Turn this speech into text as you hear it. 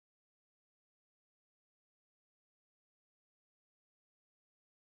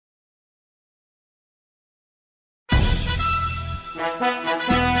Now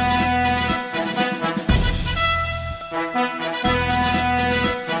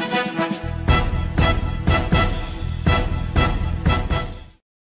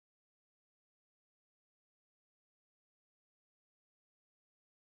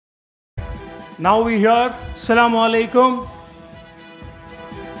we hear Assalamu alaikum.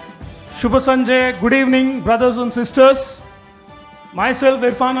 Shubha Sanjay, good evening, brothers and sisters. Myself,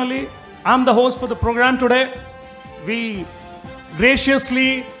 Irfan Ali, I'm the host for the program today. We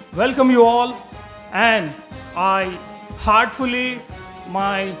graciously welcome you all, and I heartfully,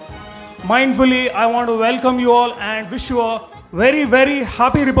 mindfully, I want to welcome you all and wish you a very, very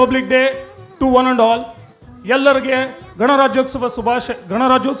happy Republic Day to one and all. ಎಲ್ಲರಿಗೆ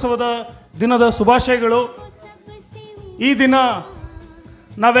ಗಣರಾಜ್ಯೋತ್ಸವದ ದಿನದ ಶುಭಾಶಯಗಳು. ಈ ದಿನ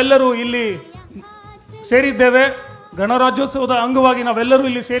ನಾವೆಲ್ಲರೂ ಇಲ್ಲಿ ಸೇರಿದ್ದೇವೆ, ಗಣರಾಜ್ಯೋತ್ಸವದ ಅಂಗವಾಗಿ ನಾವೆಲ್ಲರೂ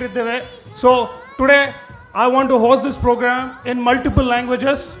ಇಲ್ಲಿ ಸೇರಿದ್ದೇವೆ. So today I want to host this program in multiple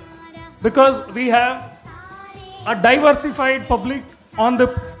languages because we have a diversified public on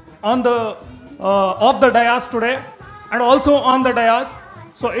the of the dais today and also on the dais.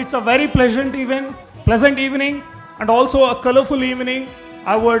 So it's a very pleasant evening and also a colorful evening.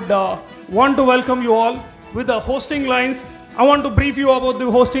 I would want to welcome you all with the hosting lines. I want to brief you about the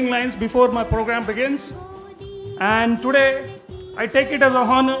hosting lines before my program begins. And today I take it as an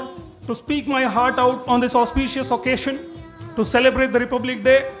honor to speak my heart out on this auspicious occasion to celebrate the Republic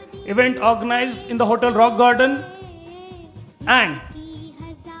Day event organized in the Hotel Rock Garden. And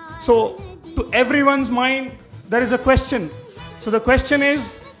so to everyone's mind there is a question. So the question is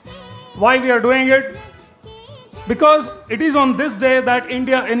why we are doing it. Because it is on this day that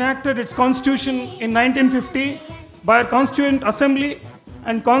India enacted its constitution in 1950 by a constituent assembly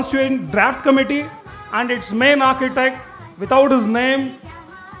and constituent draft committee, and its main architect, without his name,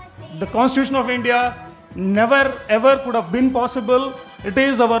 the Constitution of India never ever could have been possible. It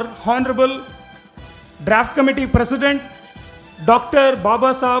is our Honorable Draft Committee President, Dr.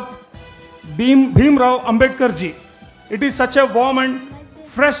 Baba Saheb Bhimrao Ambedkar ji. It is such a warm and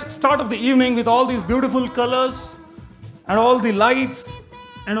fresh start of the evening with all these beautiful colors and all the lights,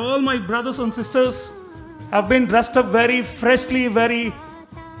 and all my brothers and sisters have been dressed up very freshly, very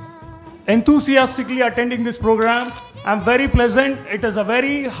enthusiastically attending this program. I'm very pleasant. It is a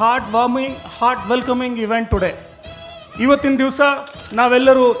very heart-warming, heart-welcoming event today. ಇವತ್ತಿನ ದಿವಸ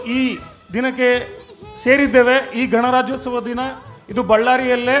ನಾವೆಲ್ಲರೂ ಈ ದಿನಕ್ಕೆ ಸೇರಿದ್ದೇವೆ. ಈ ಗಣರಾಜ್ಯೋತ್ಸವ ದಿನ ಇದು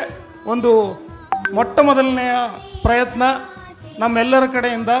ಬಳ್ಳಾರಿಯಲ್ಲೇ ಒಂದು ಮೊಟ್ಟ ಮೊದಲನೆಯ ಪ್ರಯತ್ನ ನಮ್ಮೆಲ್ಲರ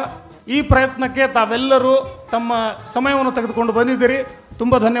ಕಡೆಯಿಂದ. ಈ ಪ್ರಯತ್ನಕ್ಕೆ ತಾವೆಲ್ಲರೂ ತಮ್ಮ ಸಮಯವನ್ನು ತೆಗೆದುಕೊಂಡು ಬಂದಿದ್ದೀರಿ.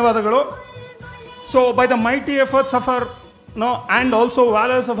 ತುಂಬ ಧನ್ಯವಾದಗಳು. So by the mighty efforts of our and also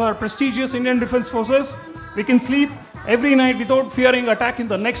valors of our prestigious Indian Defence Forces, we can sleep every night without fearing attack in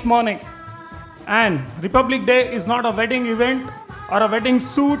the next morning. And Republic Day is not a wedding event or a wedding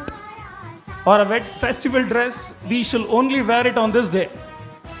suit or a festival dress. We shall only wear it on this day.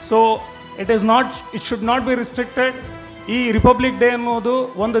 So it should not be restricted. ಈ republic day ಅನ್ನೋದು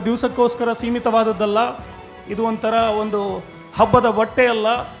ಒಂದು ದಿವಸಕ್ಕೋಸ್ಕರ ಸೀಮಿತವಾದದ್ದಲ್ಲ. ಇದು ಒಂಥರ ಒಂದು ಹಬ್ಬದ ಬಟ್ಟೆ ಅಲ್ಲ,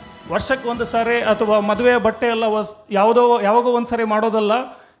 ವರ್ಷಕ್ಕೆ ಒಂದು ಸಾರಿ ಅಥವಾ ಮದುವೆಯ ಬಟ್ಟೆ ಅಲ್ಲ, ಯಾವಾಗೋ ಒಂದು ಸಾರಿ ಮಾಡೋದಲ್ಲ.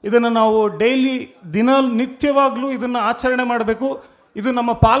 ಇದನ್ನು ನಾವು ಡೈಲಿ ನಿತ್ಯವಾಗಲೂ ಇದನ್ನು ಆಚರಣೆ ಮಾಡಬೇಕು. ಇದು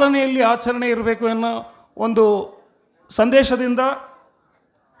ನಮ್ಮ ಪಾಲನೆಯಲ್ಲಿ ಆಚರಣೆ ಇರಬೇಕು ಅನ್ನೋ ಒಂದು ಸಂದೇಶದಿಂದ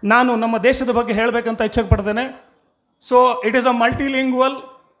ನಾನು ನಮ್ಮ ದೇಶದ ಬಗ್ಗೆ ಹೇಳಬೇಕಂತ ಇಚ್ಛೆಪಡ್ತೇನೆ. So it is a multilingual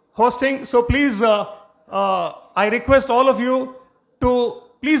hosting. So please, I request all of you to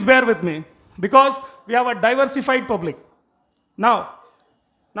please bear with me because we have a diversified public.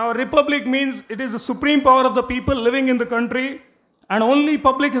 Now republic means it is the supreme power of the people living in the country, and only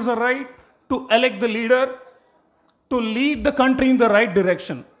public has a right to elect the leader to lead the country in the right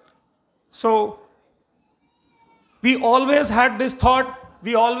direction. So we always had this thought,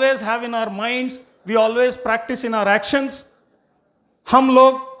 we always have in our minds, we always practice in our actions. हम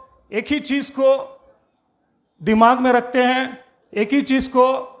लोग एक ही चीज़ को दिमाग में रखते हैं, एक ही चीज़ को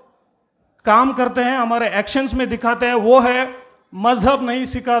काम करते हैं, हमारे एक्शंस में दिखाते हैं. वो है मज़हब नहीं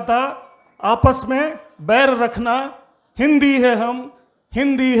सिखाता आपस में बैर रखना, हिंदी है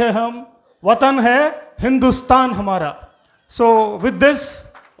हम, वतन है हिंदुस्तान हमारा. So with this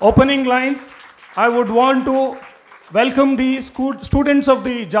opening lines, I would want to welcome the students of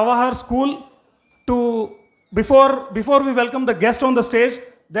the Jawahar School to, before we welcome the guest on the stage,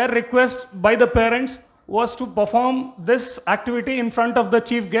 their request by the parents was to perform this activity in front of the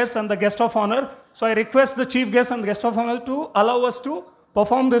chief guest and the guest of honor. So I request the chief guest and the guest of honor to allow us to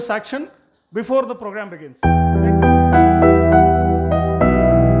perform this action before the program begins. Thank you.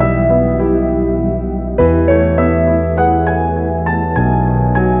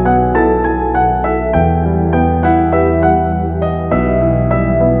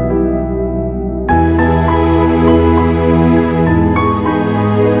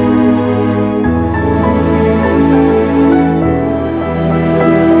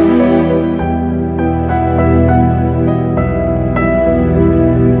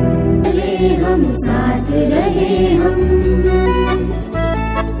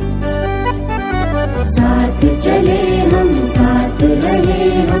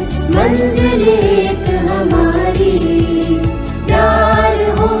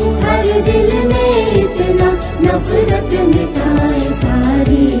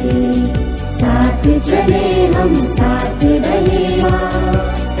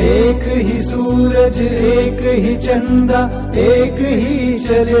 सूरज एक ही चंदा एक ही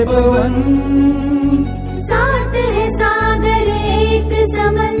चले पवन, सात है सागर एक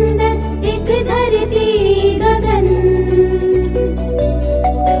समंदर एक धरती गगन,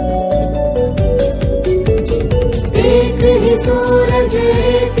 एक ही सूरज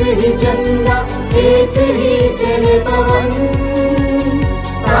एक ही चंदा एक ही चले पवन,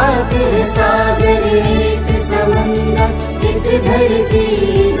 सात है सागर एक समंदर एक धरती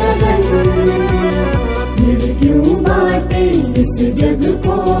गगन। फिर क्यों बांटे इस जग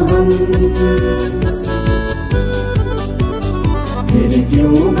को हम, फिर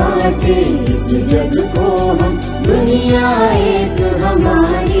क्यों बांटे इस जग को हम, दुनिया एक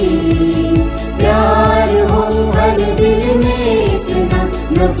हमारी, प्यार हो हर दिल में इतना,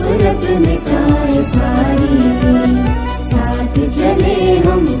 नफरत मिटाए सारी, साथ चले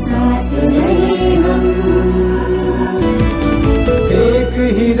हम साथ रहे हम। एक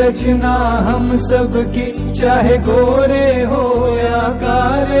ही रचना हम सबकी, चाहे गोरे हो या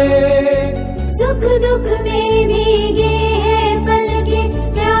काले, सुख दुख में भीगे हैं पल के,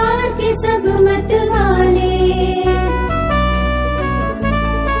 प्यार के सब मत वाले,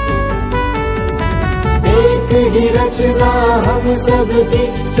 एक ही रचना हम सबकी,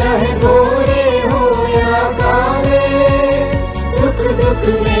 चाहे गोरे हो या काले, सुख दुख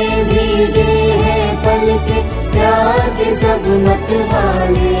में भीगे हैं पल के, प्यार के सब मत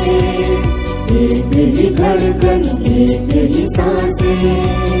वाले, एक ही धड़कन एक ही सांसें,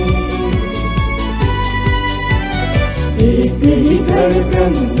 एक ही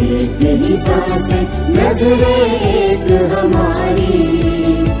धड़कन एक ही सांसें, नजरें एक हमारी,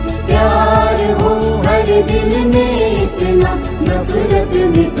 प्यार हो हर दिल में इतना, नफरत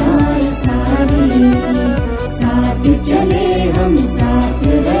मिटाए सारी, साथ चले हम साथ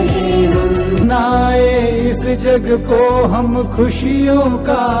रहे हम। बनाए इस जग को हम खुशियों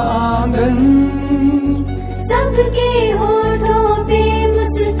का आंगन, सबके होठों पे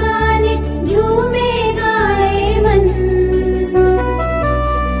मुस्काने झूमे गाए मन,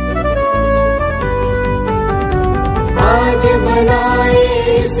 आज बनाए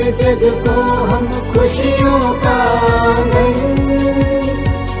इस जग को हम खुशियों का आंगन,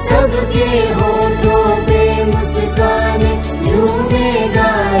 सबके होठों पे मुस्काने झूमे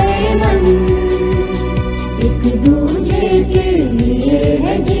गाए मन, एक दूजे के लिए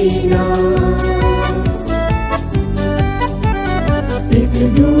है जीना, एक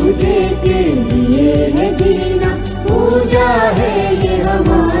दूजे के लिए है जीना, पूजा है ये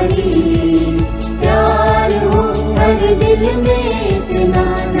हमारी, प्यार हो हर दिल में इतना,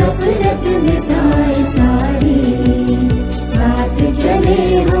 नफरत मिटाए सारी, साथ चले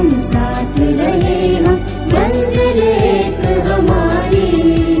हम साथ रहे हम, मंजिल एक हमारी,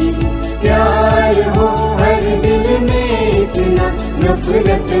 प्यार हो हर दिल में इतना,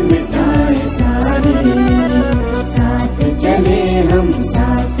 नफरत मिटाए सारी, साथ चले हम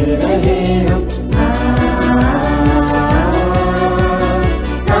साथ रहे हम,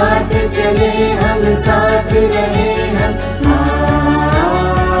 साथ चले हम साथ रहे हम,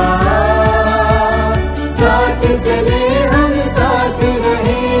 साथ चले हम साथ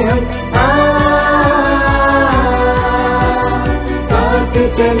रहे हम, साथ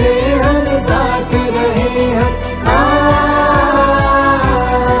चले हम साथ रहे हम,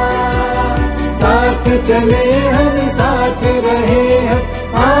 साथ चले हम साथ रहे हम।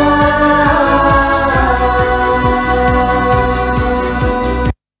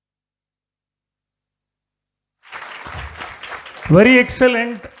 Very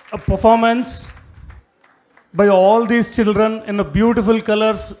excellent performance by all these children in a beautiful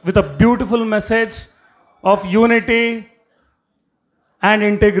colors with a beautiful message of unity and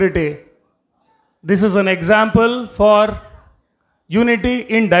integrity. This is an example for unity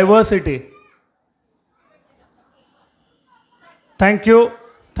in diversity. Thank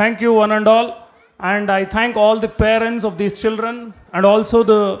you one and all, and I thank all the parents of these children and also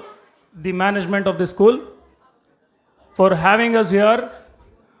the management of the school for having us here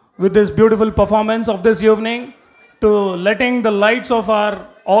with this beautiful performance of this evening, to letting the lights of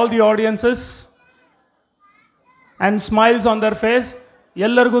all the audiences and smiles on their face.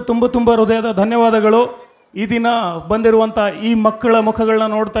 ಎಲ್ಲರಿಗೂ ತುಂಬ ಹೃದಯದ ಧನ್ಯವಾದಗಳು. ಈ ದಿನ ಬಂದಿರುವಂಥ ಈ ಮಕ್ಕಳ ಮುಖಗಳನ್ನ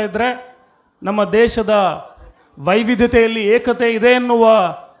ನೋಡ್ತಾ ಇದ್ದರೆ ನಮ್ಮ ದೇಶದ ವೈವಿಧ್ಯತೆಯಲ್ಲಿ ಏಕತೆ ಇದೆ ಎನ್ನುವ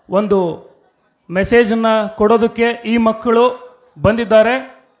ಒಂದು ಮೆಸೇಜನ್ನು ಕೊಡೋದಕ್ಕೆ ಈ ಮಕ್ಕಳು ಬಂದಿದ್ದಾರೆ.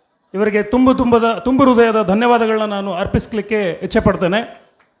 ಇವರಿಗೆ ತುಂಬ ಹೃದಯದ ಧನ್ಯವಾದಗಳನ್ನ ನಾನು अर्पिसलिಕ್ಕೆ इच्छे पड़ते हैं.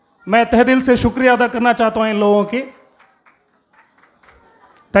 मैं तहे दिल से शुक्रिया अदा करना चाहता हूँ इन लोगों की.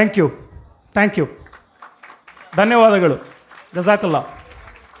 थैंक यू ಧನ್ಯವಾದಗಳು. ಜಜಾಕಲ್ಲಾ.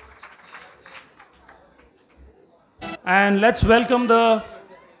 And let's welcome the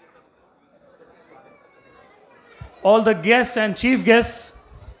all the guests and chief guests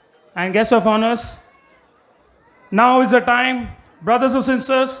and guests of honors. Now is the time, brothers and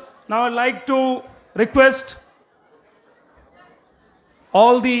sisters. Now I'd like to request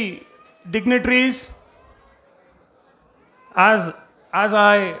all the dignitaries as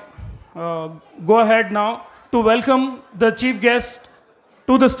I go ahead now to welcome the chief guest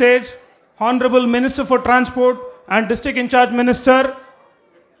to the stage, Honorable Minister for Transport and District in Charge Minister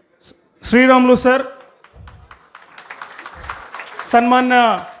Sri Ramlu sir. ಸನ್ಮಾನ್ಯ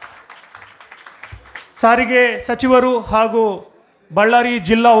ಸಾರಿಗೆ ಸಚಿವರು ಹಾಗೂ ಬಳ್ಳಾರಿ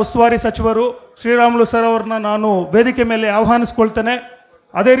ಜಿಲ್ಲಾ ಉಸ್ತುವಾರಿ ಸಚಿವರು Sriramulu sir ಅವ್ರನ್ನ ನಾನು ವೇದಿಕೆ ಮೇಲೆ ಆಹ್ವಾನಿಸ್ಕೊಳ್ತೇನೆ.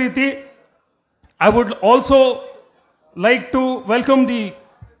 ಅದೇ ರೀತಿ I would also like to welcome the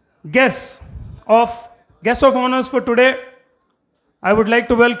guest of honours for today. I would like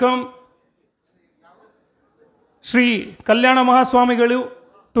to welcome Shri ಕಲ್ಯಾಣ ಮಹಾಸ್ವಾಮಿಗಳು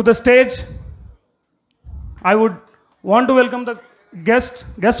to the stage. I would want to welcome the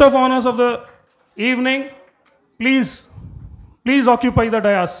guest of honors of the evening. Please occupy the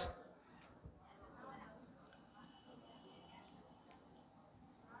dais.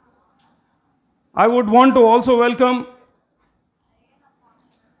 I would want to also welcome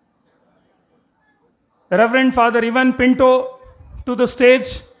Reverend Father Ivan Pinto to the stage.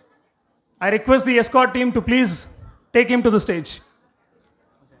 I request the escort team to please take him to the stage.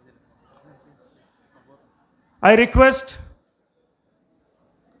 I request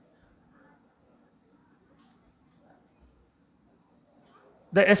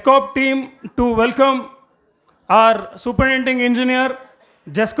the escort team to welcome our superintending engineer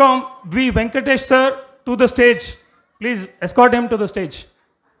Jescom V. Venkatesh sir to the stage. Please escort him to the stage.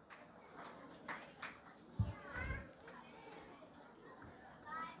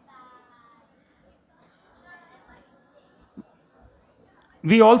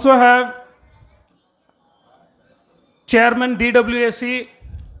 We also have Chairman DWSC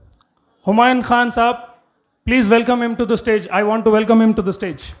Humayun Khan Saab. Please welcome him to the stage. I want to welcome him to the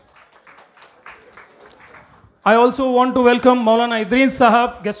stage. I also want to welcome Maulana Idris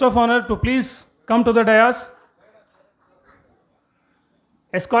Sahab, guest of honor, to please come to the dais.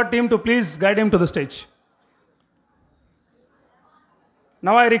 Escort team to please guide him to the stage.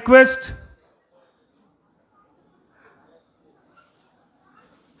 Now I request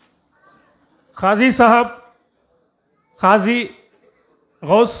Khazi Sahab, Khazi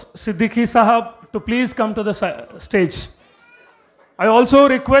Ghaus Siddiqui Sahab to please come to the stage. I also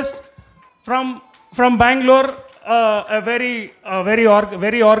request from Bangalore a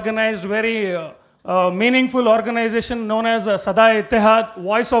very organized, very meaningful organization known as Sada Ittihad,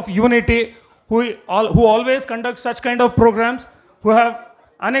 Voice of Unity, who always conduct such kind of programs, who have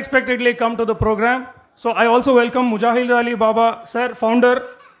unexpectedly come to the program. So I also welcome Mujahid Ali Baba sir, founder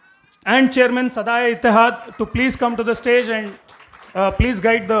and chairman Sadaya Ittihad, to please come to the stage and please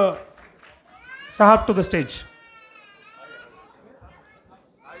guide the Sahab to the stage.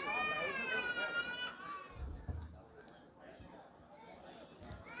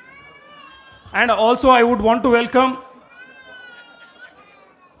 And also I would want to welcome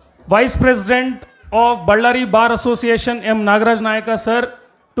Vice President of Ballari Bar Association M. Nagaraj Nayaka sir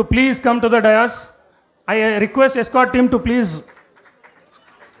to please come to the dais. I request escort team to please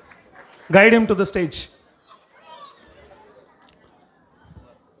guide him to the stage.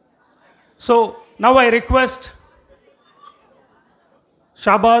 So now I request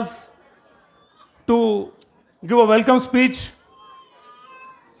Shahbaz to give a welcome speech.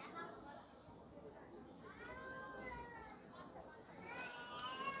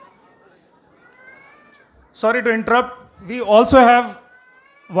 Sorry to interrupt. We also have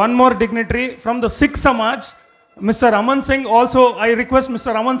one more dignitary from the Sikh Samaj, Mr. Aman Singh. Also, I request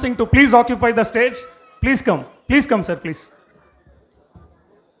Mr. Aman Singh to please occupy the stage. Please come. Please come, sir, please.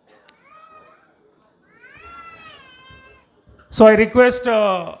 So I request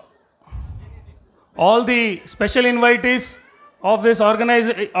all the special invitees of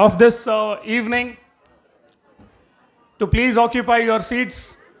this evening to please occupy your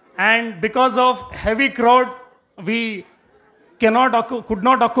seats. And because of heavy crowd, we could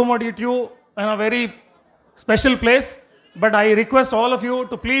not accommodate you in a very special place. But I request all of you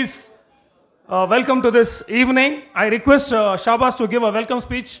to please welcome to this evening. I request Shahbaz to give a welcome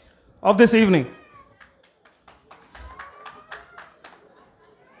speech of this evening.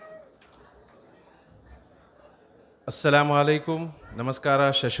 Assalamu alaikum,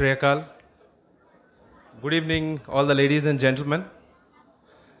 namaskara, shashriyakal. Good evening, all the ladies and gentlemen.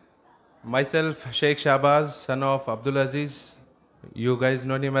 Myself, Sheikh Shahbaz, son of Abdul Aziz. You guys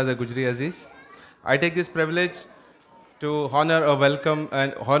know him as a Gujri Aziz. I take this privilege to honor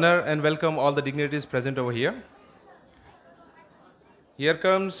and welcome all the dignitaries present over here. Here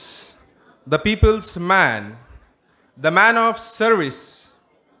comes the people's man, the man of service,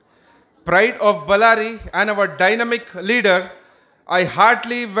 pride of Ballari and our dynamic leader. I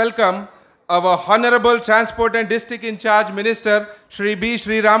heartily welcome our Honorable Transport and District in Charge Minister, Shri B.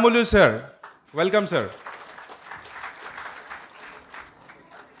 Shri Ramulu, sir. Welcome, sir.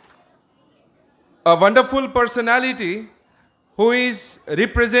 A wonderful personality who is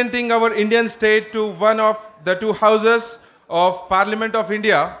representing our Indian state to one of the two houses of Parliament of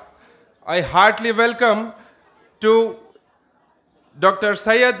India. I heartily welcome to Dr.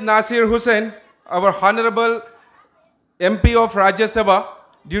 Syed Nasir Hussain, our Honorable MP of Rajya Sabha.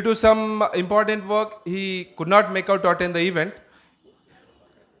 Due to some important work, he could not make out to attend the event.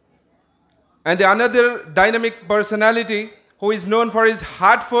 And the another dynamic personality who is known for his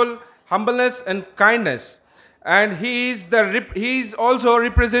heartful humbleness and kindness. And he is also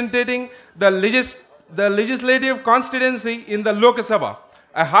representing the legislative constituency in the Lok Sabha.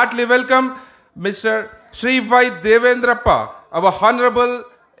 I heartily welcome Mr. Sri Vai Devendrappa, our Honorable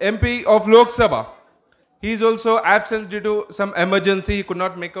MP of Lok Sabha. He is also absent due to some emergency. He could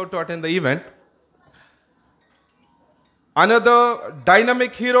not make out to attend the event. Another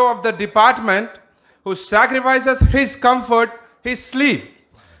dynamic hero of the department who sacrifices his comfort, his sleep,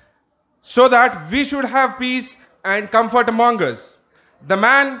 so that we should have peace and comfort among us. The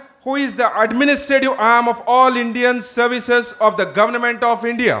man who is the administrative arm of all Indian services of the Government of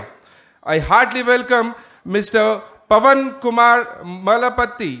India. I heartily welcome Mr. Pavan Kumar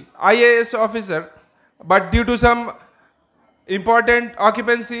Malapati, IAS officer, but due to some important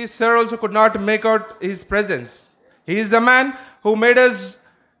occupancy, sir also could not make out his presence. He is the man who made us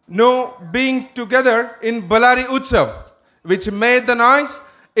know being together in Ballari Utsav, which made the noise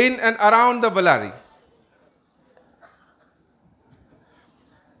in and around the Ballari.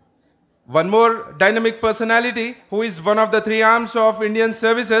 One more dynamic personality who is one of the three arms of Indian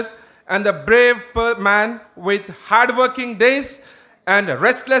services and the brave man with hard-working days and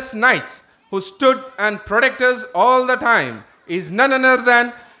restless nights who stood and protected us all the time is none other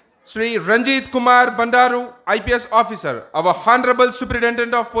than Sri Ranjit Kumar Bandaru, IPS officer, our Honorable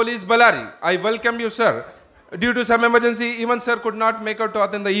Superintendent of Police Ballari. I welcome you, sir. Due to some emergency, even sir could not make out to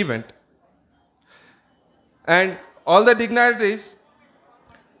attend the event. And all the dignitaries,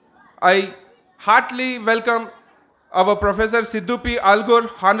 I heartily welcome our Professor Sidhu P.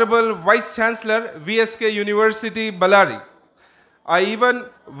 Algur, Honorable Vice Chancellor, VSK University, Ballari. I even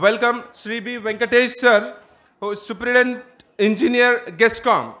welcome Sri B. Venkatesh, sir, who is Superintendent Engineer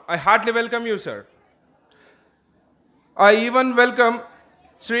Gescom. I heartily welcome you, sir. I even welcome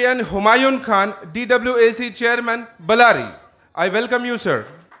Sri N. Humayun Khan, DWAC Chairman, Ballari. I welcome you, sir.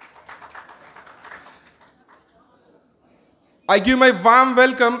 I give my warm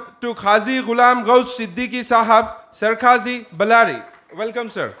welcome to Khazi Ghulam Ghaus Siddiqui Sahab, Sarkhazi, Ballari. Welcome,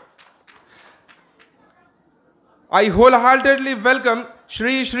 sir. I wholeheartedly welcome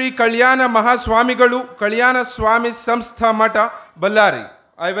Shri Shri Kalyana Mahaswamigalu, Kalyana Swami Samstha Mata, Ballari.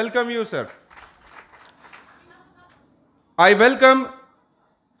 I welcome you, sir. I welcome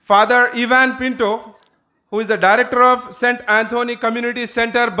Father Ivan Pinto, who is the Director of St. Anthony Community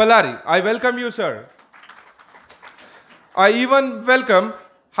Center, Ballari. I welcome you, sir. I even welcome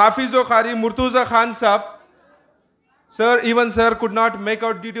Hafizo Khari Murtuza Khan Sahab. Sir, even sir could not make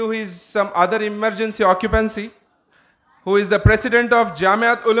out due to his some other emergency occupancy, who is the President of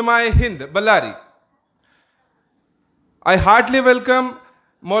Jamiat Ulama-e-Hind, Ballari. I heartily welcome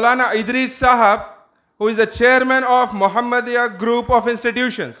Maulana Idris Sahab, who is the Chairman of Muhammadiyah Group of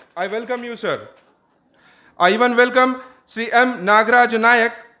Institutions. I welcome you, sir. I even welcome Sri M. Nagaraj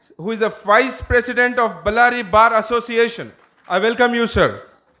Nayak, who is the Vice President of Ballari Bar Association. I welcome you, sir.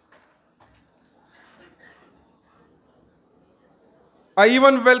 I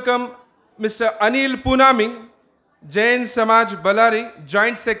even welcome Mr. Anil Punami, Jain Samaj Ballari,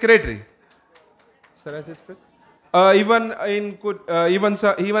 Joint Secretary. Sir, has expressed? Even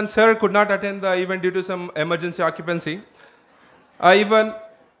sir could not attend the event due to some emergency occupancy. I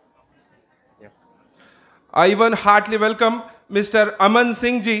even heartily welcome Mr. Aman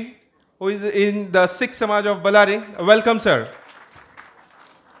Singh Ji, who is in the Sikh Samaj of Ballari. Welcome, sir.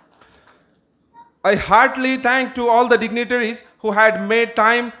 I heartily thank to all the dignitaries who had made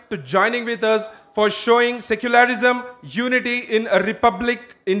time to joining with us for showing secularism, unity in a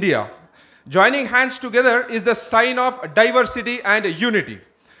Republic India. Joining hands together is the sign of diversity and unity.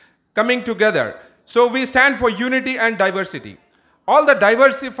 Coming together. So we stand for unity and diversity. All the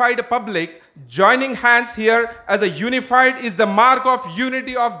diversified public joining hands here as a unified is the mark of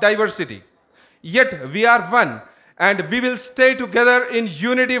unity of diversity. Yet we are one and we will stay together in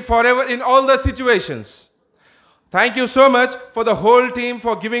unity forever in all the situations. Thank you so much for the whole team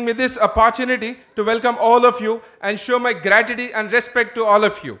for giving me this opportunity to welcome all of you and show my gratitude and respect to all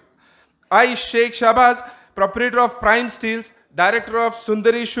of you. I, Sheikh Shabaz, proprietor of Prime Steels, director of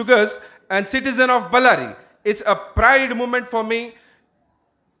Sundari Sugars, and citizen of Ballari. It's a pride moment for me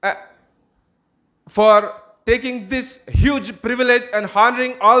for taking this huge privilege and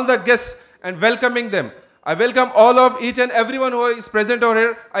honoring all the guests and welcoming them. I welcome all of each and everyone who is present over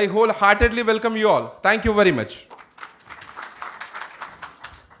here. I wholeheartedly welcome you all. Thank you very much.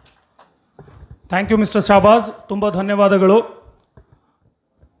 Thank you, Mr. Shabaz. Tumba dhanyavadagalu.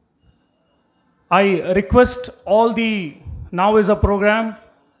 I request all the, now is a program.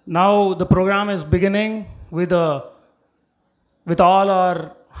 Now the program is beginning with all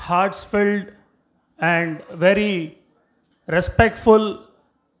our hearts filled and very respectful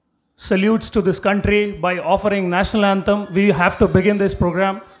salutes to this country by offering national anthem. We have to begin this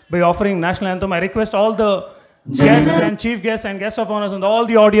program by offering national anthem. I request all the guests and chief guests and guests of honors and all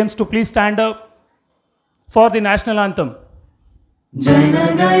the audience to please stand up for the national anthem. Jana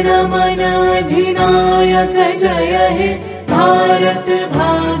Gana मन अधिनायक जय हे भारत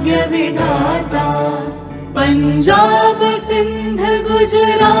भाग्य विधाता पंजाब सिंध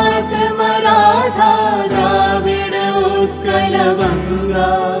गुजरात मराठा द्राविड़ उत्कल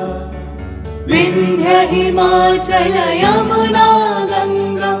बंगा विंध्य हिमाचल यमुना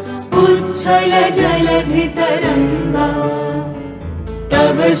गंगा उच्छल जलधि तरंगा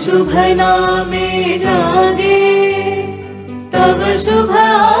तब शुभ नामे जागे तब शुभ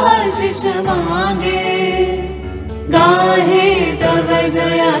आशीष मांगे गाहे तब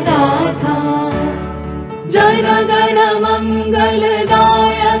जय गाथा जन गण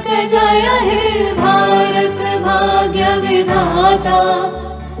मंगलदायक जय हे भारत भाग्य विधाता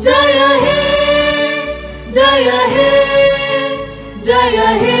जय हे जय हे जय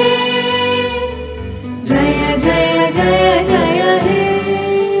हे जय जय जय जय हे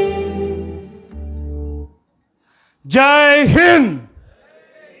Jai Hind!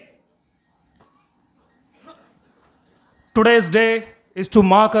 Today's day is to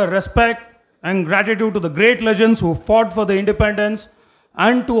mark our respect and gratitude to the great legends who fought for the independence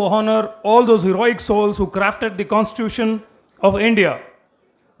and to honor all those heroic souls who crafted the Constitution of India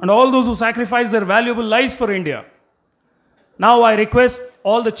and all those who sacrificed their valuable lives for India. Now I request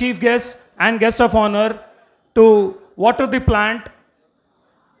all the chief guests and guests of honor to water the plant.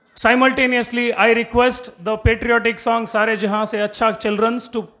 Simultaneously, I request the patriotic song Sare Jahan Se Achha children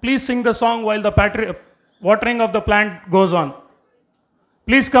to please sing the song while the watering of the plant goes on.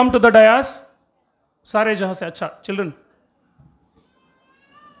 Please come to the dais. Sare Jahan Se Achha children.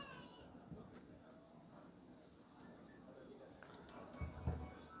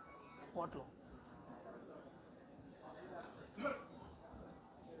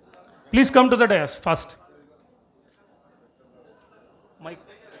 Please come to the dais first. Mike.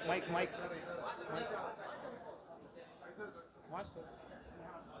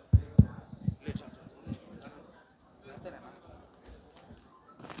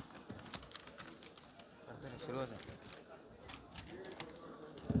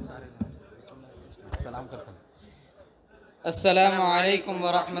 अस्सलामु अलैकुम व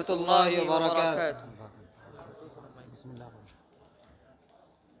रहमतुल्लाहि व बरकातुहू।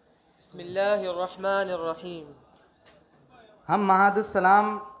 बिस्मिल्लाहिर रहमानिर रहीम। हम महादुस्सलाम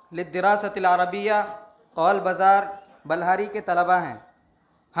लिद्दिरासतिल Arabia Kaul बाज़ार बल्हारी के तलबा हैं।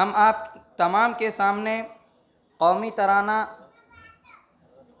 हम आप तमाम के सामने कौमी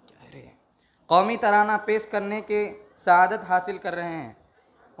तराना पेश करने के सआदत हासिल कर रहे हैं।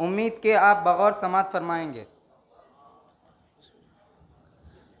 उम्मीद के आप बगौर समात फरमाएंगे।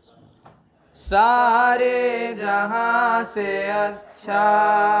 सारे जहां से अच्छा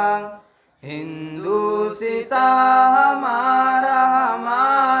हिंदुस्ता हमारा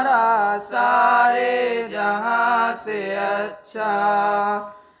हमारा सारे जहां से अच्छा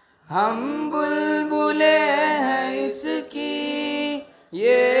हम बुलबुले हैं इसकी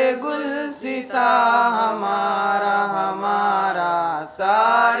ये गुलसिता हमारा हमारा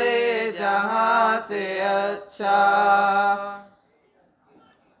सारे जहां से अच्छा।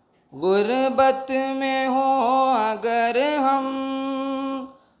 गुर्बत में हो अगर हम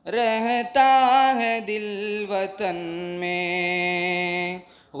रहता है दिल वतन में,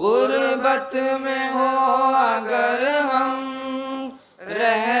 गुर्बत में हो अगर हम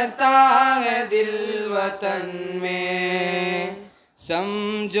रहता है दिल वतन में,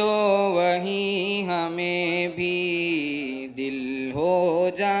 समझो वही हमें भी दिल हो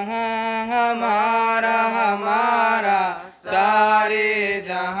जहाँ हमारा हमारा सारे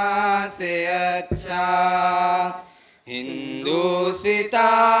जहाँ से अच्छा हिंदुस्ता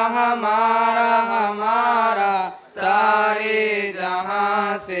हमारा हमारा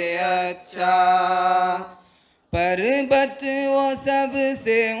जहां से अच्छा। पर्वत वो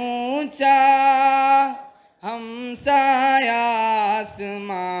सबसे ऊंचा, हमसाया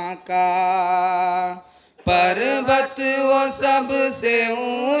आसमां का। पर्वत वो सबसे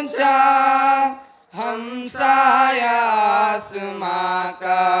ऊंचा, हमसाया आसमां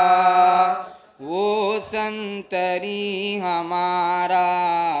का। वो संतरी हमारा,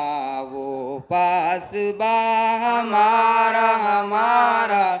 वो पासबा हमारा,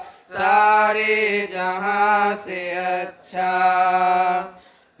 हमारा सारे जहां से अच्छा।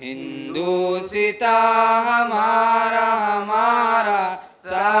 हिंदुस्ता हमारा, हमारा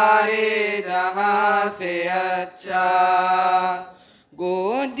सारे जहां से अच्छा।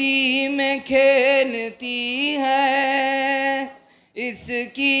 गोदी में खेलती है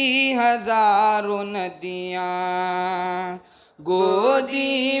इसकी हजारों नदियाँ।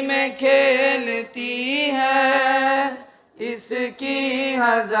 गोदी में खेलती है इसकी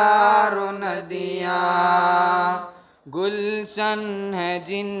हजारों नदियाँ। गुलशन है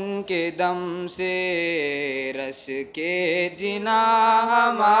जिनके दम से रस के जिना,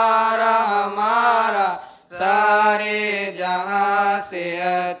 हमारा, हमारा सारे जहां से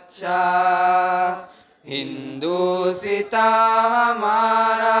अच्छा। हिंदुस्ता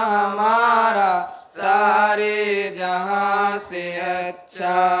हमारा, हमारा सारे जहां से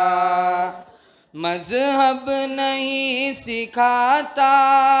अच्छा। मजहब नहीं सिखाता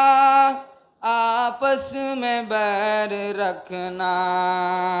आपस में बैर रखना।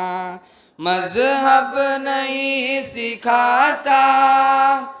 मजहब नहीं सिखाता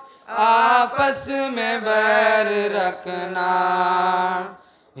आपस में बैर रखना।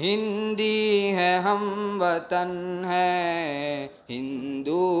 हिंदी है हम वतन है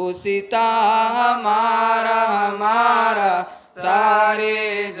हिंदुस्ता हमारा, हमारा सारे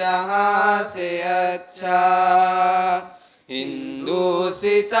जहां से अच्छा।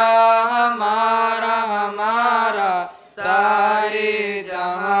 हिंदुस्ता हमारा, हमारा सारे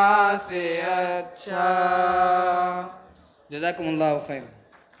जहां से अच्छा। जज़ाकुमुल्लाह खैर।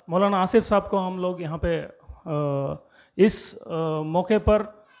 मौलाना आसिफ साहब को हम लोग यहाँ पे इस मौके पर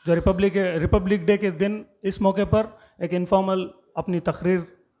जो रिपब्लिक डे के दिन इस मौके पर एक इनफॉर्मल अपनी तकरीर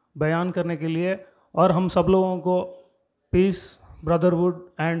बयान करने के लिए और हम सब लोगों को piece, brotherhood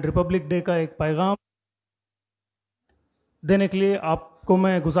and Republic day का एक पैगाम देने के लिए आपको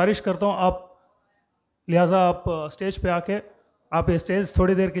मैं गुजारिश करता हूँ, आप लिहाजा आप स्टेज पे आके आप ये स्टेज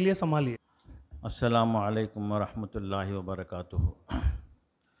थोड़ी देर के लिए संभालिए। अस्सलामु अलैकुम वरहमतुल्लाहि वबरकातुहू।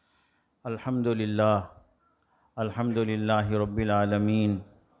 अल्हम्दुलिल्लाहि रब्बिल आलमीन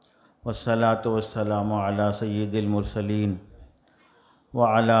वस्सलातु वस्सलामु अला सय्यिदिल मुरसलीन व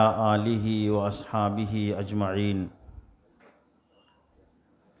अला आलिहि व अस्हाबिहि अजमईन।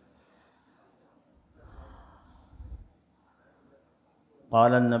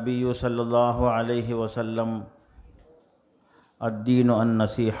 क़ाल नबी सल्लल्लाहु अलैहि वसल्लम अद्दीनु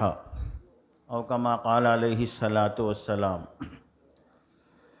अन्नसीहा औ कमा क़ाल अलैहि सलातु वस्सलाम।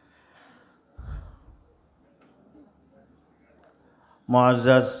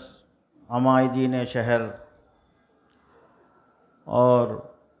 मुअज़्ज़ज़ अमाइदीन शहर और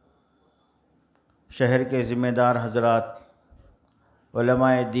शहर के ज़िम्मेदार हज़रात,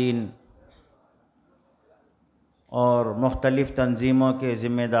 उलमाए दीन और मुख्तलिफ़ तंजीमों के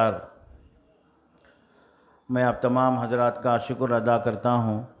ज़िम्मेदार, मैं आप तमाम हज़रात का शुक्र अदा करता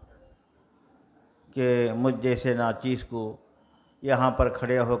हूँ कि मुझ जैसे नाचीज़ को यहाँ पर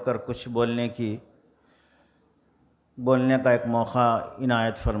खड़े होकर कुछ बोलने का एक मौका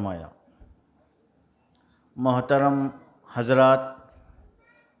इनायत फरमाया। मोहतरम हज़रात,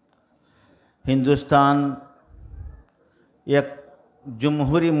 हिंदुस्तान एक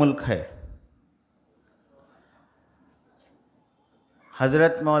जमहूरी मुल्क है।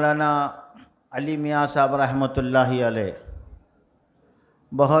 हज़रत मौलाना अली मियाँ साहब रहमतुल्लाहि अलैह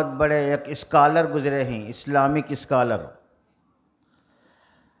बहुत बड़े एक स्कॉलर गुज़रे हैं, इस्लामिक स्कॉलर।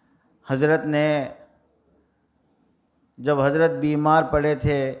 हज़रत ने जब हज़रत बीमार पड़े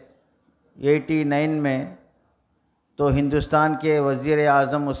थे 89 में, तो हिंदुस्तान के वज़ीर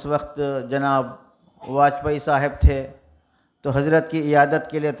आज़म उस वक्त जनाब वाजपेयी साहब थे, तो हज़रत की इयादत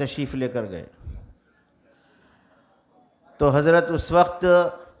के लिए तशरीफ़ लेकर गए। तो हज़रत उस वक्त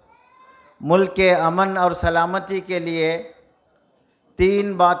मुल्क के अमन और सलामती के लिए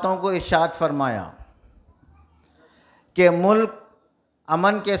 3 बातों को इरशाद फरमाया कि मुल्क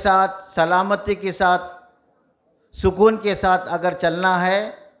अमन के साथ, सलामती के साथ, सुकून के साथ अगर चलना है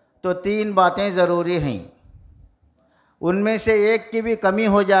तो 3 बातें ज़रूरी हैं। उनमें से एक की भी कमी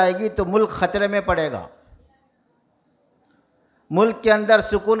हो जाएगी तो मुल्क ख़तरे में पड़ेगा, मुल्क के अंदर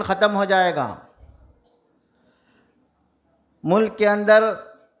सुकून ख़त्म हो जाएगा। मुल्क के अंदर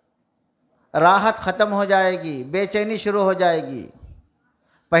राहत ख़त्म हो जाएगी, बेचैनी शुरू हो जाएगी।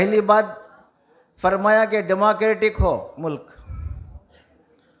 पहली बात फरमाया कि डेमोक्रेटिक हो मुल्क,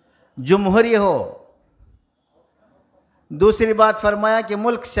 जमहूरी हो। दूसरी बात फरमाया कि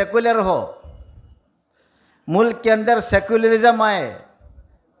मुल्क सेकुलर हो, मुल्क के अंदर सेकुलरिज्म आए,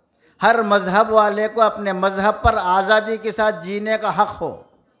 हर मज़हब वाले को अपने मज़हब पर आज़ादी के साथ जीने का हक़ हो।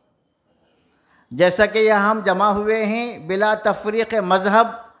 जैसा कि यहाँ हम जमा हुए हैं बिला तफरीक़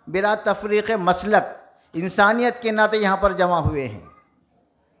मज़हब, बिला तफरीक़ मसलक, इंसानियत के नाते यहाँ पर जमा हुए हैं।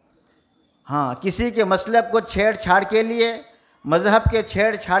 हाँ, किसी के मसलक को छेड़छाड़ के लिए, मज़हब के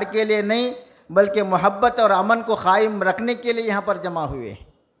छेड़छाड़ के लिए नहीं, बल्कि मोहब्बत और अमन को क़ायम रखने के लिए यहाँ पर जमा हुए हैं।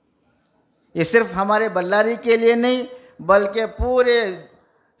 ये सिर्फ़ हमारे बल्लारी के लिए नहीं, बल्कि पूरे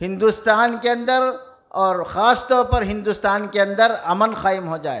हिंदुस्तान के अंदर और ख़ास तौर पर हिंदुस्तान के अंदर अमन क़ायम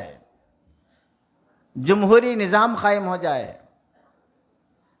हो जाए, जमहूरी निज़ाम क़ायम हो जाए।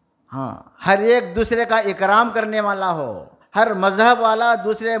 हाँ, हर एक दूसरे का इकराम करने वाला हो, हर मज़हब वाला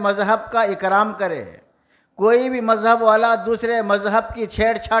दूसरे मज़हब का इकराम करे, कोई भी मज़हब वाला दूसरे मज़हब की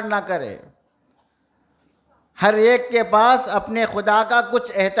छेड़छाड़ ना करे। हर एक के पास अपने खुदा का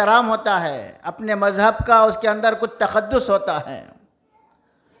कुछ एहतराम होता है, अपने मज़हब का उसके अंदर कुछ तक़द्दुस होता है।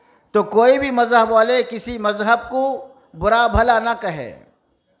 तो कोई भी मज़हब वाले किसी मज़हब को बुरा भला ना कहे।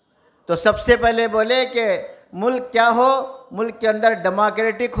 तो सबसे पहले बोले कि मुल्क क्या हो, मुल्क के अंदर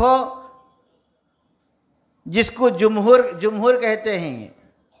डेमोक्रेटिक हो, जिसको जमहूर कहते हैं।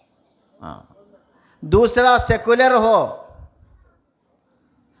 हाँ, दूसरा सेकुलर हो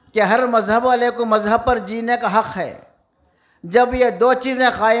कि हर मज़हब वाले को मज़हब पर जीने का हक़ है। जब ये दो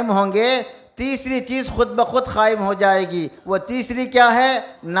चीज़ें क़ायम होंगे, तीसरी चीज़ खुद ब खुद क़ायम हो जाएगी। वो तीसरी क्या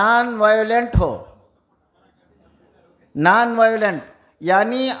है? नॉन वायलेंट हो, नॉन वायलेंट,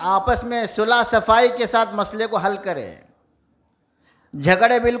 यानी आपस में सुलह सफाई के साथ मसले को हल करे,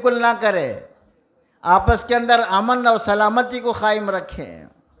 झगड़े बिल्कुल ना करे, आपस के अंदर अमन और सलामती को क़ायम रखें।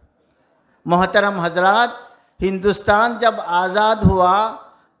 मोहतरम हजरात, हिंदुस्तान जब आज़ाद हुआ,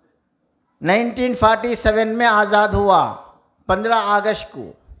 1947 में आज़ाद हुआ 15 अगस्त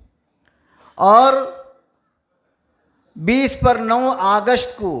को, और 20/9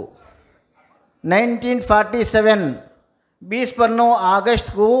 अगस्त को 1947, 20/9 अगस्त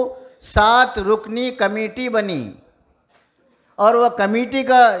को 7 रुकनी कमेटी बनी, और वह कमेटी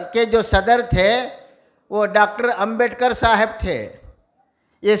के जो सदर थे वो डॉक्टर अंबेडकर साहब थे।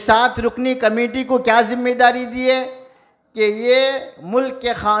 ये 7 रुकनी कमेटी को क्या जिम्मेदारी दिए कि ये मुल्क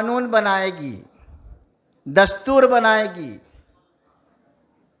के क़ानून बनाएगी, दस्तूर बनाएगी,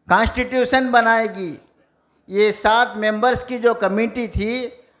 कॉन्स्टिट्यूशन बनाएगी। ये 7 मेंबर्स की जो कमेटी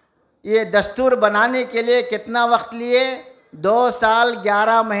थी, ये दस्तूर बनाने के लिए कितना वक्त लिए? 2 साल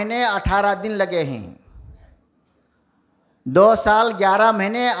 11 महीने 18 दिन लगे हैं। 2 साल 11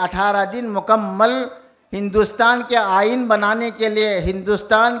 महीने 18 दिन मुकम्मल हिंदुस्तान के आइन बनाने के लिए,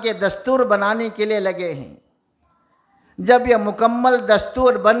 हिंदुस्तान के दस्तूर बनाने के लिए लगे हैं। जब ये मुकम्मल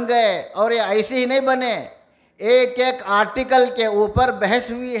दस्तूर बन गए, और ये ऐसे ही नहीं बने, एक एक आर्टिकल के ऊपर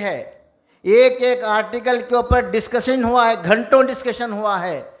बहस हुई है, एक एक आर्टिकल के ऊपर डिस्कशन हुआ है, घंटों डिस्कशन हुआ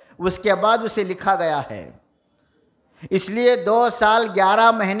है, उसके बाद उसे लिखा गया है। इसलिए 2 साल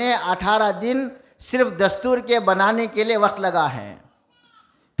 11 महीने 18 दिन सिर्फ दस्तूर के बनाने के लिए वक्त लगा है।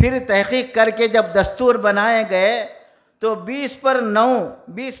 फिर तहकीक करके जब दस्तूर बनाए गए तो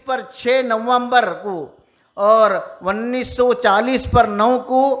 20/6 नवंबर को और 1940/9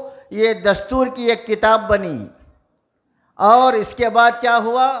 को ये दस्तूर की एक किताब बनी। और इसके बाद क्या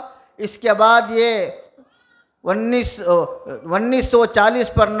हुआ? इसके बाद ये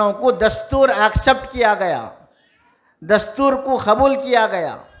 1940/9 को दस्तूर एक्सेप्ट किया गया, दस्तूर को कबूल किया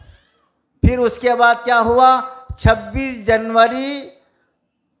गया। फिर उसके बाद क्या हुआ? 26 जनवरी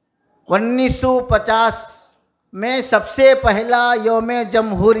 1950 में सबसे पहला यौम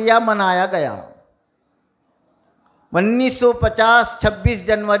जमहूरिया मनाया गया। 1950 26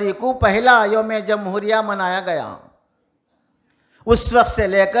 जनवरी को पहला यौम जमहूरिया मनाया गया। उस वक्त से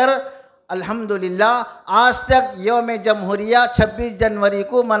लेकर अल्हम्दुलिल्लाह आज तक यौम जमहूरिया 26 जनवरी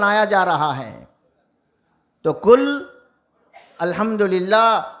को मनाया जा रहा है। तो कुल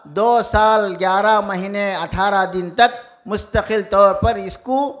अल्हम्दुलिल्लाह 2 साल 11 महीने 18 दिन तक मुस्तकिल तौर पर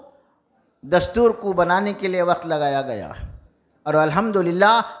इसको दस्तूर को बनाने के लिए वक्त लगाया गया। और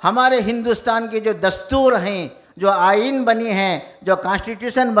अल्हम्दुलिल्लाह हमारे हिंदुस्तान के जो दस्तूर हैं, जो आइन बनी हैं, जो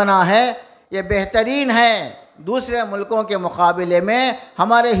कॉन्स्टिट्यूशन बना है, ये बेहतरीन है। दूसरे मुल्कों के मुकाबले में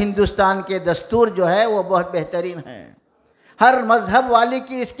हमारे हिंदुस्तान के दस्तूर जो है वो बहुत बेहतरीन है। हर मज़हब वाले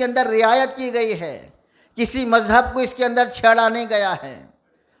की इसके अंदर रियायत की गई है, किसी मज़हब को इसके अंदर छेड़ा नहीं गया है।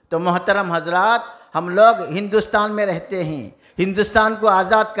 तो मोहतरम हजरात, हम लोग हिंदुस्तान में रहते हैं। हिंदुस्तान को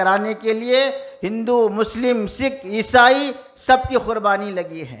आज़ाद कराने के लिए हिंदू, मुस्लिम, सिख, ईसाई सबकी कुर्बानी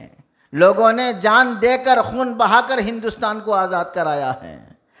लगी है। लोगों ने जान देकर, खून बहाकर हिंदुस्तान को आज़ाद कराया है।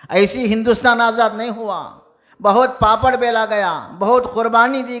 ऐसी हिंदुस्तान आज़ाद नहीं हुआ। बहुत पापड़ बेला गया, बहुत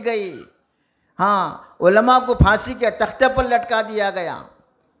कुर्बानी दी गई। हाँ, उलमा को फांसी के तख्ते पर लटका दिया गया।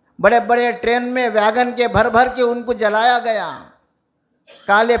 बड़े बड़े ट्रेन में वैगन के भर भर के उनको जलाया गया।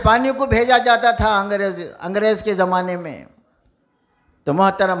 काले पानी को भेजा जाता था अंग्रेज़ के ज़माने में। तो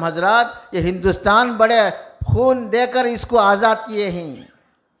मोहतरम हजरात, ये हिंदुस्तान बड़े खून देकर इसको आज़ाद किए हैं।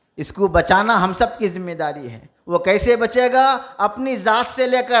 इसको बचाना हम सब की जिम्मेदारी है। वो कैसे बचेगा? अपनी ज़ात से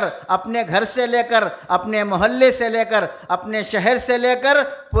लेकर, अपने घर से लेकर, अपने मोहल्ले से लेकर, अपने शहर से लेकर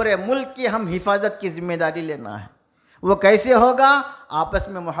पूरे मुल्क की हम हिफाजत की जिम्मेदारी लेना है। वो कैसे होगा? आपस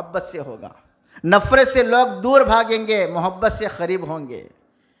में मोहब्बत से होगा। नफ़रत से लोग दूर भागेंगे, मोहब्बत से करीब होंगे।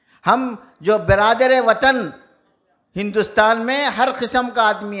 हम जो बिरादर वतन हिंदुस्तान में हर किस्म का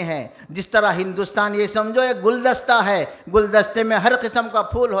आदमी है। जिस तरह हिंदुस्तान ये समझो एक गुलदस्ता है, गुलदस्ते में हर किस्म का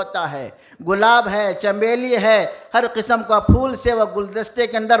फूल होता है, गुलाब है, चमेली है, हर किस्म का फूल से वह गुलदस्ते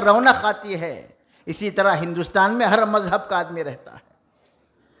के अंदर रौनक आती है। इसी तरह हिंदुस्तान में हर मज़हब का आदमी रहता है।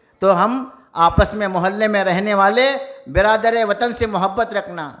 तो हम आपस में मोहल्ले में रहने वाले बिरादर वतन से मोहब्बत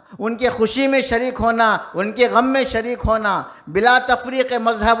रखना, उनके खुशी में शरीक होना, उनके गम में शरीक होना, बिला तफरीक़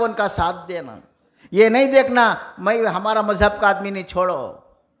मज़हब उनका साथ देना। ये नहीं देखना मैं हमारा मज़हब का आदमी नहीं छोड़ो।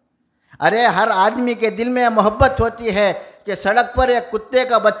 अरे हर आदमी के दिल में मोहब्बत होती है कि सड़क पर एक कुत्ते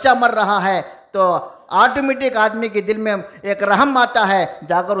का बच्चा मर रहा है तो ऑटोमेटिक आदमी के दिल में एक रहम आता है,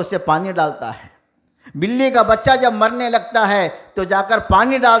 जाकर उसे पानी डालता है। बिल्ली का बच्चा जब मरने लगता है तो जाकर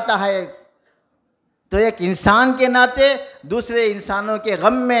पानी डालता है। तो एक इंसान के नाते दूसरे इंसानों के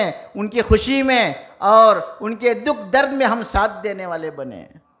गम में, उनकी खुशी में और उनके दुख दर्द में हम साथ देने वाले बने।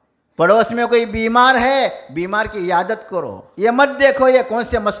 पड़ोस में कोई बीमार है, बीमार की इयादत करो। ये मत देखो ये कौन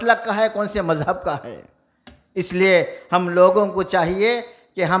से मसलक का है, कौन से मज़हब का है। इसलिए हम लोगों को चाहिए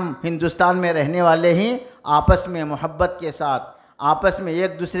कि हम हिंदुस्तान में रहने वाले ही आपस में मोहब्बत के साथ, आपस में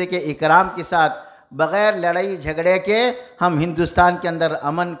एक दूसरे के इकराम के साथ, बग़ैर लड़ाई झगड़े के हम हिंदुस्तान के अंदर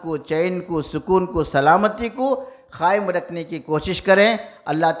अमन को, चैन को, सुकून को, सलामती को क़ायम रखने की कोशिश करें।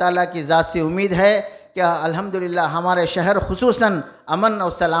 अल्लाह ताला की ज़ात से उम्मीद है कि अल्हम्दुलिल्लाह हमारे शहर खुसूसन अमन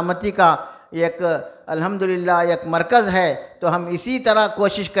और सलामती का एक अल्हम्दुलिल्लाह एक मरकज़ है। तो हम इसी तरह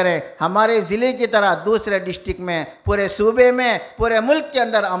कोशिश करें हमारे ज़िले की तरह दूसरे डिस्ट्रिक्ट में, पूरे सूबे में, पूरे मुल्क के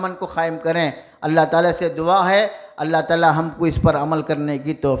अंदर अमन को क़ायम करें। अल्लाह ताला से दुआ है अल्लाह ताला हमको इस पर अमल करने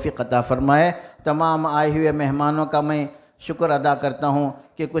की तौफ़ीक़ अता फ़रमाए। तमाम आए हुए मेहमानों का मैं शुक्र अदा करता हूँ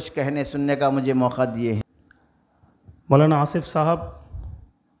कि कुछ कहने सुनने का मुझे मौका दिए हैं। मौलाना आसिफ साहब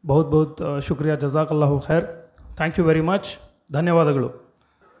बहुत बहुत शुक्रिया, जज़ाकल्लाहु खैर, thank you very much, धन्यवादಗಳು।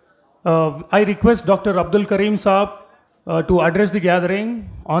 I request Dr. Abdul Karim Saab to address the gathering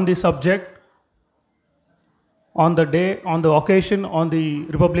on the subject, on the day, on the occasion, on the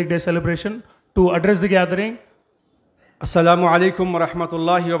Republic Day celebration, to address the gathering. अस्सलामु अलैकुम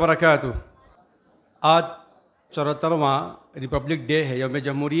वरहमतुल्लाहि वबरकातुहू। आज 74वां Republic day है, यौम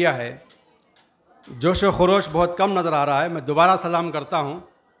जमहूरिया है। जोश व खरोश बहुत कम नज़र आ रहा है। मैं दोबारा सलाम करता हूँ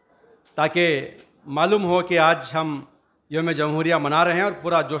ताकि मालूम हो कि आज हम यौम जमहूरिया मना रहे हैं और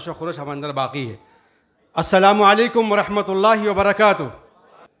पूरा जोश व खरोश हमारे अंदर बाकी है। अस्सलामु अलैकुम वरहमतुल्लाहि वबरकातुहू।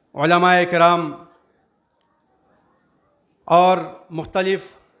 उलमाए किराम और मुख्तलिफ़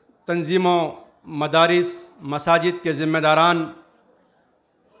तंजीमों, मदारिस, मसाजिद के ज़िम्मेदारान,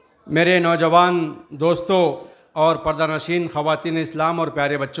 मेरे नौजवान दोस्तों और पर्दानशीन ख़वातीन इस्लाम और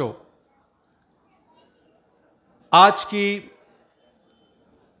प्यारे बच्चों, आज की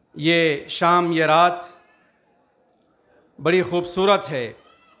ये शाम, ये रात बड़ी ख़ूबसूरत है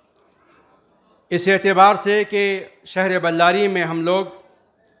इस एतबार से कि शहर बल्लारी में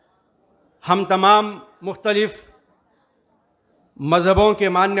हम तमाम मुख्तलिफ़ मज़हबों के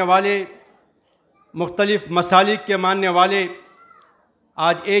मानने वाले, मुख्तलिफ़ मसालिक के मानने वाले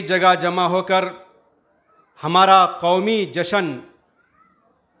आज एक जगह जमा होकर हमारा कौमी जश्न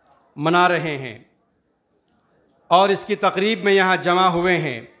मना रहे हैं और इसकी तकरीब में यहाँ जमा हुए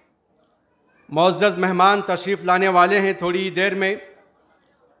हैं। मुअज़्ज़ज़ मेहमान तशरीफ़ लाने वाले हैं थोड़ी देर में।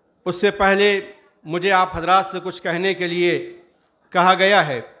 उससे पहले मुझे आप हजरात से कुछ कहने के लिए कहा गया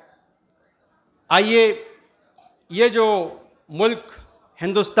है। आइए, ये जो मुल्क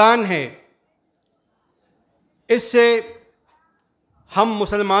हिंदुस्तान है, इससे हम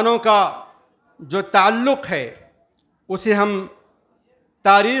मुसलमानों का जो ताल्लुक़ है उसे हम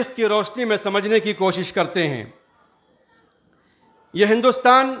तारीख़ की रोशनी में समझने की कोशिश करते हैं। यह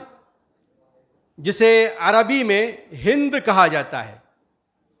हिंदुस्तान, जिसे अरबी में हिंद कहा जाता है,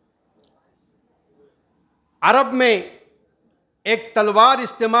 अरब में एक तलवार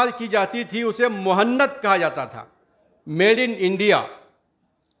इस्तेमाल की जाती थी, उसे मुहन्नत कहा जाता था, मेड इन इंडिया।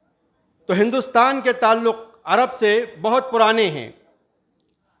 तो हिंदुस्तान के ताल्लुक़ अरब से बहुत पुराने हैं।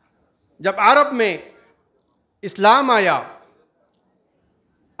 जब अरब में इस्लाम आया,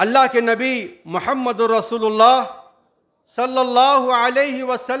 अल्लाह के नबी मुहम्मदुर रसूलुल्लाह सल्लल्लाहु अलैहि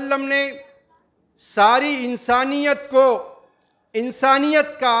वसल्लम ने सारी इंसानियत को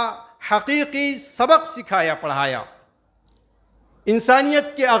इंसानियत का हकीकी सबक सिखाया, पढ़ाया,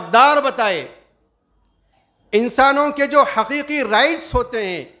 इंसानियत के अक़दार बताए, इंसानों के जो हकीकी राइट्स होते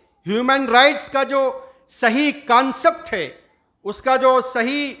हैं, ह्यूमन राइट्स का जो सही कॉन्सेप्ट है, उसका जो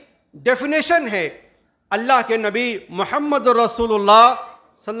सही डेफिनेशन है, अल्लाह के नबी मुहम्मद रसूलुल्लाह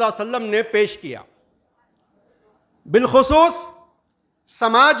सल्लल्लाहु अलैहि वसल्लम ने पेश किया। बिलखुसूस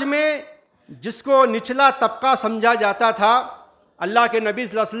समाज में जिसको निचला तबका समझा जाता था, अल्लाह के नबी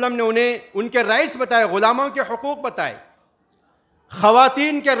सल्लल्लाहु अलैहि वसल्लम ने उन्हें उनके राइट्स बताए, ग़ुलामों के हुकूक बताए,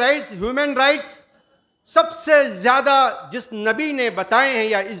 ख़वातीन के राइट्स, ह्यूमन राइट्स सबसे ज़्यादा जिस नबी ने बताए हैं,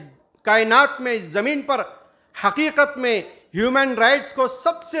 या इस कायनात में, इस ज़मीन पर हकीकत में ह्यूमन राइट्स को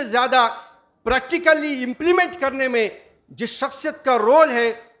सबसे ज़्यादा प्रैक्टिकली इम्प्लीमेंट करने में जिस शख्सियत का रोल है,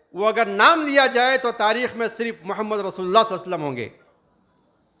 वो अगर नाम लिया जाए तो तारीख़ में सिर्फ मोहम्मद रसूलुल्लाह सल्लल्लाहु अलैहि वसल्लम होंगे।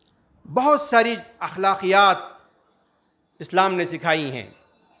 बहुत सारी अखलाकियात इस्लाम ने सिखाई हैं।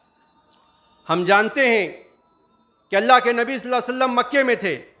 हम जानते हैं कि अल्लाह के नबी सल्लल्लाहु अलैहि वसल्लम मक्के में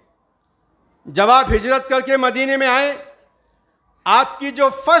थे, जब आप हिजरत करके मदीने में आए, आपकी जो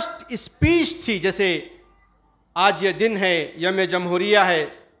फर्स्ट स्पीच थी, जैसे आज ये दिन है, यौम जमहूरिया है,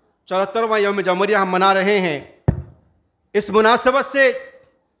 74वां यौम जमहूरिया हम मना रहे हैं, इस मुनासबत से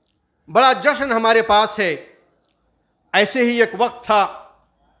बड़ा जश्न हमारे पास है। ऐसे ही एक वक्त था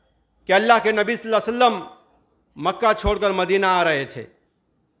कि अल्लाह के नबी सल्लल्लाहु अलैहि वसल्लम मक्का छोड़कर मदीना आ रहे थे।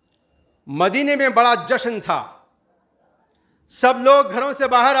 मदीने में बड़ा जश्न था, सब लोग घरों से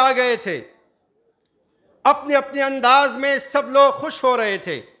बाहर आ गए थे, अपने अपने अंदाज में सब लोग खुश हो रहे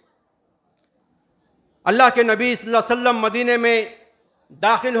थे। अल्लाह के नबी सल्लल्लाहु अलैहि वसल्लम मदीने में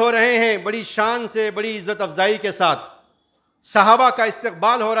दाखिल हो रहे हैं, बड़ी शान से, बड़ी इज़्ज़त अफजाई के साथ, सहाबा का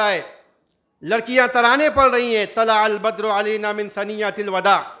इस्तकबाल हो रहा है, लड़कियां तराने पढ़ रही हैं, तला अल बद्र अलैना मिन सनियातिल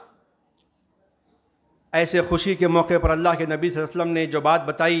वदा। ऐसे खुशी के मौके पर अल्लाह के नबी सल्लल्लाहु अलैहि वसल्लम ने जो बात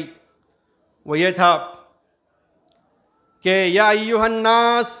बताई वो ये था कि या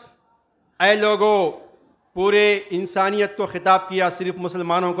अय्युहन्नास, ऐ लोगो, पूरे इंसानियत को खिताब किया, सिर्फ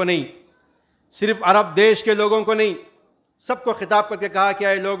मुसलमानों को नहीं, सिर्फ अरब देश के लोगों को नहीं, सबको खिताब करके कहा कि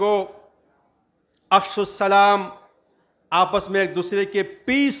ऐ लोगो, अफ़शुस सलाम, आपस में एक दूसरे के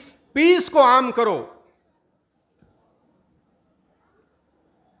पीस को आम करो।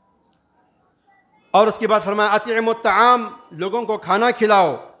 और उसके बाद फरमाया अतिमुत ताम, लोगों को खाना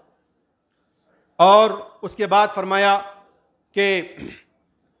खिलाओ। और उसके बाद फरमाया कि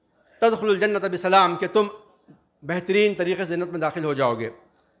तदखुलुल जन्नत बिसलाम, कि तुम बेहतरीन तरीके से जन्नत में दाखिल हो जाओगे।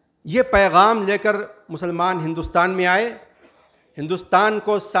 ये पैगाम लेकर मुसलमान हिंदुस्तान में आए, हिंदुस्तान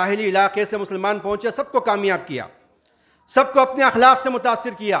को साहिली इलाके से मुसलमान पहुँचे, सबको कामयाब किया, सबको अपने अखलाक से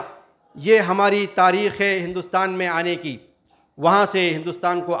मुतासिर किया। ये हमारी तारीख़ है हिंदुस्तान में आने की। वहाँ से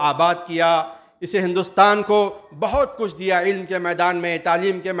हिंदुस्तान को आबाद किया, इसे हिंदुस्तान को बहुत कुछ दिया, इल्म के मैदान में,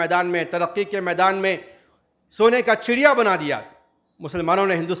 तालीम के मैदान में, तरक्की के मैदान में सोने का चिड़िया बना दिया। मुसलमानों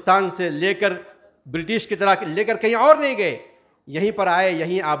ने हिंदुस्तान से लेकर ब्रिटिश की तरह लेकर कहीं और नहीं गए, यहीं पर आए,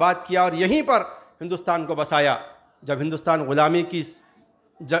 यहीं आबाद किया और यहीं पर हिंदुस्तान को बसाया। जब हिंदुस्तान ग़ुलामी की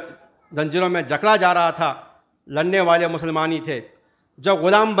जंजीरों में जकड़ा जा रहा था, लड़ने वाले मुसलमान ही थे। जब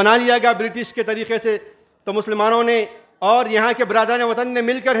ग़ुलाम बना लिया गया ब्रिटिश के तरीक़े से, तो मुसलमानों ने और यहाँ के बरादरान वतन ने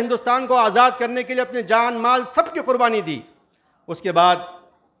मिलकर हिंदुस्तान को आज़ाद करने के लिए अपने जान माल सब की कुर्बानी दी। उसके बाद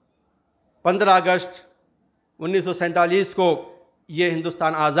 15 अगस्त 1947 को ये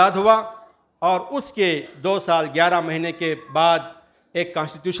हिंदुस्तान आज़ाद हुआ और उसके 2 साल 11 महीने के बाद एक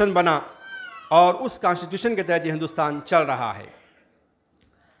कॉन्स्टिट्यूशन बना और उस कॉन्स्टिट्यूशन के तहत हिंदुस्तान चल रहा है।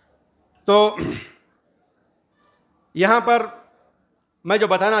 तो यहाँ पर मैं जो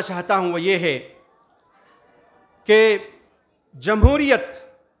बताना चाहता हूँ वो ये है कि जमहूरियत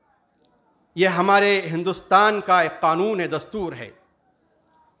ये हमारे हिंदुस्तान का एक कानून है, दस्तूर है।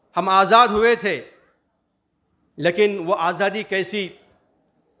 हम आज़ाद हुए थे, लेकिन वो आज़ादी कैसी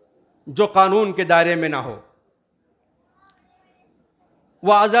जो कानून के दायरे में ना हो।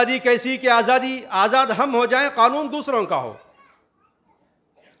 वो आज़ादी कैसी कि आज़ाद हम हो जाएं, कानून दूसरों का हो।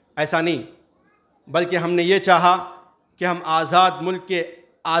 ऐसा नहीं, बल्कि हमने ये चाहा कि हम आज़ाद मुल्क के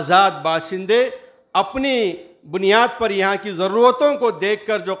आज़ाद बाशिंदे अपनी बुनियाद पर यहाँ की ज़रूरतों को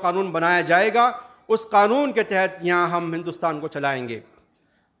देखकर जो कानून बनाया जाएगा, उस कानून के तहत यहाँ हम हिंदुस्तान को चलाएंगे।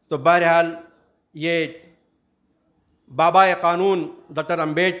 तो बहरहाल ये बाबा कानून डॉक्टर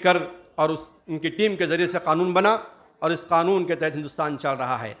अंबेडकर और उनकी टीम के ज़रिए से कानून बना और इस कानून के तहत हिंदुस्तान चल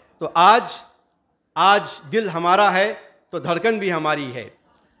रहा है। तो आज दिल हमारा है तो धड़कन भी हमारी है,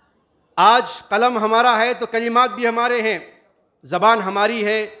 आज कलम हमारा है तो कलिमात भी हमारे हैं, ज़बान हमारी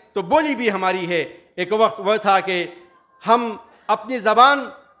है तो बोली भी हमारी है। एक वक्त वह था कि हम अपनी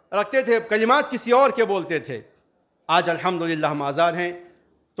ज़बान रखते थे, कलिमात किसी और के बोलते थे। आज अल्हम्दुलिल्लाह हम आज़ाद हैं,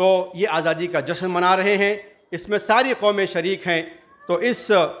 तो ये आज़ादी का जश्न मना रहे हैं, इसमें सारी कौमें शरीक हैं। तो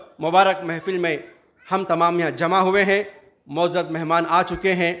इस मुबारक महफिल में हम तमाम यहाँ जमा हुए हैं, मौजूद मेहमान आ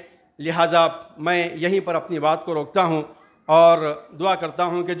चुके हैं, लिहाजा मैं यहीं पर अपनी बात को रोकता हूँ और दुआ करता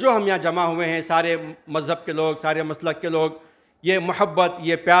हूँ कि जो हम यहाँ जमा हुए हैं, सारे मज़हब के लोग, सारे मसलक के लोग, ये मोहब्बत,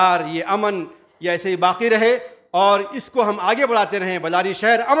 ये प्यार, ये अमन, ये ऐसे ही बाकी रहे और इसको हम आगे बढ़ाते रहें। बल्लारी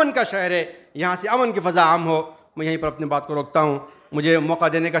शहर अमन का शहर है, यहाँ से अमन की फ़ज़ा आम हो। मैं यहीं पर अपनी बात को रोकता हूँ। मुझे मौका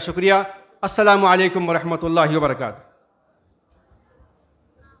देने का शुक्रिया। अस्सलामु अलैकुम वरहमतुल्लाहि वबरकातुहू।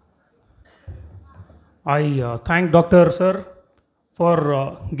 I thank Dr. Sir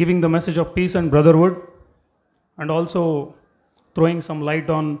for giving the message of peace and brotherhood and also throwing some light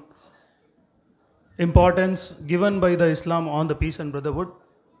on importance given by the Islam on the peace and brotherhood.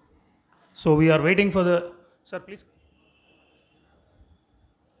 So we are waiting for the... Sir, please.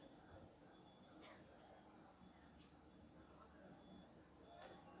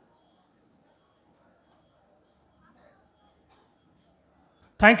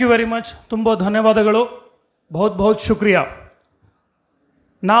 Thank you very much. ತುಂಬ ಧನ್ಯವಾದಗಳು. बहुत बहुत शुक्रिया.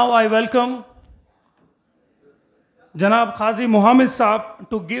 Now I welcome Janab Qazi Muhammad Saab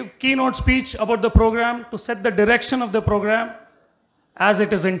to give keynote speech about the program, to set the direction of the program as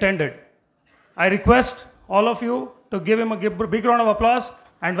it is intended. I request all of you to give him a big round of applause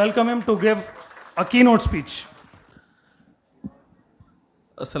and welcome him to give a keynote speech.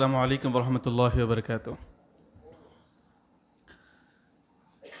 Assalamu alaikum wa rahmatullahi wa barakatuh.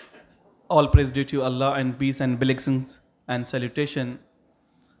 All praise due to Allah and peace and blessings and salutation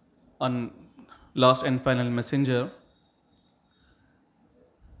on last and final messenger.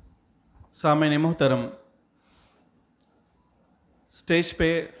 सामईन मोहतरम, stage पे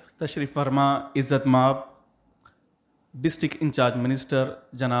तशरीफ़ फरमा इज़्ज़त माब district in charge minister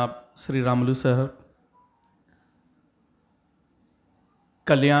जनाब श्री रामुलु साहब,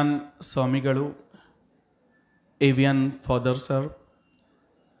 कल्याण स्वामीगढ़, avian father sir,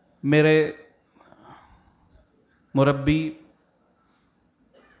 मेरे मुरब्बी,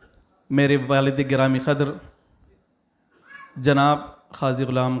 मेरे वालिद गिरामी क़द्र जनाब क़ाज़ी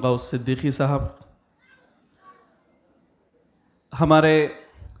ग़ुलाम गौस सिद्दीक़ी साहब, हमारे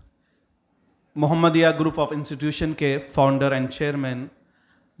मोहम्मदिया ग्रुप ऑफ इंस्टीट्यूशन के फाउंडर एंड चेयरमैन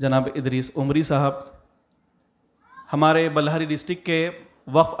जनाब इदरीस उमरी साहब, हमारे बल्हारी डिस्ट्रिक्ट के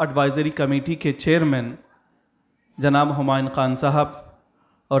वक्फ एडवाइज़री कमेटी के चेयरमैन जनाब हुमायूं ख़ान साहब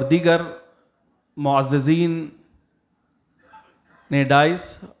और दीगर मुअज़्ज़ज़ीन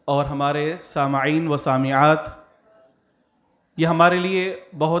नेडाइस और हमारे सामाईन व सामियात, ये हमारे लिए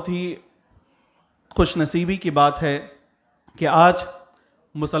बहुत ही खुशनसीबी की बात है कि आज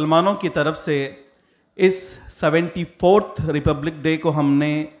मुसलमानों की तरफ से इस 74th रिपब्लिक डे को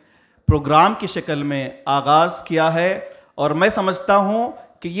हमने प्रोग्राम की शक्ल में आगाज़ किया है। और मैं समझता हूँ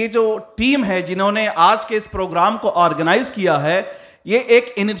कि ये जो टीम है जिन्होंने आज के इस प्रोग्राम को ऑर्गेनाइज़ किया है, ये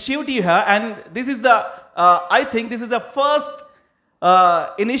एक इनिशिएटिव है and this is the I think this is the first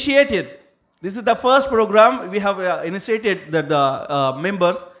initiated, this is the first program we have initiated the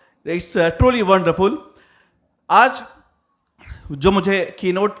members. It's truly wonderful. आज जो मुझे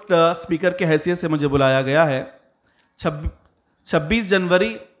कीनोट स्पीकर के हैसियत से मुझे बुलाया गया है, 26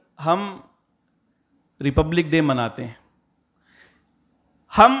 जनवरी हम रिपब्लिक डे मनाते हैं।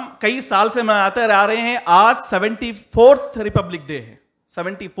 हम कई साल से मनाते आ रहे हैं, आज 74th रिपब्लिक डे है,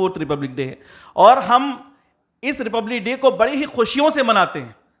 74th रिपब्लिक डे है और हम इस रिपब्लिक डे को बड़ी ही खुशियों से मनाते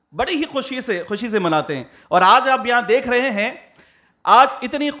हैं, बड़ी ही खुशी से मनाते हैं। और आज आप यहां देख रहे हैं, आज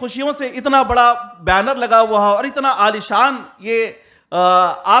इतनी खुशियों से इतना बड़ा बैनर लगा हुआ है और इतना आलिशान ये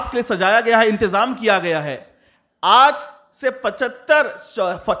आपके लिए सजाया गया है, इंतजाम किया गया है। आज से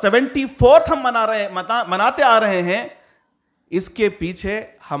 74th हम मनाते आ रहे हैं। इसके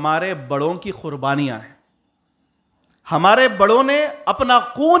पीछे हमारे बड़ों की कुर्बानियां हैं। हमारे बड़ों ने अपना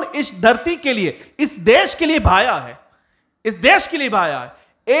खून इस धरती के लिए, इस देश के लिए बहाया है, इस देश के लिए बहाया है।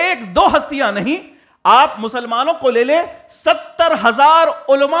 एक दो हस्तियां नहीं, आप मुसलमानों को ले ले, 70,000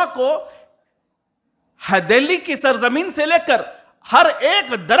 उलमा को दिल्ली की सरजमीन से लेकर हर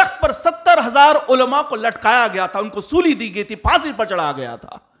एक दरख्त पर 70,000 उलमा को लटकाया गया था, उनको सूली दी गई थी, फांसी पर चढ़ाया गया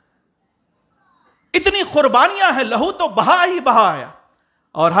था। इतनी कुर्बानियां हैं, लहू तो बहा ही बहा है।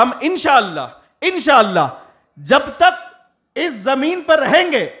 और हम इंशाअल्लाह जब तक इस जमीन पर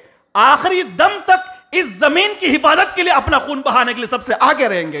रहेंगे, आखिरी दम तक इस जमीन की हिफाजत के लिए अपना खून बहाने के लिए सबसे आगे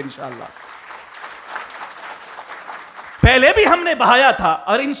रहेंगे इंशाअल्लाह। पहले भी हमने बहाया था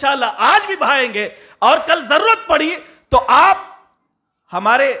और इंशाअल्लाह आज भी बहाएंगे, और कल जरूरत पड़ी तो आप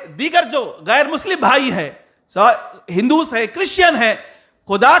हमारे दीगर जो गैर मुस्लिम भाई हैं, हिंदू है, क्रिश्चियन है,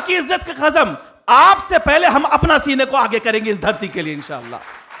 खुदा की इज्जत का कसम, आपसे पहले हम अपना सीने को आगे करेंगे इस धरती के लिए इंशाअल्लाह।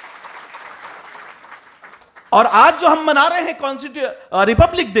 और आज जो हम मना रहे हैं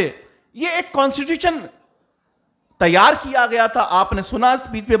रिपब्लिक डे, ये एक कॉन्स्टिट्यूशन तैयार किया गया था। आपने सुना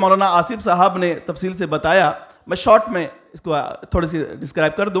स्पीच पे मौलाना आसिफ साहब ने तफसील से बताया, मैं शॉर्ट में इसको थोड़ी सी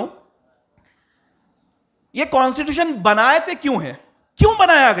डिस्क्राइब कर दूं। ये कॉन्स्टिट्यूशन बनाए थे क्यों है, क्यों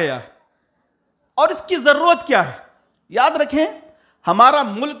बनाया गया और इसकी जरूरत क्या है। याद रखें, हमारा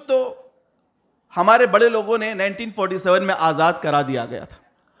मुल्क तो हमारे बड़े लोगों ने 1947 में आजाद करा दिया गया था।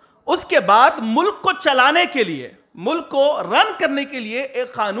 उसके बाद मुल्क को चलाने के लिए, मुल्क को रन करने के लिए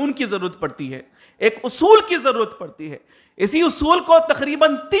एक कानून की जरूरत पड़ती है, एक उसूल की जरूरत पड़ती है। इसी उसूल को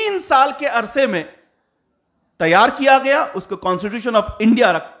तकरीबन 3 साल के अरसे में तैयार किया गया, उसको कॉन्स्टिट्यूशन ऑफ इंडिया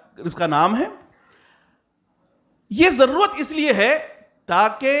उसका नाम है। यह जरूरत इसलिए है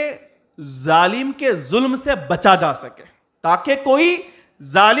ताकि जालिम के जुल्म से बचा जा सके, ताकि कोई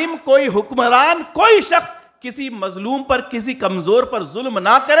जालिम, कोई हुक्मरान, कोई शख्स किसी मजलूम पर, किसी कमजोर पर जुल्म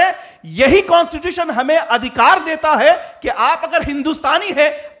ना करे। यही कॉन्स्टिट्यूशन हमें अधिकार देता है कि आप अगर हिंदुस्तानी है,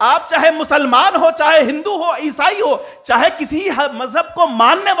 आप चाहे मुसलमान हो, चाहे हिंदू हो, ईसाई हो, चाहे किसी मजहब को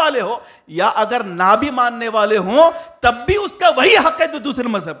मानने वाले हो, या अगर ना भी मानने वाले हो, तब भी उसका वही हक है जो दूसरे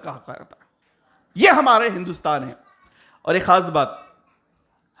मजहब का हक रहता है। यह हमारे हिंदुस्तान है। और एक खास बात,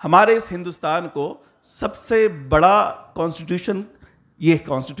 हमारे इस हिंदुस्तान को सबसे बड़ा कॉन्स्टिट्यूशन यह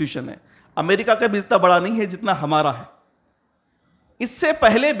कॉन्स्टिट्यूशन है। अमेरिका का भी इतना बड़ा नहीं है जितना हमारा है। इससे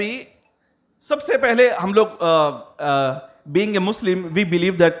पहले भी, सबसे पहले हम लोग being a Muslim, we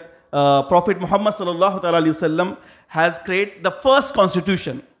believe that profit Mohammad सल्लल्लाहु अलैहि वसल्लम has created the first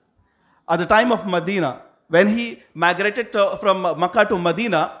constitution at the time of Medina when he migrated from Mecca to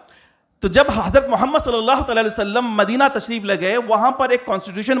Medina. तो जब हजरत मोहम्मद सल्लल्लाहु अलैहि वसल्लम मदीना तशरीफ ले गए, वहां पर एक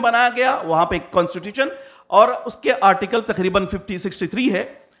कॉन्स्टिट्यूशन बनाया गया, वहां पर एक कॉन्स्टिट्यूशन, और उसके आर्टिकल तकरीबन 63 है।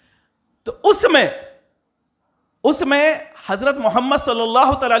 तो उसमें हजरत मोहम्मद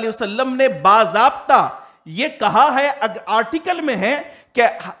सल्लल्लाहु अलैहि वसल्लम ने बाज़ाब्ता ये कहा है, आर्टिकल में है कि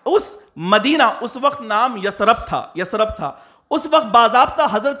उस मदीना, उस वक्त नाम यसरब था, उस वक्त बाज़ाब्ता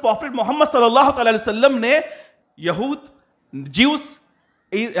हजरत प्रॉफिट मोहम्मद सल्लल्लाहु अलैहि वसल्लम ने यहूद, ज्यूस,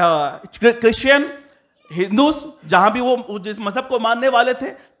 क्रिश्चियन, हिंदूस, जहां भी वो जिस मजहब को मानने वाले थे,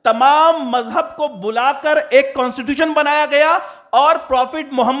 तमाम मजहब को बुलाकर एक कॉन्स्टिट्यूशन बनाया गया। और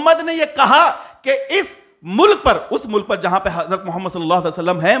प्रॉफिट मोहम्मद ने यह कहा कि इस मुल्क पर, उस मुल्क पर जहां पे हजरत मोहम्मद सल्लल्लाहु अलैहि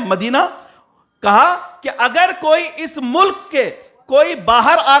वसल्लम है, मदीना, कहा कि अगर कोई इस मुल्क के, कोई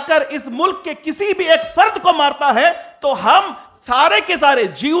बाहर आकर इस मुल्क के किसी भी एक फर्द को मारता है, तो हम सारे के सारे,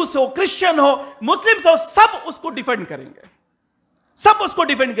 ज्यूस हो, क्रिश्चियन हो, मुस्लिम हो, सब उसको डिफेंड करेंगे, सब उसको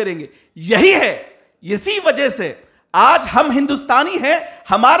डिफेंड करेंगे। यही है, इसी वजह से आज हम हिंदुस्तानी हैं।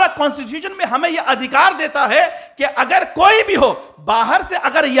 हमारा कॉन्स्टिट्यूशन में हमें यह अधिकार देता है कि अगर कोई भी हो बाहर से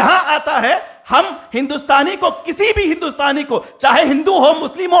अगर यहां आता है, हम हिंदुस्तानी को, किसी भी हिंदुस्तानी को, चाहे हिंदू हो,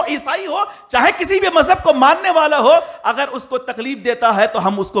 मुस्लिम हो, ईसाई हो, चाहे किसी भी मजहब को मानने वाला हो, अगर उसको तकलीफ देता है तो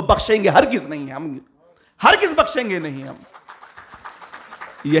हम उसको बख्शेंगे हरगिज नहीं, हम हरगिज बख्शेंगे नहीं हम।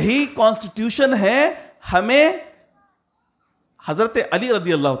 यही कॉन्स्टिट्यूशन है हमें हजरत अली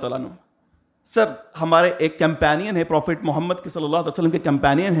रदी अल्लाह तआला अन्हु, सर हमारे एक कंपेनियन है, प्रॉफिट मोहम्मद के सल्लल्लाहु अलैहि वसल्लम के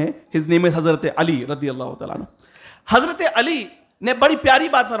कंपेनियन है, हिज नेम इज हजरत अली रदी अल्लाह तआला अन्हु। हजरत अली ने बड़ी प्यारी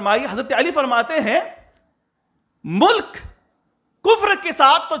बात फरमाई। हजरत अली फरमाते हैं, मुल्क कुफ्र के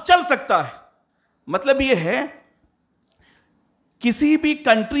साथ तो चल सकता है, मतलब यह है किसी भी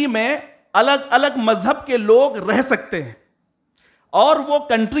कंट्री में अलग अलग मजहब के लोग रह सकते हैं और वो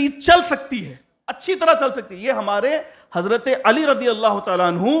कंट्री चल सकती है, अच्छी तरह चल सकती है। ये हमारे हजरत अली रदी अल्लाह तआला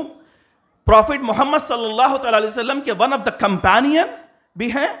अन्हु प्रॉफिट मोहम्मद सल्लल्लाहु अलैहि वसल्लम के वन ऑफ द कंपेनियन भी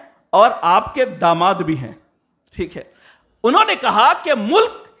हैं और आपके दामाद भी हैं, ठीक है। उन्होंने कहा कि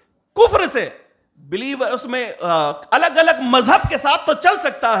मुल्क कुफ्र से, बिलीवर, उसमें अलग अलग मजहब के साथ तो चल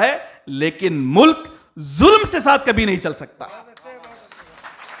सकता है, लेकिन मुल्क जुल्म के साथ कभी नहीं चल सकता,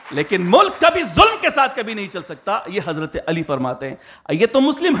 लेकिन मुल्क कभी जुल्म के साथ कभी नहीं चल सकता। ये हजरत अली फरमाते हैं। ये तो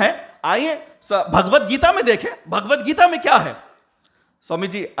मुस्लिम है, आइए भगवत गीता में देखें, भगवत गीता में क्या है। स्वामी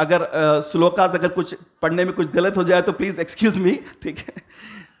जी अगर श्लोकास अगर कुछ पढ़ने में कुछ गलत हो जाए तो प्लीज एक्सक्यूज मी, ठीक है।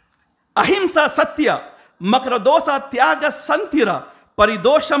 अहिंसा सत्य मकरदोसा त्याग संतिरा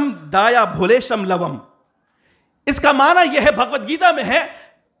परिदोषम दाया भुलेशम लवम। इसका माना यह है, भगवत गीता में है,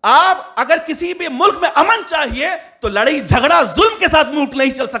 आप अगर किसी भी मुल्क में अमन चाहिए तो लड़ाई झगड़ा जुल्म के साथ मुल्क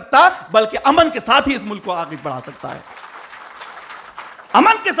नहीं चल सकता, बल्कि अमन के साथ ही इस मुल्क को आगे बढ़ा सकता है।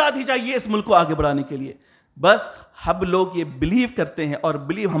 अमन के साथ ही चाहिए इस मुल्क को आगे बढ़ाने के लिए। बस हम लोग ये बिलीव करते हैं, और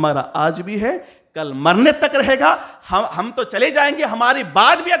बिलीव हमारा आज भी है, कल मरने तक रहेगा। हम तो चले जाएंगे, हमारी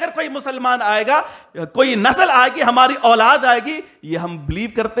बाद भी अगर कोई मुसलमान आएगा, कोई नस्ल आएगी, हमारी औलाद आएगी, ये हम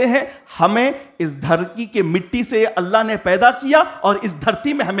बिलीव करते हैं। हमें इस धरती के मिट्टी से अल्लाह ने पैदा किया और इस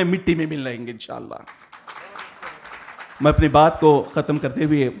धरती में हमें मिट्टी में मिल रहेंगे इंशाअल्लाह। मैं अपनी बात को ख़त्म करते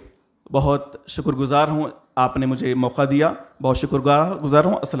हुए बहुत शुक्रगुजार हूँ, आपने मुझे मौका दिया, बहुत शुक्रगुजार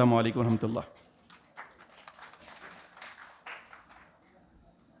हूँ। अस्सलामु अलैकुम रहमतुल्लाह।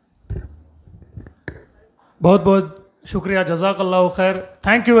 बहुत बहुत शुक्रिया, जज़ाकल्लाहु खैर,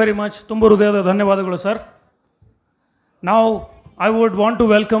 थैंक यू वेरी मच, ತುಂಬ ಹೃದಯದ ಧನ್ಯವಾದಗಳು sir. Now I would want to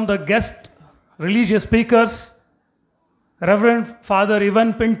welcome the guest religious speakers, Reverend Father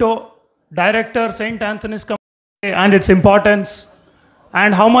Ivan Pinto, Director, St. Anthony's Community, and its importance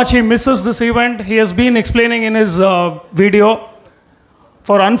and how much he misses this event. He has been explaining in his video.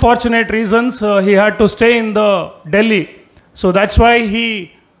 For unfortunate reasons, he had to stay in the Delhi, so that's why he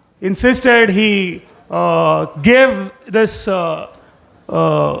insisted, he gave this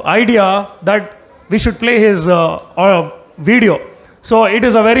idea that we should play his video. So it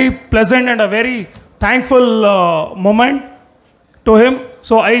is a very pleasant and a very thankful moment to him.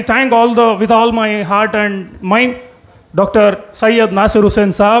 So I thank with all my heart and mind, Dr. Syed Nasir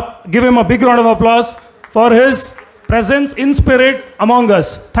Hussain Saab. Give him a big round of applause for his presence in spirit among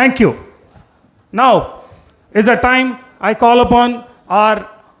us. Thank you. Now is the time I call upon our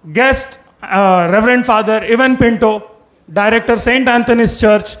guest, Reverend Father Ivan Pinto, Director, St. Anthony's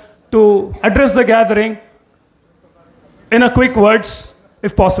Church, to address the gathering in a quick words,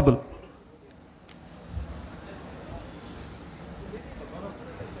 if possible.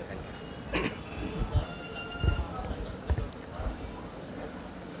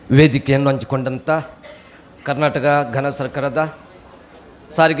 ವೇದಿಕೆಯನ್ನು ಹಂಚಿಕೊಂಡಂಥ ಕರ್ನಾಟಕ ಘನ ಸರ್ಕಾರದ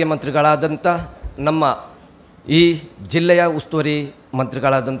ಸಾರಿಗೆ ಮಂತ್ರಿಗಳಾದಂಥ ನಮ್ಮ ಈ ಜಿಲ್ಲೆಯ ಉಸ್ತುವಾರಿ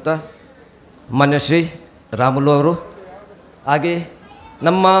ಮಂತ್ರಿಗಳಾದಂಥ ಮಾನ್ಯ ಶ್ರೀ ರಾಮುಲು ಅವರು, ಹಾಗೆ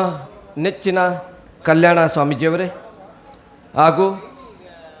ನಮ್ಮ ನೆಚ್ಚಿನ ಕಲ್ಯಾಣ ಸ್ವಾಮೀಜಿಯವರೇ ಹಾಗೂ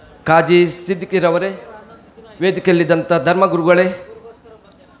ಕಾಜಿ ಸಿದ್ದಿಕಿರವರೇ, ವೇದಿಕೆಯಲ್ಲಿದ್ದಂಥ ಧರ್ಮಗುರುಗಳೇ,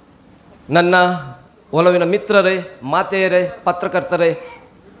 ನನ್ನ ಒಲವಿನ ಮಿತ್ರರೇ, ಮಾತೆಯರೇ, ಪತ್ರಕರ್ತರೇ,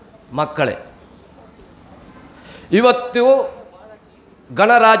 ಮಕ್ಕಳೇ, ಇವತ್ತು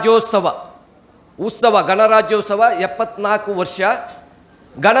ಗಣರಾಜ್ಯೋತ್ಸವ 74 ವರ್ಷ,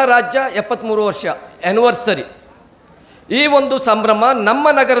 ಗಣರಾಜ್ಯ 73 ವರ್ಷ ಆ್ಯನಿವರ್ಸರಿ. ಈ ಒಂದು ಸಂಭ್ರಮ ನಮ್ಮ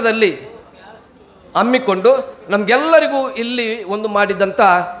ನಗರದಲ್ಲಿ ಹಮ್ಮಿಕೊಂಡು ನಮಗೆಲ್ಲರಿಗೂ ಇಲ್ಲಿ ಒಂದು ಮಾಡಿದಂಥ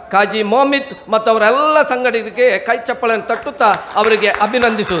ಕಾಜಿ ಮೊಹಮ್ಮದ್ ಮತ್ತು ಅವರೆಲ್ಲ ಸಂಘಟಕರಿಗೆ ಕೈ ಚಪ್ಪಳನ್ನು ತಟ್ಟುತ್ತಾ ಅವರಿಗೆ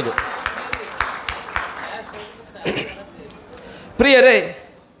ಅಭಿನಂದಿಸುವುದು. ಪ್ರಿಯರೇ,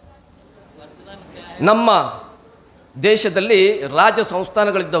 ನಮ್ಮ ದೇಶದಲ್ಲಿ ರಾಜ್ಯ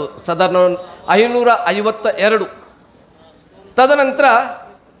ಸಂಸ್ಥಾನಗಳಿದ್ದವು ಸಾಧಾರಣ 552. ತದನಂತರ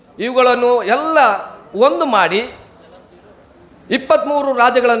ಇವುಗಳನ್ನು ಎಲ್ಲ ಒಂದು ಮಾಡಿ 23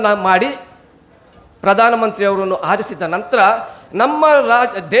 ರಾಜ್ಯಗಳನ್ನು ಮಾಡಿ ಪ್ರಧಾನಮಂತ್ರಿಯವರನ್ನು ಆರಿಸಿದ ನಂತರ ನಮ್ಮ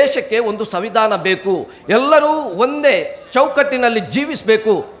ದೇಶಕ್ಕೆ ಒಂದು ಸಂವಿಧಾನ ಬೇಕು, ಎಲ್ಲರೂ ಒಂದೇ ಚೌಕಟ್ಟಿನಲ್ಲಿ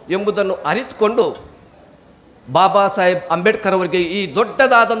ಜೀವಿಸಬೇಕು ಎಂಬುದನ್ನು ಅರಿತುಕೊಂಡು ಬಾಬಾ ಸಾಹೇಬ್ ಅಂಬೇಡ್ಕರ್ ಅವರಿಗೆ ಈ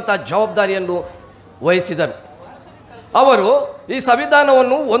ದೊಡ್ಡದಾದಂಥ ಜವಾಬ್ದಾರಿಯನ್ನು ವಹಿಸಿದರು. ಅವರು ಈ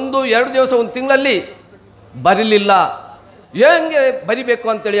ಸಂವಿಧಾನವನ್ನು 1-2 ದಿವಸ, 1 ತಿಂಗಳಲ್ಲಿ ಬರೀಲಿಲ್ಲ. ಹೇಗೆ ಬರಿಬೇಕು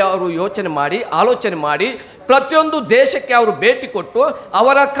ಅಂತೇಳಿ ಅವರು ಆಲೋಚನೆ ಮಾಡಿ ಪ್ರತಿಯೊಂದು ದೇಶಕ್ಕೆ ಅವರು ಭೇಟಿ ಕೊಟ್ಟು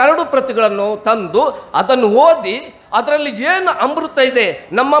ಅವರ ಕರಡು ಪ್ರತಿಗಳನ್ನು ತಂದು ಅದನ್ನು ಓದಿ ಅದರಲ್ಲಿ ಏನು ಅಮೃತ ಇದೆ,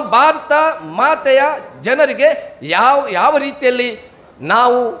 ನಮ್ಮ ಭಾರತ ಮಾತೆಯ ಜನರಿಗೆ ಯಾವ ರೀತಿಯಲ್ಲಿ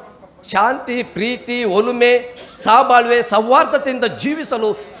ನಾವು ಶಾಂತಿ, ಪ್ರೀತಿ, ಒಲುಮೆ, ಸಹಬಾಳ್ವೆ, ಸೌಹಾರ್ದತೆಯಿಂದ ಜೀವಿಸಲು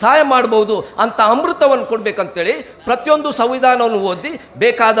ಸಹಾಯ ಮಾಡಬಹುದು ಅಂತ ಅಮೃತವನ್ನು ಕೊಡಬೇಕಂತೇಳಿ ಪ್ರತಿಯೊಂದು ಸಂವಿಧಾನವನ್ನು ಓದಿ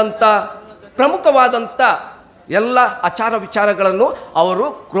ಬೇಕಾದಂಥ ಪ್ರಮುಖವಾದಂಥ ಎಲ್ಲ ಆಚಾರ ವಿಚಾರಗಳನ್ನು ಅವರು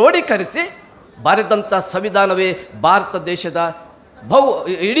ಕ್ರೋಢೀಕರಿಸಿ ಬರೆದಂಥ ಸಂವಿಧಾನವೇ ಭಾರತ ದೇಶದ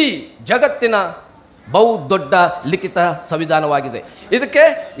ಇಡೀ ಜಗತ್ತಿನ ದೊಡ್ಡ ಲಿಖಿತ ಸಂವಿಧಾನವಾಗಿದೆ. ಇದಕ್ಕೆ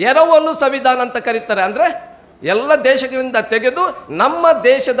ಎರವಲು ಸಂವಿಧಾನ ಅಂತ ಕರೀತಾರೆ. ಅಂದರೆ ಎಲ್ಲ ದೇಶಗಳಿಂದ ತೆಗೆದು ನಮ್ಮ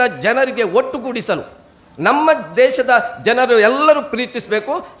ದೇಶದ ಜನರಿಗೆ ಒಟ್ಟುಗೂಡಿಸಲು, ನಮ್ಮ ದೇಶದ ಜನರು ಎಲ್ಲರೂ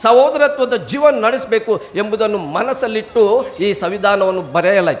ಪ್ರೀತಿಸಬೇಕು, ಸಹೋದರತ್ವದ ಜೀವನ ನಡೆಸಬೇಕು ಎಂಬುದನ್ನು ಮನಸ್ಸಲ್ಲಿಟ್ಟು ಈ ಸಂವಿಧಾನವನ್ನು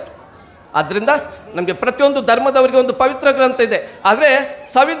ಬರೆಯಲಾಯಿತು. ಆದ್ದರಿಂದ ನಮಗೆ ಪ್ರತಿಯೊಂದು ಧರ್ಮದವರಿಗೆ ಒಂದು ಪವಿತ್ರ ಗ್ರಂಥ ಇದೆ. ಆದರೆ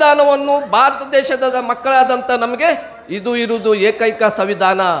ಸಂವಿಧಾನವನ್ನು ಭಾರತ ದೇಶದ ಮಕ್ಕಳಾದಂಥ ನಮಗೆ ಇದು ಇರುವುದು ಏಕೈಕ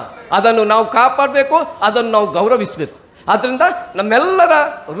ಸಂವಿಧಾನ. ಅದನ್ನು ನಾವು ಕಾಪಾಡಬೇಕು, ಅದನ್ನು ನಾವು ಗೌರವಿಸಬೇಕು. ಆದ್ದರಿಂದ ನಮ್ಮೆಲ್ಲರ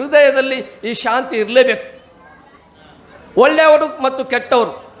ಹೃದಯದಲ್ಲಿ ಈ ಶಾಂತಿ ಇರಲೇಬೇಕು. ಒಳ್ಳೆಯವರು ಮತ್ತು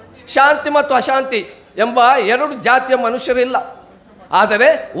ಕೆಟ್ಟವರು ಶಾಂತಿ ಮತ್ತು ಅಶಾಂತಿ ಎಂಬ ಎರಡು ಜಾತಿಯ ಮನುಷ್ಯರಿಲ್ಲ. ಆದರೆ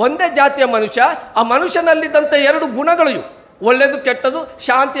ಒಂದೇ ಜಾತಿಯ ಮನುಷ್ಯ, ಆ ಮನುಷ್ಯನಲ್ಲಿದ್ದಂಥ ಎರಡು ಗುಣಗಳು ಇವು: ಒಳ್ಳೆಯದು ಕೆಟ್ಟದು,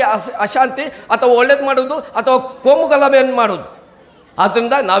 ಶಾಂತಿ ಅಶಾಂತಿ, ಅಥವಾ ಒಳ್ಳೇದು ಮಾಡೋದು ಅಥವಾ ಕೋಮುಗಲಭೆಯನ್ನು ಮಾಡೋದು.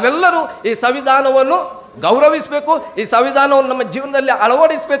 ಆದ್ದರಿಂದ ನಾವೆಲ್ಲರೂ ಈ ಸಂವಿಧಾನವನ್ನು ಗೌರವಿಸಬೇಕು, ಈ ಸಂವಿಧಾನವನ್ನು ನಮ್ಮ ಜೀವನದಲ್ಲಿ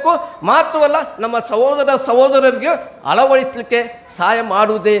ಅಳವಡಿಸಬೇಕು. ಮಾತ್ರವಲ್ಲ, ನಮ್ಮ ಸಹೋದರರಿಗೆ ಅಳವಡಿಸಲಿಕ್ಕೆ ಸಹಾಯ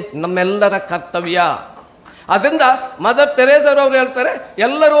ಮಾಡುವುದೇ ನಮ್ಮೆಲ್ಲರ ಕರ್ತವ್ಯ. ಅದರಿಂದ ಮದರ್ ತೆರೇಸರವರು ಹೇಳ್ತಾರೆ,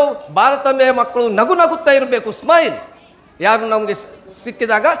 ಎಲ್ಲರೂ ಭಾರತದ ಮಕ್ಕಳು ನಗು ನಗುತ್ತಾ ಇರಬೇಕು, ಸ್ಮೈಲ್. ಯಾರು ನಮಗೆ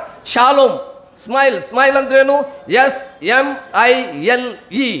ಸಿಕ್ಕಿದಾಗ ಶಾಲೋಮ್, ಸ್ಮೈಲ್ ಅಂದ್ರೇನು?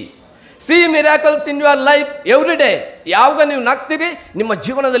 SMILE. C miracles in your life every day. ಯಾವಾಗ ನೀವು ನಗ್ತೀರಿ ನಿಮ್ಮ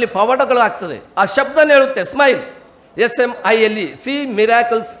ಜೀವನದಲ್ಲಿ ಪವಾಡಗಳು ಆಗ್ತದೆ. ಆ ಶಬ್ದನೇ ಹೇಳುತ್ತೆ smile, SMILE, C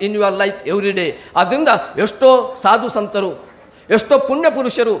miracles in your life every day. ಅದರಿಂದ ಎಷ್ಟೋ ಸಾಧು ಸಂತರು, ಎಷ್ಟೋ ಪುಣ್ಯ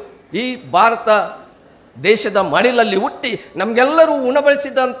ಪುರುಷರು ಈ ಭಾರತ ದೇಶದ ಮಡಿಲಲ್ಲಿ ಹುಟ್ಟಿ ನಮಗೆಲ್ಲರೂ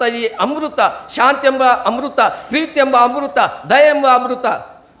ಉಣಬಡಿಸಿದಂಥ ಈ ಅಮೃತ, ಶಾಂತಿ ಎಂಬ ಅಮೃತ, ಪ್ರೀತಿ ಎಂಬ ಅಮೃತ, ದಯೆ ಎಂಬ ಅಮೃತ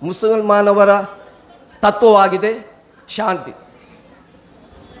ಮುಸಲ್ಮಾನವರ ತತ್ವವಾಗಿದೆ ಶಾಂತಿ,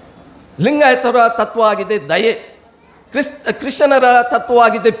 ಲಿಂಗಾಯತರ ತತ್ವವಾಗಿದೆ ದಯೆ, ಕ್ರಿಶ್ಚಿಯನರ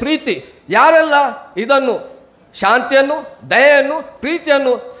ತತ್ವವಾಗಿದೆ ಪ್ರೀತಿ. ಯಾರೆಲ್ಲ ಇದನ್ನು ಶಾಂತಿಯನ್ನು, ದಯೆಯನ್ನು,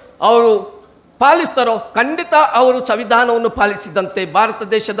 ಪ್ರೀತಿಯನ್ನು ಅವರು ಪಾಲಿಸ್ತಾರೋ ಖಂಡಿತ ಅವರು ಸಂವಿಧಾನವನ್ನು ಪಾಲಿಸಿದಂತೆ. ಭಾರತ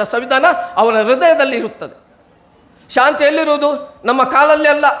ದೇಶದ ಸಂವಿಧಾನ ಅವರ ಹೃದಯದಲ್ಲಿ ಇರುತ್ತದೆ. ಶಾಂತಿ ಎಲ್ಲಿರುವುದು? ನಮ್ಮ ಕಾಲಲ್ಲಿ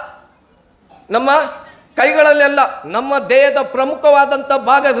ಅಲ್ಲ, ನಮ್ಮ ಕೈಗಳಲ್ಲಿ ಅಲ್ಲ, ನಮ್ಮ ದೇಹದ ಪ್ರಮುಖವಾದಂಥ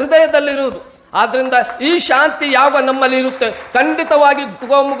ಭಾಗ ಹೃದಯದಲ್ಲಿರುವುದು. ಆದ್ದರಿಂದ ಈ ಶಾಂತಿ ಯಾವ ನಮ್ಮಲ್ಲಿ ಇರುತ್ತೆ, ಖಂಡಿತವಾಗಿ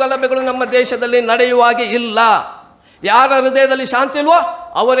ಕೋಮು ಗಲಭೆಗಳು ನಮ್ಮ ದೇಶದಲ್ಲಿ ನಡೆಯುವಾಗೆ ಇಲ್ಲ. ಯಾರ ಹೃದಯದಲ್ಲಿ ಶಾಂತಿ ಇಲ್ವೋ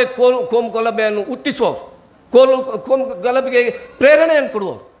ಅವರೇ ಕೋಮು ಗಲಭೆಯನ್ನು ಹುಟ್ಟಿಸುವವರು, ಕೋಮು ಗಲಭೆಗೆ ಪ್ರೇರಣೆಯನ್ನು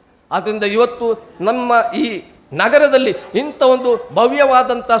ಕೊಡುವವರು. ಆದ್ದರಿಂದ ಇವತ್ತು ನಮ್ಮ ಈ ನಗರದಲ್ಲಿ ಇಂಥ ಒಂದು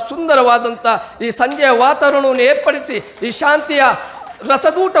ಭವ್ಯವಾದಂಥ ಸುಂದರವಾದಂಥ ಈ ಸಂಜೆಯ ವಾತಾವರಣವನ್ನು ಏರ್ಪಡಿಸಿ ಈ ಶಾಂತಿಯ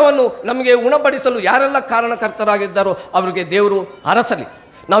ರಸದೂಟವನ್ನು ನಮಗೆ ಉಣಬಡಿಸಲು ಯಾರೆಲ್ಲ ಕಾರಣಕರ್ತರಾಗಿದ್ದಾರೋ ಅವರಿಗೆ ದೇವರು ಅರಸಲಿ.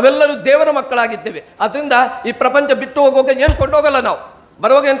 ನಾವೆಲ್ಲರೂ ದೇವರ ಮಕ್ಕಳಾಗಿದ್ದೇವೆ. ಅದರಿಂದ ಈ ಪ್ರಪಂಚ ಬಿಟ್ಟು ಹೋಗುವಾಗ ಏನು ಕೊಂಡೋಗಲ್ಲ, ನಾವು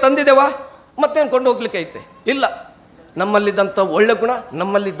ಬರುವಾಗ ಏನು ತಂದಿದ್ದೇವಾ, ಮತ್ತೇನು ಕೊಂಡು ಹೋಗ್ಲಿಕ್ಕೆ ಐತೆ? ಇಲ್ಲ. ನಮ್ಮಲ್ಲಿದ್ದಂಥ ಒಳ್ಳೆ ಗುಣ,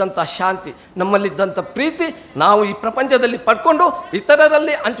 ನಮ್ಮಲ್ಲಿದ್ದಂಥ ಶಾಂತಿ, ನಮ್ಮಲ್ಲಿದ್ದಂಥ ಪ್ರೀತಿ ನಾವು ಈ ಪ್ರಪಂಚದಲ್ಲಿ ಪಡ್ಕೊಂಡು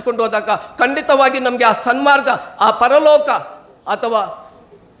ಇತರರಲ್ಲಿ ಹಂಚಿಕೊಂಡು ಹೋದಾಗ ಖಂಡಿತವಾಗಿ ನಮಗೆ ಆ ಸನ್ಮಾರ್ಗ, ಆ ಪರಲೋಕ ಅಥವಾ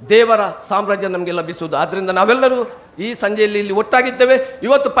ದೇವರ ಸಾಮ್ರಾಜ್ಯ ನಮಗೆ ಲಭಿಸುವುದು. ಆದ್ದರಿಂದ ನಾವೆಲ್ಲರೂ ಈ ಸಂಜೆಯಲ್ಲಿ ಇಲ್ಲಿ ಒಟ್ಟಾಗಿದ್ದೇವೆ.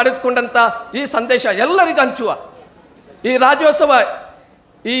 ಇವತ್ತು ಪಡೆದುಕೊಂಡಂಥ ಈ ಸಂದೇಶ ಎಲ್ಲರಿಗೂ ಹಂಚುವ ಈ ರಾಜ್ಯೋತ್ಸವ,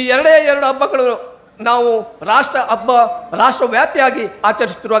 ಈ ಎರಡೇ ಎರಡು ಹಬ್ಬಗಳು ನಾವು ರಾಷ್ಟ್ರವ್ಯಾಪಿಯಾಗಿ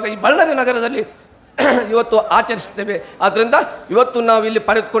ಆಚರಿಸುತ್ತಿರುವಾಗ ಈ ಬಳ್ಳಾರಿ ನಗರದಲ್ಲಿ ಇವತ್ತು ಆಚರಿಸುತ್ತೇವೆ. ಆದ್ದರಿಂದ ಇವತ್ತು ನಾವು ಇಲ್ಲಿ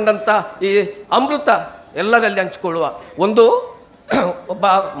ಪಡೆದುಕೊಂಡಂಥ ಈ ಅಮೃತ ಎಲ್ಲರಲ್ಲಿ ಹಂಚಿಕೊಳ್ಳುವ. ಒಬ್ಬ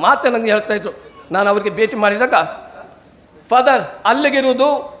ಮಾತು ನನಗೆ ಹೇಳ್ತಾ ಇದ್ರು, ನಾನು ಅವರಿಗೆ ಭೇಟಿ ಮಾಡಿದಾಗ, ಫಾದರ್, ಅಲ್ಲಿಗಿರುವುದು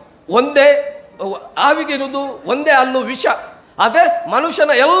ಒಂದೇ, ಆವಿಗಿರುವುದು ಒಂದೇ ಹಲ್ಲು ವಿಷ, ಆದರೆ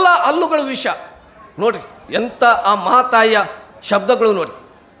ಮನುಷ್ಯನ ಎಲ್ಲ ಹಲ್ಲುಗಳು ವಿಷ. ನೋಡ್ರಿ ಎಂಥ ಆ ಮಹಾತಾಯಿಯ ಶಬ್ದಗಳು ನೋಡಿ.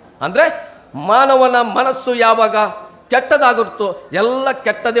 ಅಂದರೆ ಮಾನವನ ಮನಸ್ಸು ಯಾವಾಗ ಕೆಟ್ಟದಾಗಿರುತ್ತೋ ಎಲ್ಲ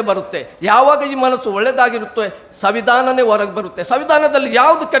ಕೆಟ್ಟದೇ ಬರುತ್ತೆ. ಯಾವಾಗ ಈ ಮನಸ್ಸು ಒಳ್ಳೆಯದಾಗಿರುತ್ತೋ ಸಂವಿಧಾನನೇ ಹೊರಗೆ ಬರುತ್ತೆ. ಸಂವಿಧಾನದಲ್ಲಿ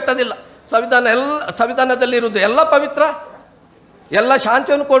ಯಾವುದು ಕೆಟ್ಟದಿಲ್ಲ. ಸಂವಿಧಾನದಲ್ಲಿರುವುದು ಎಲ್ಲ ಪವಿತ್ರ, ಎಲ್ಲ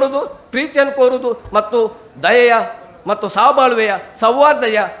ಶಾಂತಿಯನ್ನು ಕೊಡೋದು, ಪ್ರೀತಿಯನ್ನು ಕೋರುವುದು ಮತ್ತು ದಯೆಯ ಮತ್ತು ಸಹಬಾಳ್ವೆಯ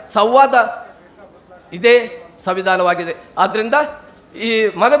ಸಂವಾದ ಇದೇ ಸಂವಿಧಾನವಾಗಿದೆ. ಆದ್ದರಿಂದ ಈ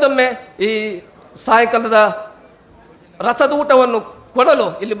ಮಗದೊಮ್ಮೆ ಈ ಸಾಯಂಕಾಲದ ರಸದ ಊಟವನ್ನು ಕೊಡಲು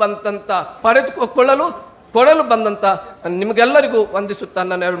ಇಲ್ಲಿ ಬಂದಂಥ ಕೊಡಲು ಬಂದಂಥ ನಿಮಗೆಲ್ಲರಿಗೂ ವಂದಿಸುತ್ತಾ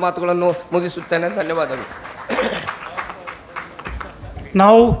ನನ್ನ ಎರಡು ಮಾತುಗಳನ್ನು ಮುಗಿಸುತ್ತೇನೆ. ಧನ್ಯವಾದಗಳು.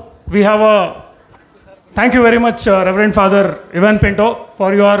 Now we have thank you very much Reverend Father Ivan Pinto for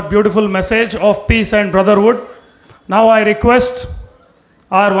your beautiful message of peace and brotherhood. Now I request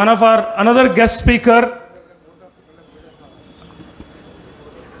another guest speaker,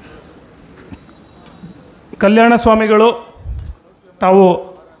 ಕಲ್ಯಾಣ ಸ್ವಾಮಿಗಳು, ತಾವು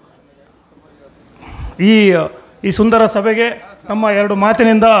ಈ ಸುಂದರ ಸಭೆಗೆ ತಮ್ಮ ಎರಡು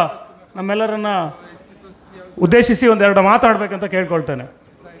ಮಾತಿನಿಂದ ನಮ್ಮೆಲ್ಲರನ್ನ ಉದ್ದೇಶಿಸಿ ಒಂದೆರಡು ಮಾತಾಡಬೇಕಂತ ಕೇಳ್ಕೊಳ್ತೇನೆ.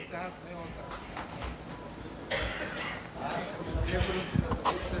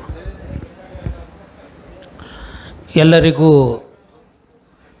 ಎಲ್ಲರಿಗೂ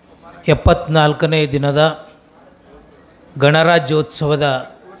 74ನೇ ದಿನದ ಗಣರಾಜ್ಯೋತ್ಸವದ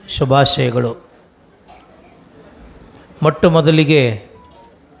ಶುಭಾಶಯಗಳು. ಮೊಟ್ಟ ಮೊದಲಿಗೆ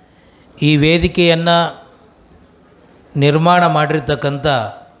ಈ ವೇದಿಕೆಯನ್ನು ನಿರ್ಮಾಣ ಮಾಡಿರ್ತಕ್ಕಂಥ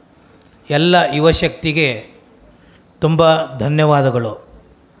ಎಲ್ಲ ಯುವಶಕ್ತಿಗೆ ತುಂಬ ಧನ್ಯವಾದಗಳು.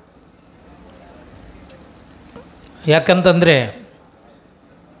 ಯಾಕಂತಂದರೆ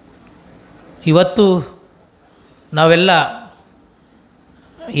ಇವತ್ತು ನಾವೆಲ್ಲ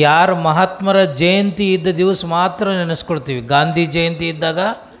ಯಾರು ಮಹಾತ್ಮರ ಜಯಂತಿ ಇದ್ದ ದಿವಸ ಮಾತ್ರ ನೆನೆಸ್ಕೊಳ್ತೀವಿ. ಗಾಂಧಿ ಜಯಂತಿ ಇದ್ದಾಗ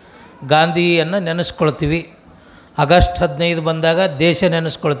ಗಾಂಧಿಯನ್ನು ನೆನೆಸ್ಕೊಳ್ತೀವಿ. ಆಗಸ್ಟ್ 15 ಬಂದಾಗ ದೇಶ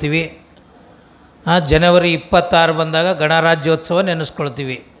ನೆನೆಸ್ಕೊಳ್ತೀವಿ. ಜನವರಿ 26 ಬಂದಾಗ ಗಣರಾಜ್ಯೋತ್ಸವ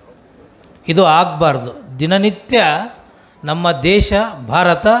ನೆನೆಸ್ಕೊಳ್ತೀವಿ. ಇದು ಆಗಬಾರ್ದು. ದಿನನಿತ್ಯ ನಮ್ಮ ದೇಶ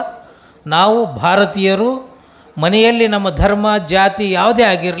ಭಾರತ, ನಾವು ಭಾರತೀಯರು, ಮನೆಯಲ್ಲಿ ನಮ್ಮ ಧರ್ಮ ಜಾತಿ ಯಾವುದೇ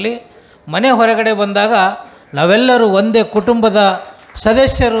ಆಗಿರಲಿ, ಮನೆ ಹೊರಗಡೆ ಬಂದಾಗ ನಾವೆಲ್ಲರೂ ಒಂದೇ ಕುಟುಂಬದ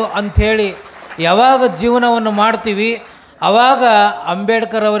ಸದಸ್ಯರು ಅಂಥೇಳಿ ಯಾವಾಗ ಜೀವನವನ್ನು ಮಾಡ್ತೀವಿ ಆವಾಗ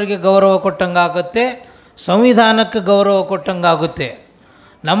ಅಂಬೇಡ್ಕರ್ ಅವರಿಗೆ ಗೌರವ ಕೊಟ್ಟಂಗಾಗುತ್ತೆ, ಸಂವಿಧಾನಕ್ಕೆ ಗೌರವ ಕೊಟ್ಟಂಗಾಗುತ್ತೆ.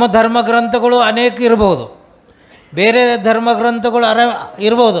 ನಮ್ಮ ಧರ್ಮಗ್ರಂಥಗಳು ಅನೇಕ ಇರ್ಬೋದು, ಬೇರೆ ಧರ್ಮಗ್ರಂಥಗಳು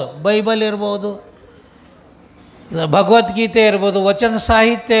ಇರ್ಬೋದು, ಬೈಬಲ್ ಇರ್ಬೋದು, ಭಗವದ್ಗೀತೆ ಇರ್ಬೋದು, ವಚನ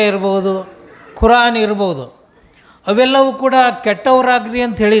ಸಾಹಿತ್ಯ ಇರ್ಬೋದು, ಖುರಾನ್ ಇರ್ಬೋದು. ಅವೆಲ್ಲವೂ ಕೂಡ ಕೆಟ್ಟವರಾಗ್ರಿ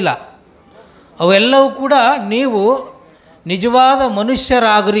ಅಂತ ಹೇಳಿಲ್ಲ. ಅವೆಲ್ಲವೂ ಕೂಡ ನೀವು ನಿಜವಾದ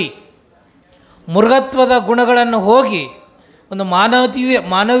ಮನುಷ್ಯರಾಗ್ರಿ, ಮೃಗತ್ವದ ಗುಣಗಳನ್ನು ಹೋಗಿ ಒಂದು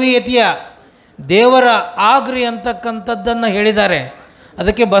ಮಾನವೀಯತೆಯ ದೇವರ ಆಗ್ರಿ ಅಂತಕ್ಕಂಥದ್ದನ್ನು ಹೇಳಿದ್ದಾರೆ.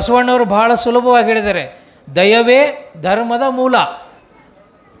 ಅದಕ್ಕೆ ಬಸವಣ್ಣವರು ಬಹಳ ಸುಲಭವಾಗಿ ಹೇಳಿದ್ದಾರೆ, ದಯವೇ ಧರ್ಮದ ಮೂಲ.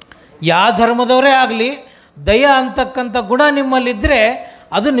 ಯಾವ ಧರ್ಮದವರೇ ಆಗಲಿ ದಯ ಅಂತಕ್ಕಂಥ ಗುಣ ನಿಮ್ಮಲ್ಲಿದ್ದರೆ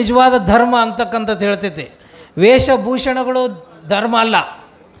ಅದು ನಿಜವಾದ ಧರ್ಮ ಅಂತಕ್ಕಂಥದ್ದು ಹೇಳ್ತೈತೆ. ವೇಷಭೂಷಣಗಳು ಧರ್ಮ ಅಲ್ಲ,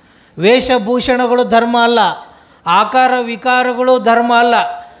 ವೇಷಭೂಷಣಗಳು ಧರ್ಮ ಅಲ್ಲ, ಆಕಾರ ವಿಕಾರಗಳು ಧರ್ಮ ಅಲ್ಲ.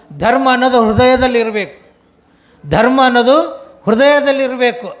 ಧರ್ಮ ಅನ್ನೋದು ಹೃದಯದಲ್ಲಿರಬೇಕು. ಧರ್ಮ ಅನ್ನೋದು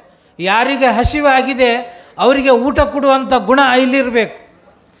ಹೃದಯದಲ್ಲಿರಬೇಕು. ಯಾರಿಗೆ ಹಸಿವಾಗಿದೆ ಅವರಿಗೆ ಊಟ ಕೊಡುವಂಥ ಗುಣ ಇಲ್ಲಿರಬೇಕು.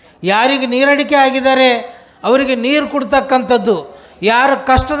 ಯಾರಿಗೆ ನೀರಡಿಕೆ ಆಗಿದ್ದಾರೆ ಅವರಿಗೆ ನೀರು ಕೊಡ್ತಕ್ಕಂಥದ್ದು, ಯಾರು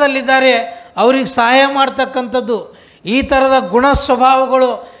ಕಷ್ಟದಲ್ಲಿದ್ದಾರೆ ಅವ್ರಿಗೆ ಸಹಾಯ ಮಾಡ್ತಕ್ಕಂಥದ್ದು, ಈ ಥರದ ಗುಣ ಸ್ವಭಾವಗಳು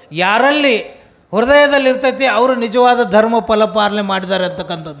ಯಾರಲ್ಲಿ ಹೃದಯದಲ್ಲಿರ್ತೈತಿ ಅವರು ನಿಜವಾದ ಧರ್ಮ ಫಲಪಾಲನೆ ಮಾಡಿದ್ದಾರೆ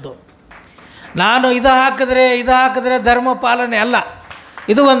ಅಂತಕ್ಕಂಥದ್ದು. ನಾನು ಇದು ಹಾಕಿದ್ರೆ ಧರ್ಮ ಪಾಲನೆ ಅಲ್ಲ.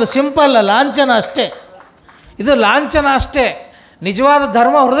 ಇದು ಒಂದು ಸಿಂಪಲ್ ಲಾಂಛನ ಅಷ್ಟೇ. ಇದು ಲಾಂಛನ ಅಷ್ಟೇ. ನಿಜವಾದ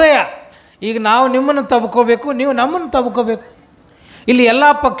ಧರ್ಮ ಹೃದಯ. ಈಗ ನಾವು ನಿಮ್ಮನ್ನು ತಬ್ಕೋಬೇಕು, ನೀವು ನಮ್ಮನ್ನು ತಬ್ಕೋಬೇಕು. ಇಲ್ಲಿ ಎಲ್ಲ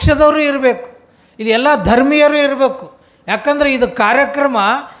ಪಕ್ಷದವರು ಇರಬೇಕು, ಇಲ್ಲಿ ಎಲ್ಲ ಧರ್ಮೀಯರು ಇರಬೇಕು. ಯಾಕಂದರೆ ಇದು ಕಾರ್ಯಕ್ರಮ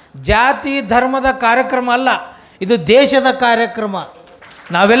ಜಾತಿ ಧರ್ಮದ ಕಾರ್ಯಕ್ರಮ ಅಲ್ಲ, ಇದು ದೇಶದ ಕಾರ್ಯಕ್ರಮ.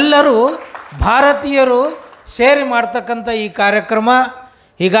 ನಾವೆಲ್ಲರೂ ಭಾರತೀಯರು ಸೇರಿ ಮಾಡ್ತಕ್ಕಂಥ ಈ ಕಾರ್ಯಕ್ರಮ.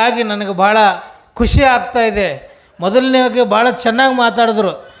 ಹೀಗಾಗಿ ನನಗೆ ಭಾಳ ಖುಷಿ ಆಗ್ತಾಯಿದೆ. ಮೊದಲನೇಗೆ ಭಾಳ ಚೆನ್ನಾಗಿ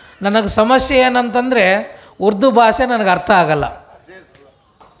ಮಾತಾಡಿದ್ರು. ನನಗೆ ಸಮಸ್ಯೆ ಏನಂತಂದರೆ ಉರ್ದು ಭಾಷೆ ನನಗೆ ಅರ್ಥ ಆಗಲ್ಲ.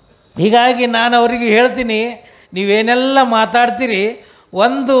 ಹೀಗಾಗಿ ನಾನು ಅವರಿಗೆ ಹೇಳ್ತೀನಿ, ನೀವೇನೆಲ್ಲ ಮಾತಾಡ್ತೀರಿ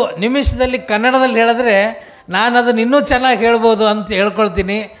ಒಂದು ನಿಮಿಷದಲ್ಲಿ ಕನ್ನಡದಲ್ಲಿ ಹೇಳಿದ್ರೆ ನಾನು ಅದನ್ನು ಇನ್ನೂ ಚೆನ್ನಾಗಿ ಹೇಳ್ಬೋದು ಅಂತ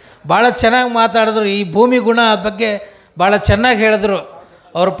ಹೇಳ್ಕೊಳ್ತೀನಿ. ಭಾಳ ಚೆನ್ನಾಗಿ ಮಾತಾಡಿದ್ರು. ಈ ಭೂಮಿ ಗುಣ ಬಗ್ಗೆ ಭಾಳ ಚೆನ್ನಾಗಿ ಹೇಳಿದ್ರು.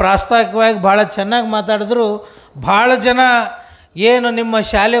 ಅವರು ಪ್ರಾಸ್ತಾವಿಕವಾಗಿ ಭಾಳ ಚೆನ್ನಾಗಿ ಮಾತಾಡಿದ್ರು. ಭಾಳ ಜನ ಏನು ನಿಮ್ಮ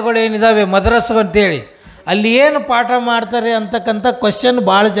ಶಾಲೆಗಳು ಏನಿದ್ದಾವೆ ಮದ್ರಸೆ ಅಂತೇಳಿ ಅಲ್ಲಿ ಏನು ಪಾಠ ಮಾಡ್ತಾರೆ ಅಂತಕ್ಕಂಥ ಕ್ವಶನ್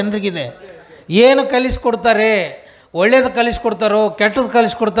ಭಾಳ ಜನರಿಗಿದೆ. ಏನು ಕಲಿಸ್ಕೊಡ್ತಾರೆ, ಒಳ್ಳೇದು ಕಲಿಸ್ಕೊಡ್ತಾರೋ ಕೆಟ್ಟದ್ದು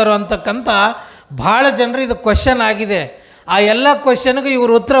ಕಲಿಸ್ಕೊಡ್ತಾರೋ ಅಂತಕ್ಕಂಥ ಭಾಳ ಜನರು ಇದು ಕ್ವಶನ್ ಆಗಿದೆ. ಆ ಎಲ್ಲ ಕ್ವಶನ್ಗೂ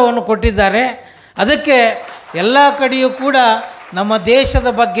ಇವರು ಉತ್ತರವನ್ನು ಕೊಟ್ಟಿದ್ದಾರೆ. ಅದಕ್ಕೆ ಎಲ್ಲ ಕಡೆಯೂ ಕೂಡ ನಮ್ಮ ದೇಶದ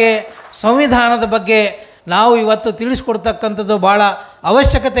ಬಗ್ಗೆ ಸಂವಿಧಾನದ ಬಗ್ಗೆ ನಾವು ಇವತ್ತು ತಿಳಿಸ್ಕೊಡ್ತಕ್ಕಂಥದ್ದು ಭಾಳ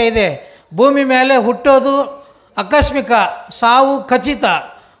ಅವಶ್ಯಕತೆ ಇದೆ. ಭೂಮಿ ಮೇಲೆ ಹುಟ್ಟೋದು ಆಕಸ್ಮಿಕ, ಸಾವು ಖಚಿತ.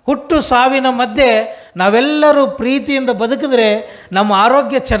 ಹುಟ್ಟು ಸಾವಿನ ಮಧ್ಯೆ ನಾವೆಲ್ಲರೂ ಪ್ರೀತಿಯಿಂದ ಬದುಕಿದ್ರೆ ನಮ್ಮ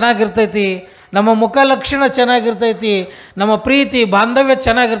ಆರೋಗ್ಯ ಚೆನ್ನಾಗಿರ್ತೈತಿ, ನಮ್ಮ ಮುಖಲಕ್ಷಣ ಚೆನ್ನಾಗಿರ್ತೈತಿ, ನಮ್ಮ ಪ್ರೀತಿ ಬಾಂಧವ್ಯ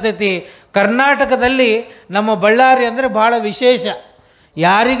ಚೆನ್ನಾಗಿರ್ತೈತಿ. ಕರ್ನಾಟಕದಲ್ಲಿ ನಮ್ಮ ಬಳ್ಳಾರಿ ಅಂದರೆ ಭಾಳ ವಿಶೇಷ.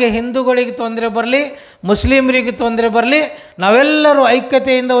 ಯಾರಿಗೆ ಹಿಂದೂಗಳಿಗೆ ತೊಂದರೆ ಬರಲಿ, ಮುಸ್ಲಿಮರಿಗೆ ತೊಂದರೆ ಬರಲಿ, ನಾವೆಲ್ಲರೂ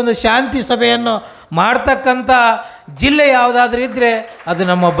ಐಕ್ಯತೆಯಿಂದ ಒಂದು ಶಾಂತಿ ಸಭೆಯನ್ನು ಮಾಡ್ತಕ್ಕಂಥ ಜಿಲ್ಲೆ ಯಾವುದಾದ್ರೂ ಇದ್ದರೆ ಅದು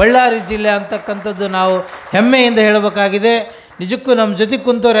ನಮ್ಮ ಬಳ್ಳಾರಿ ಜಿಲ್ಲೆ ಅಂತಕ್ಕಂಥದ್ದು ನಾವು ಹೆಮ್ಮೆಯಿಂದ ಹೇಳಬೇಕಾಗಿದೆ. ನಿಜಕ್ಕೂ ನಮ್ಮ ಜೊತೆ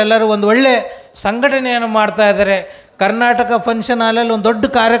ಕುಂತವರೆಲ್ಲರೂ ಒಂದು ಒಳ್ಳೆ ಸಂಘಟನೆಯನ್ನು ಮಾಡ್ತಾಯಿದ್ದಾರೆ. ಕರ್ನಾಟಕ ಫಂಕ್ಷನ್ ಹಾಲಲ್ಲಿ ಒಂದು ದೊಡ್ಡ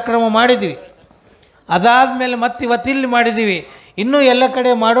ಕಾರ್ಯಕ್ರಮ ಮಾಡಿದ್ವಿ. ಅದಾದಮೇಲೆ ಮತ್ತೆ ಇವತ್ತಿಲ್ಲಿ ಮಾಡಿದ್ದೀವಿ. ಇನ್ನೂ ಎಲ್ಲ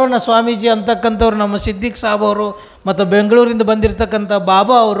ಕಡೆ ಮಾಡೋಣ ಸ್ವಾಮೀಜಿ ಅಂತಕ್ಕಂಥವ್ರು ನಮ್ಮ ಸಿದ್ದಿಕ್ ಸಾಬ್ ಅವರು ಮತ್ತು ಬೆಂಗಳೂರಿಂದ ಬಂದಿರತಕ್ಕಂಥ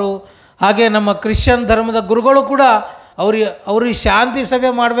ಬಾಬಾ ಅವರು, ಹಾಗೆ ನಮ್ಮ ಕ್ರಿಶ್ಚಿಯನ್ ಧರ್ಮದ ಗುರುಗಳು ಕೂಡ ಅವ್ರಿಗೆ ಶಾಂತಿ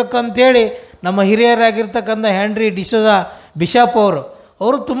ಸಭೆ ಮಾಡಬೇಕು ಅಂಥೇಳಿ ನಮ್ಮ ಹಿರಿಯರಾಗಿರ್ತಕ್ಕಂಥ ಹೆನ್ರಿ ಡಿಸೋಜ ಬಿಷಪ್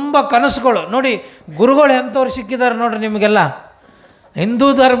ಅವರು ತುಂಬ ಕನಸುಗಳು ನೋಡಿ. ಗುರುಗಳು ಎಂಥವ್ರು ಸಿಕ್ಕಿದ್ದಾರೆ ನೋಡ್ರಿ ನಿಮಗೆಲ್ಲ. ಹಿಂದೂ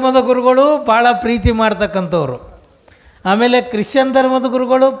ಧರ್ಮದ ಗುರುಗಳು ಭಾಳ ಪ್ರೀತಿ ಮಾಡ್ತಕ್ಕಂಥವ್ರು, ಆಮೇಲೆ ಕ್ರಿಶ್ಚಿಯನ್ ಧರ್ಮದ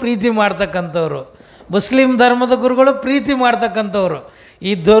ಗುರುಗಳು ಪ್ರೀತಿ ಮಾಡ್ತಕ್ಕಂಥವ್ರು, ಮುಸ್ಲಿಂ ಧರ್ಮದ ಗುರುಗಳು ಪ್ರೀತಿ ಮಾಡ್ತಕ್ಕಂಥವ್ರು.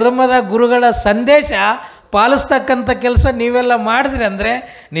 ಈ ಧರ್ಮದ ಗುರುಗಳ ಸಂದೇಶ ಪಾಲಿಸ್ತಕ್ಕಂಥ ಕೆಲಸ ನೀವೆಲ್ಲ ಮಾಡಿದ್ರಿ ಅಂದರೆ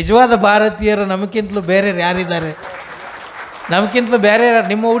ನಿಜವಾದ ಭಾರತೀಯರು ನಮಗಿಂತಲೂ ಬೇರೆ ಯಾರಿದ್ದಾರೆ? ನಮಗಿಂತಲೂ ಬೇರೆ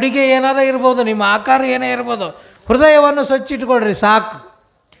ನಿಮ್ಮ ಉಡುಗೆ ಏನಾದರೂ ಇರ್ಬೋದು, ನಿಮ್ಮ ಆಕಾರ ಏನೇ ಇರ್ಬೋದು, ಹೃದಯವನ್ನು ಸ್ವಚ್ಛ ಇಟ್ಕೊಳ್ರಿ ಸಾಕು.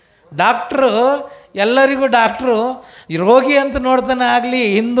 ಡಾಕ್ಟ್ರು ಎಲ್ಲರಿಗೂ ಡಾಕ್ಟ್ರು ರೋಗಿ ಅಂತ ನೋಡ್ತಾನೆ ಆಗಲಿ,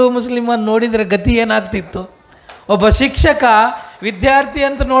 ಹಿಂದೂ ಮುಸ್ಲಿಮನ್ನು ನೋಡಿದರೆ ಗತಿ ಏನಾಗ್ತಿತ್ತು? ಒಬ್ಬ ಶಿಕ್ಷಕ ವಿದ್ಯಾರ್ಥಿ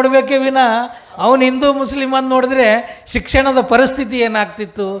ಅಂತ ನೋಡಬೇಕೇ ವಿನ ಅವನು ಹಿಂದೂ ಮುಸ್ಲಿಮನ್ನು ನೋಡಿದ್ರೆ ಶಿಕ್ಷಣದ ಪರಿಸ್ಥಿತಿ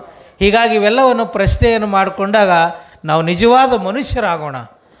ಏನಾಗ್ತಿತ್ತು? ಹೀಗಾಗಿ ಇವೆಲ್ಲವನ್ನು ಪ್ರಶ್ನೆಯನ್ನು ಮಾಡಿಕೊಂಡಾಗ ನಾವು ನಿಜವಾದ ಮನುಷ್ಯರಾಗೋಣ,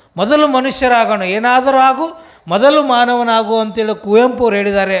 ಮೊದಲು ಮನುಷ್ಯರಾಗೋಣ, ಏನಾದರೂ ಆಗು ಮೊದಲು ಮಾನವನಾಗು ಅಂತೇಳಿ ಕುವೆಂಪು ಅವರು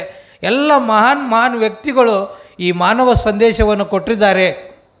ಹೇಳಿದ್ದಾರೆ. ಎಲ್ಲ ಮಹಾನ್ ವ್ಯಕ್ತಿಗಳು ಈ ಮಾನವ ಸಂದೇಶವನ್ನು ಕೊಟ್ಟಿದ್ದಾರೆ.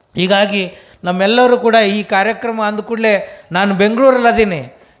 ಹೀಗಾಗಿ ನಮ್ಮೆಲ್ಲರೂ ಕೂಡ ಈ ಕಾರ್ಯಕ್ರಮ ಅಂದ ಕೂಡಲೇ ನಾನು ಬೆಂಗಳೂರಲ್ಲದೀನಿ,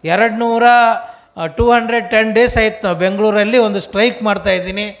 210 ಡೇಸ್ ಆಯ್ತು ನಾವು ಬೆಂಗಳೂರಲ್ಲಿ ಒಂದು ಸ್ಟ್ರೈಕ್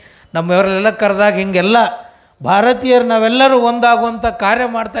ಮಾಡ್ತಾಯಿದ್ದೀನಿ. ನಮ್ಮವರೆಲ್ಲ ಕರೆದಾಗ ಹಿಂಗೆಲ್ಲ ಭಾರತೀಯರು ನಾವೆಲ್ಲರೂ ಒಂದಾಗುವಂಥ ಕಾರ್ಯ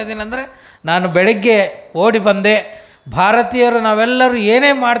ಮಾಡ್ತಾಯಿದ್ದೀನಿ ಅಂದರೆ ನಾನು ಬೆಳಗ್ಗೆ ಓಡಿ ಬಂದೆ. ಭಾರತೀಯರು ನಾವೆಲ್ಲರೂ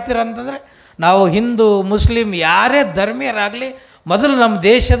ಏನೇ ಮಾಡ್ತೀರಂತಂದರೆ ನಾವು ಹಿಂದೂ ಮುಸ್ಲಿಂ ಯಾರೇ ಧರ್ಮೀಯರಾಗಲಿ ಮೊದಲು ನಮ್ಮ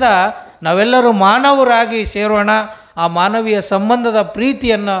ದೇಶದ ನಾವೆಲ್ಲರೂ ಮಾನವರಾಗಿ ಸೇರೋಣ, ಆ ಮಾನವೀಯ ಸಂಬಂಧದ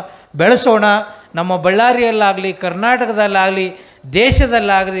ಪ್ರೀತಿಯನ್ನು ಬೆಳೆಸೋಣ. ನಮ್ಮ ಬಳ್ಳಾರಿಯಲ್ಲಾಗಲಿ ಕರ್ನಾಟಕದಲ್ಲಾಗಲಿ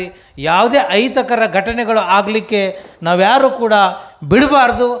ದೇಶದಲ್ಲಾಗಲಿ ಯಾವುದೇ ಅಹಿತಕರ ಘಟನೆಗಳು ಆಗಲಿಕ್ಕೆ ನಾವ್ಯಾರೂ ಕೂಡ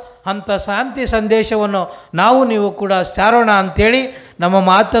ಬಿಡಬಾರ್ದು. ಅಂಥ ಶಾಂತಿ ಸಂದೇಶವನ್ನು ನೀವು ಕೂಡ ಸಾರೋಣ ಅಂಥೇಳಿ ನಮ್ಮ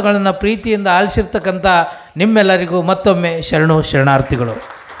ಮಾತುಗಳನ್ನು ಪ್ರೀತಿಯಿಂದ ಆಲಿಸಿರ್ತಕ್ಕಂಥ ನಿಮ್ಮೆಲ್ಲರಿಗೂ ಮತ್ತೊಮ್ಮೆ ಶರಣಾರ್ಥಿಗಳು.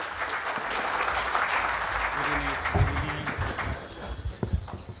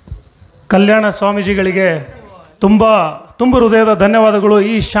 ಕಲ್ಯಾಣ ಸ್ವಾಮೀಜಿಗಳಿಗೆ ತುಂಬ ಹೃದಯದ ಧನ್ಯವಾದಗಳು.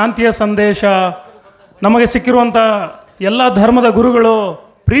 ಈ ಶಾಂತಿಯ ಸಂದೇಶ ನಮಗೆ ಸಿಕ್ಕಿರುವಂಥ ಎಲ್ಲ ಧರ್ಮದ ಗುರುಗಳು,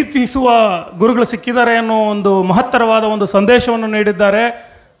 ಪ್ರೀತಿಸುವ ಗುರುಗಳು ಸಿಕ್ಕಿದ್ದಾರೆ ಅನ್ನೋ ಒಂದು ಮಹತ್ತರವಾದ ಒಂದು ಸಂದೇಶವನ್ನು ನೀಡಿದ್ದಾರೆ.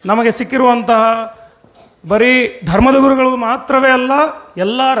 ನಮಗೆ ಸಿಕ್ಕಿರುವಂತಹ ಬರೀ ಧರ್ಮದ ಗುರುಗಳು ಮಾತ್ರವೇ ಅಲ್ಲ,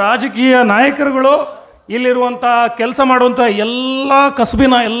 ಎಲ್ಲ ರಾಜಕೀಯ ನಾಯಕರುಗಳು, ಇಲ್ಲಿರುವಂಥ ಕೆಲಸ ಮಾಡುವಂಥ ಎಲ್ಲ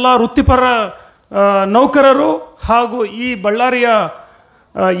ಕಸುಬಿನ ಎಲ್ಲ ವೃತ್ತಿಪರ ನೌಕರರು ಹಾಗೂ ಈ ಬಳ್ಳಾರಿಯ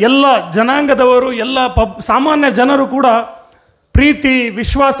ಎಲ್ಲ ಜನಾಂಗದವರು, ಎಲ್ಲ ಸಾಮಾನ್ಯ ಜನರು ಕೂಡ ಪ್ರೀತಿ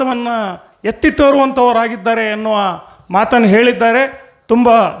ವಿಶ್ವಾಸವನ್ನು ಎತ್ತಿ ತೋರುವಂಥವರಾಗಿದ್ದಾರೆ ಎನ್ನುವ ಮಾತನ್ನು ಹೇಳಿದ್ದಾರೆ. ತುಂಬ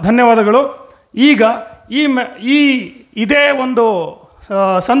ಧನ್ಯವಾದಗಳು. ಈಗ ಇದೇ ಒಂದು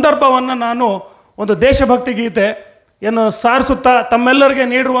ಸಂದರ್ಭವನ್ನು ನಾನು ಒಂದು ದೇಶಭಕ್ತಿ ಗೀತೆಯನ್ನು ಸಾರಿಸುತ್ತಾ ತಮ್ಮೆಲ್ಲರಿಗೆ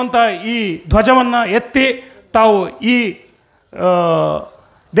ನೀಡಿರುವಂಥ ಈ ಧ್ವಜವನ್ನು ಎತ್ತಿ ತಾವು ಈ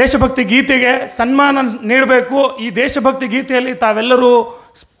ದೇಶಭಕ್ತಿ ಗೀತೆಗೆ ಸನ್ಮಾನ ನೀಡಬೇಕು. ಈ ದೇಶಭಕ್ತಿ ಗೀತೆಯಲ್ಲಿ ತಾವೆಲ್ಲರೂ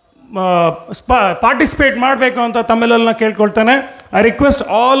ಪಾರ್ಟಿಸಿಪೇಟ್ ಮಾಡಬೇಕು ಅಂತ ತಮ್ಮೆಲ್ಲರನ್ನ ಕೇಳ್ಕೊಳ್ತೇನೆ. I request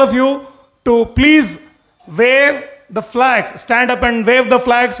all of you to please wave the flags, stand up and wave the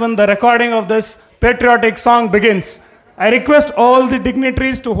flags when the recording of this patriotic song begins. I request all the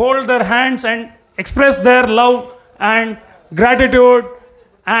dignitaries to hold their hands and express their love and gratitude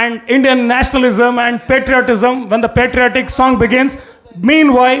and Indian nationalism and patriotism when the patriotic song begins.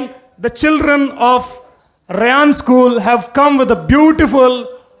 Meanwhile, the children of Rayan School have come with a beautiful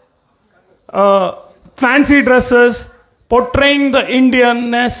fancy dresses portraying the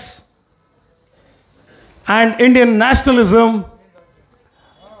Indianness and Indian nationalism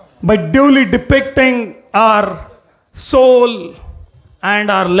by duly depicting our soul and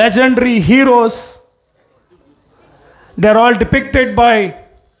our legendary heroes. They are all depicted by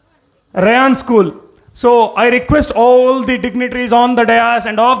Rayan School. So I request all the dignitaries on the dais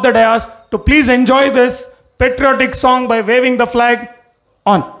and off the dais to please enjoy this patriotic song by waving the flag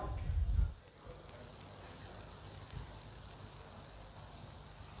on.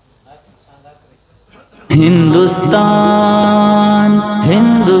 Hindustan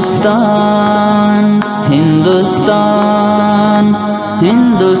Hindustan Hindustan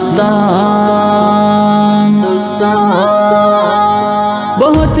Hindustan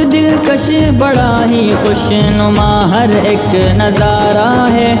बहुत दिलकश बड़ा ही खुशनुमा हर एक नज़ारा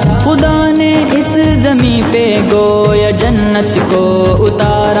है। खुदा ने इस ज़मीं पे गोया जन्नत को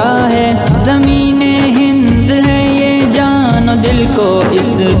उतारा है। ज़मीने हिंद है ये जानो दिल को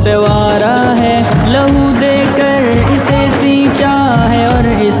इस पे वारा है। लहू देकर इसे सींचा है और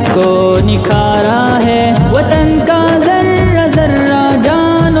इसको निखारा है। वतन का जर्रा जर्रा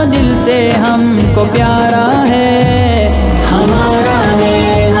जानो दिल से हमको प्यारा है। हमारा है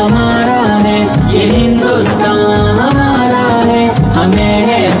ये हिंदुस्तान हमारा है। हमें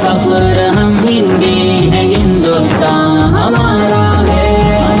है फख्र हम हिंदी है। हिंदुस्तान हमारा है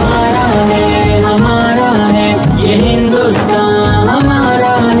ये हिंदुस्तान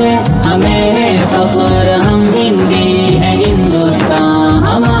हमारा है। हमें है फख्र हम हिंदी है। हिंदुस्तान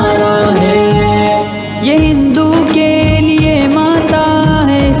हमारा है। ये हिंदू के लिए माता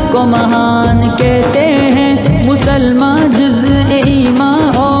है, इसको महान कहते हैं। मुसलमान जुज़-ए ईमान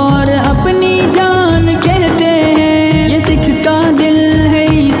और अपनी जान कहते हैं। ये सिख का दिल है,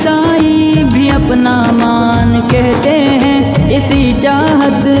 ईसाई भी अपना मान कहते हैं। इसी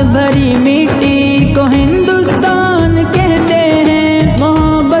चाहत भरी मिट्टी को हिंदुस्तान कहते हैं।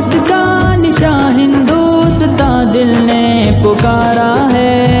 मोहब्बत का निशान हिंदुस्तान दिल ने पुकारा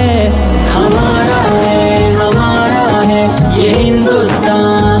है। हमारा है ये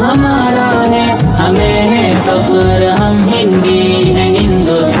हिंदुस्तान हमारा है। हमें है फख्र हम हिंदी है।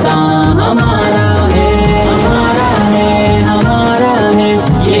 हिंदुस्तान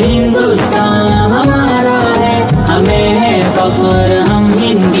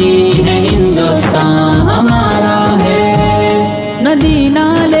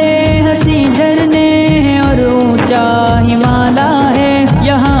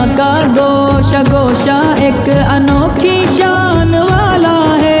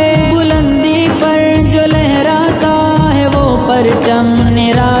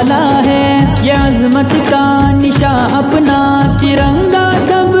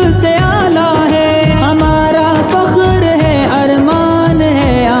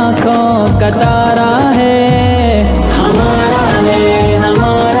तारा है। हमारा है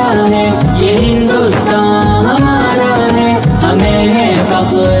ये हिंदुस्तान हमारा है, हमें है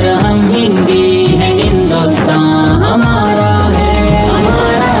फख्र हम हिंदी है, हिंदुस्तान हमारा है।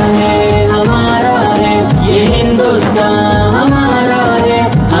 हमारा है ये हिंदुस्तान हमारा है,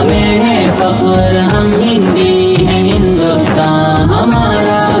 हमें है फख्र हम हिंदी है, हिंदुस्तान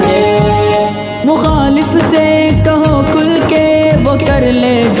हमारा है। मुखालिफ से कहो खुल के वो कर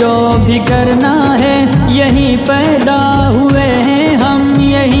ले जो भी करना है, यहीं पैदा हुए हैं हम,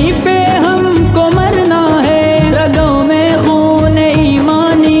 यहीं पे हमको मरना है। रगों में खून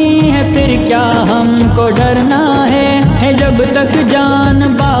ईमानी है, फिर क्या हमको डरना है जब तक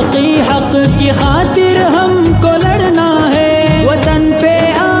जान बाकी हक की खातिर हमको लड़ना है। वतन पे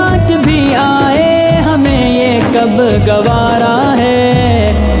आज भी आए हमें ये कब गवारा है।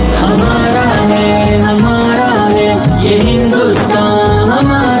 हमारा है ये हिंदुस्तान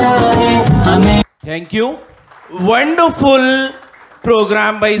हमारा है, हमें। Thank you. Wonderful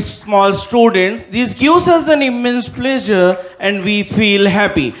program by small students. This gives us an immense pleasure and we feel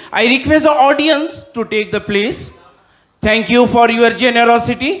happy. I request the audience to take the place. Thank you for your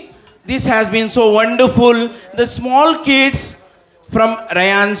generosity. This has been so wonderful. The small kids from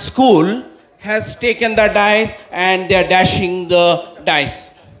Rayan school has taken the dice and they are dashing the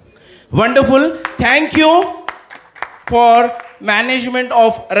dice. Wonderful. Thank you for management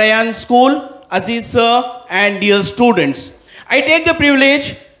of Rayan school, Aziz sir and dear students. I take the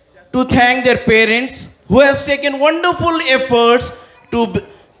privilege to thank their parents who has taken wonderful efforts to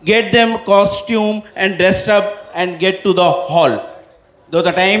get them costume and dressed up and get to the hall. Though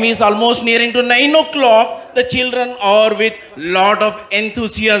the time is almost nearing to 9 o'clock, the children are with lot of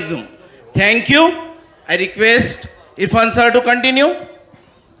enthusiasm. Thank you. I request Irfan sir to continue.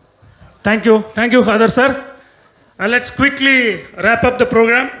 Thank you, Khader sir. Let's quickly wrap up the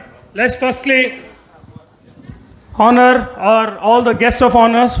program. Let's firstly honor all the guests of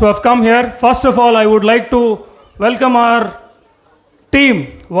honors who have come here. First of all, I would like to welcome our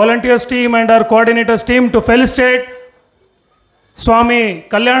team, volunteers team and our coordinators team to felicitate Swami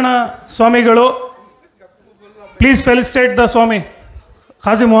Kalyana Swamigalu. Please felicitate the Swami.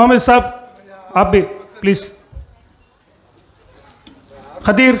 Khazi Muhammad Sahab, aap bhi, please.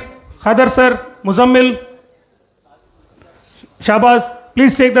 Khader sir, Muzammil, Shabaz,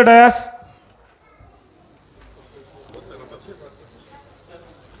 please take the dais.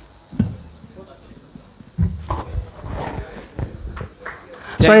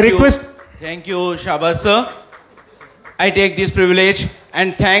 So I request. Thank you, Shabaz sir. I take this privilege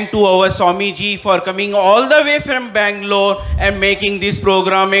and thank to our Swami ji for coming all the way from Bangalore and making this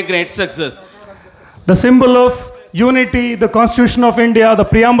program a great success. The symbol of unity, the Constitution of India, the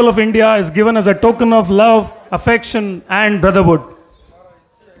preamble of India is given as a token of love, affection and brotherhood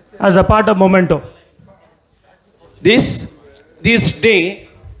as a part of memento. This day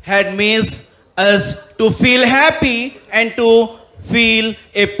had made us to feel happy and to feel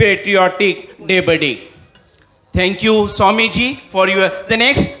a patriotic day by day. Thank you, Swami ji, for your. The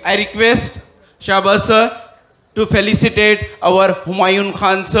next, I request Shabaz sir to felicitate our Humayun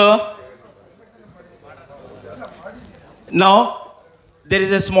Khan sir. Now, there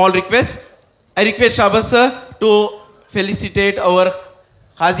is a small request. I request Shabaz sir to felicitate our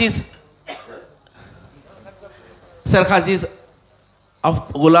Khazis, Sir Khazis of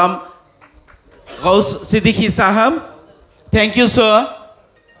Ghulam Ghaus Siddiqui Sahab. Thank you sir.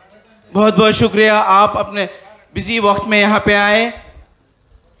 बहुत बहुत शुक्रिया, आप अपने busy वक्त में यहाँ पे आए.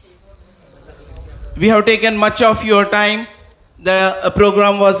 We have taken much of your time. The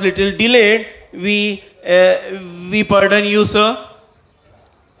program was little delayed. We pardon you sir.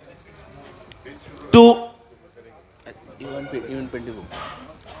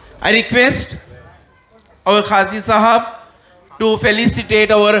 I request our Khazi Sahab to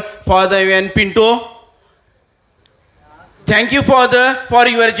felicitate our Father Ivan Pinto. Thank you, Father, for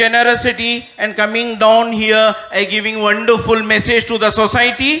your generosity and coming down here and giving wonderful message to the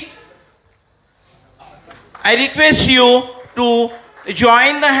society. I request you to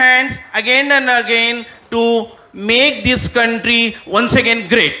join the hands again and again to make this country once again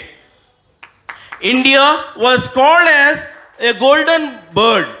great. India was called as a golden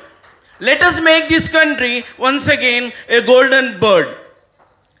bird. Let us make this country once again a golden bird.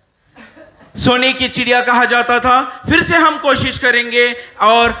 सोने की चिड़िया कहा जाता था, फिर से हम कोशिश करेंगे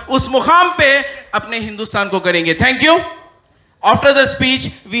और उस मुकाम पे अपने हिंदुस्तान को करेंगे. Thank you. After the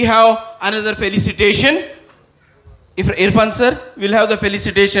speech, we have another felicitation. If Irfan sir will have the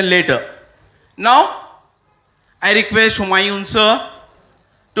felicitation later. Now, I request Humayun sir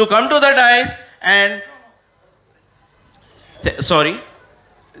to come to the dais and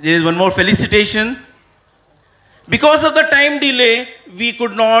there is one more felicitation. Because of the time delay, we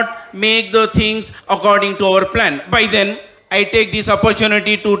could not make the things according to our plan. By then, I take this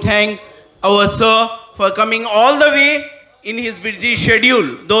opportunity to thank our sir for coming all the way in his busy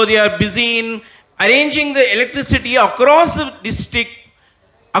schedule. Though they are busy in arranging the electricity across the district,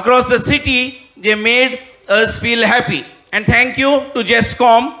 across the city, they made us feel happy. And thank you to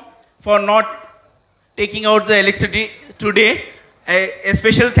JESCOM for not taking out the electricity today. A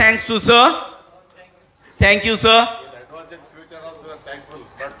special thanks to sir. Thank you, sir.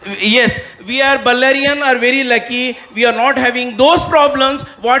 Yes, we are Ballarian are very lucky. We are not having those problems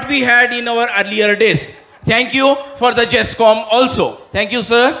what we had in our earlier days. Thank you for the JESCOM also. Thank you,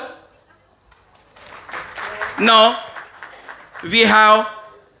 sir. Now, we have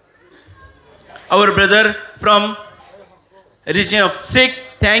our brother from region of Sikh.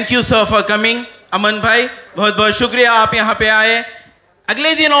 Thank you, sir, for coming. अमन भाई बहुत बहुत शुक्रिया आप यहाँ पे आए.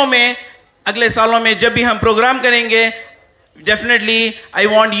 अगले दिनों में अगले सालों में जब भी हम प्रोग्राम करेंगे definitely I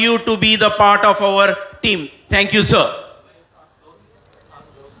want you to be the part of our team. Thank you, sir.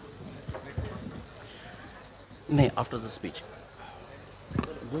 No, after the speech.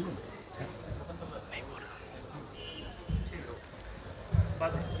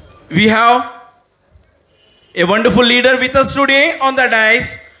 We have a wonderful leader with us today on the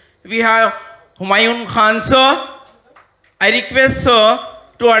dais. We have Humayun Khan, sir. I request sir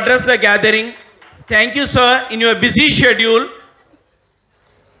to address the gathering. Thank you, sir, in your busy schedule.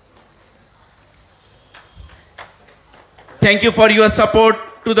 Thank you for your support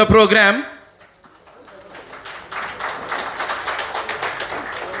to the program.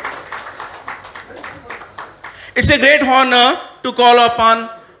 It's a great honor to call upon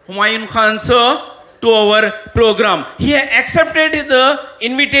Humayun Khan, sir, to our program. He accepted the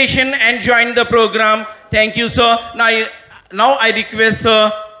invitation and joined the program. Thank you, sir. Now I request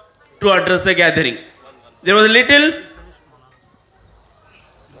sir to address the gathering. There was a little.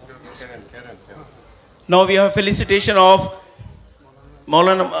 Now we have felicitation of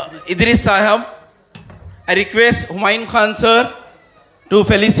Maulana Idris Sahab. I request Humayun Khan, sir, to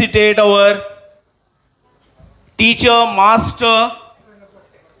felicitate our teacher, master,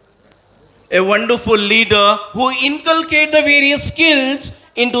 a wonderful leader who inculcate the various skills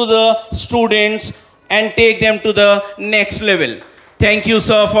into the students and take them to the next level. Thank you,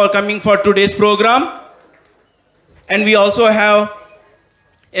 sir, for coming for today's program. And we also have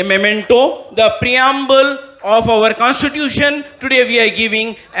a memento, the preamble of our constitution. Today we are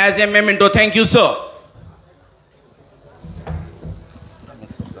giving as a memento. Thank you, sir.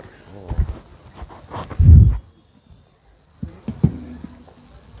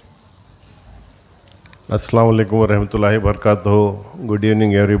 अस्सलाम वालेकुम वरहमतुल्लाहि वबरकातुहू. Good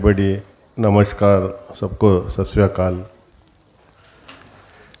evening everybody. नमस्कार सबको, सत श्री अकाल.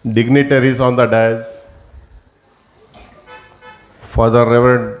 Dignitaries on the dais, Father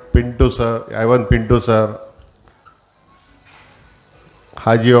Reverend Pinto sir, Ivan Pinto sir,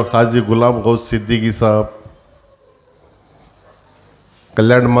 Haji और Khaji Gulam Ghaus Siddiqui साहब,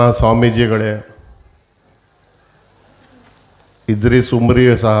 कल्याण महा स्वामी जी गड़े, इदरीस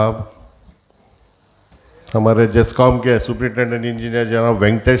उमरी साहब, हमारे जेस्कॉम के सुपरिटेंडेंट इंजीनियर जनाब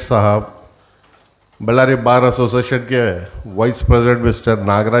वेंकटेश साहब, बल्लारी बार एसोसिएशन के वाइस प्रेसिडेंट मिस्टर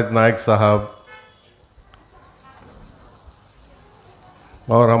नागराज नायक साहब,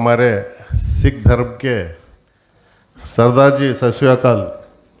 और हमारे सिख धर्म के सरदार जी, सत श्री अकाल.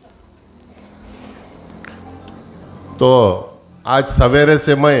 तो आज सवेरे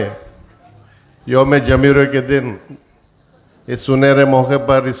से मैं योम जमीरे के दिन, इस सुनहरे मौके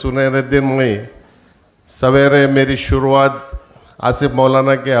पर, इस सुनहरे दिन में सवेरे मेरी शुरुआत आसिफ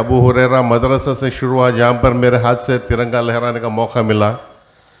मौलाना के अबू हुरैरा मदरसा से शुरू हुआ, जहाँ पर मेरे हाथ से तिरंगा लहराने का मौका मिला.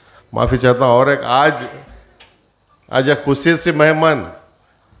 माफ़ी चाहता हूँ. और एक आज एक खुशी से मेहमान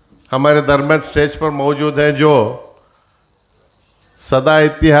हमारे दरमियान स्टेज पर मौजूद हैं, जो सदा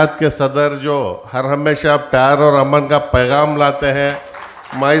इत्तेहाद के सदर, जो हर हमेशा प्यार और अमन का पैगाम लाते हैं.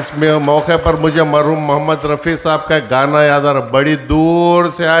 मैं इस मौके पर मुझे मरहूम मोहम्मद रफ़ी साहब का गाना याद आ रहा, बड़ी दूर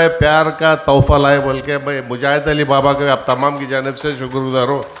से आए प्यार का तोहफा लाए बोल के. भाई मुजाहिद अली बाबा के आप तमाम की जानिब से शुक्रगुजार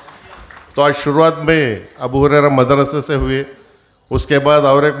हो. तो आज शुरुआत में अबू हुरैरा मदरसे से हुई. उसके बाद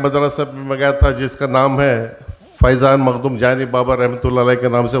और एक मदरसा में मैं गया था जिसका नाम है फैज़ान मखदूम जानी बाबा रहमतुल्लाह अलैह के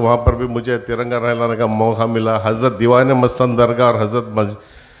नाम से. वहाँ पर भी मुझे तिरंगा लहराने का मौका मिला. हज़रत दीवान मस्तन दरगाह और हज़रत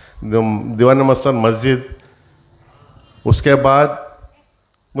दीवान मस्तन मस्जिद. उसके बाद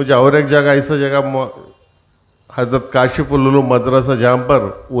मुझे और एक जगह, ऐसा जगह हज़रत काशिफुल उलूम मदरसा, जहाँ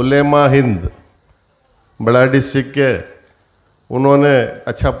पर उलेमा हिंद बड़ाडी सिख के उन्होंने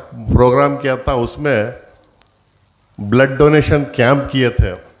अच्छा प्रोग्राम किया था. उसमें ब्लड डोनेशन कैंप किए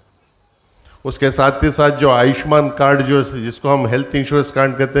थे. उसके साथ ही साथ जो आयुष्मान कार्ड जो जिसको हम हेल्थ इंश्योरेंस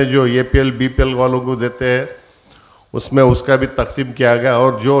कार्ड कहते हैं, जो APL BPL वालों को देते हैं, उसमें उसका भी तकसीम किया गया।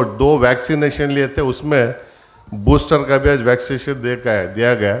 और जो 2 वैक्सीनेशन लिए थे उसमें बूस्टर का भी आज वैक्सीनेशन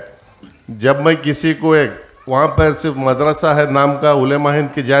दिया गया। जब मैं किसी को एक वहाँ पर सिर्फ मदरसा है नाम का उलेमा हिंद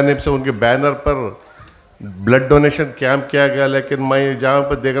की जानिब से उनके बैनर पर ब्लड डोनेशन कैंप किया गया, लेकिन मैं जहाँ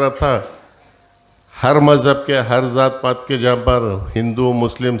पर देख रहा था हर मज़हब के, हर ज़ात पात के, जहाँ पर हिंदू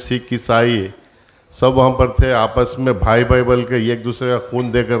मुस्लिम सिख ईसाई सब वहाँ पर थे, आपस में भाई भाई बोल के एक दूसरे का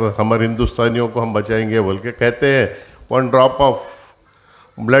खून देकर हमारे हिंदुस्तानियों को हम बचाएंगे बोल के कहते हैं। 1 ड्रॉप ऑफ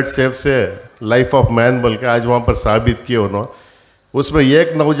ब्लड सेव से लाइफ ऑफ मैन बोल के आज वहाँ पर साबित किए उन्होंने। उसमें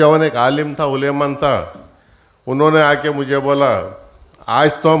एक नौजवान, एक आलिम था, उलेमन था, उन्होंने आके मुझे बोला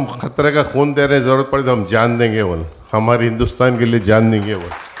आज तो हम खतरे का खून दे रहे हैं, ज़रूरत पड़ी तो हम जान देंगे बोल, हमारे हिंदुस्तान के लिए जान देंगे बोल।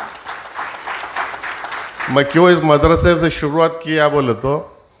 मैं क्यों इस मदरसे से शुरुआत किया बोले तो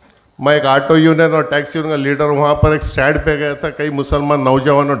मैं एक ऑटो यूनियन और टैक्सी यूनियन का लीडर, वहाँ पर एक स्टैंड पे गया था, कई मुसलमान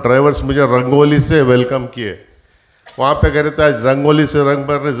नौजवान और ड्राइवर्स मुझे रंगोली से वेलकम किए। वहाँ पे कह रहे थे आज रंगोली से रंग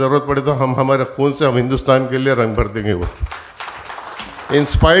भरने ज़रूरत पड़े तो हम हमारे खून से हम हिंदुस्तान के लिए रंग भर देंगे वो। In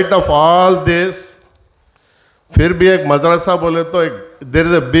spite of all this फिर भी एक मदरसा बोले तो एक there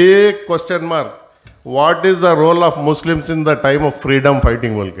is a big question mark, what is the role of Muslims in the time of freedom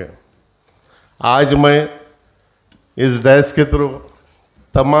fighting बोल के। आज मैं इस डैश के थ्रू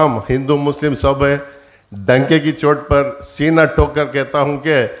तमाम हिंदू मुस्लिम सब है डंके की चोट पर सीना ठोक कर कहता हूँ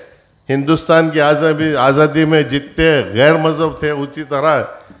कि हिंदुस्तान की आज़ादी में जितने गैर मज़हब थे उसी तरह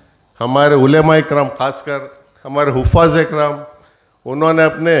हमारे उलेमा इकराम, खासकर हमारे हुफ़ाज़ इकराम, उन्होंने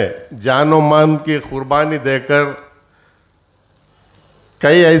अपने जान और मान की कुर्बानी देकर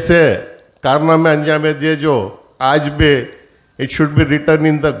कई ऐसे कारनामे अंजाम दिए जो आज भी it should be return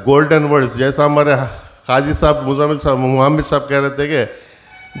in the golden words. जैसा हमारे काजी साहब मुजम्मिल साहब मुहम्मद साहब कह रहे थे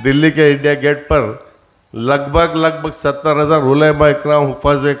कि दिल्ली के इंडिया गेट पर लगभग 70,000 उलेमा इकराम,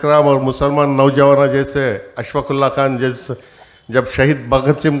 हुफ़ाज़ इकराम और मुसलमान नौजवान जैसे अशफाकुल्ला खान, जैसे जब शहीद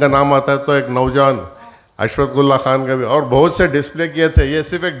भगत सिंह का नाम आता है तो एक नौजवान अशफाकुल्ला खान का भी, और बहुत से डिस्प्ले किए थे। ये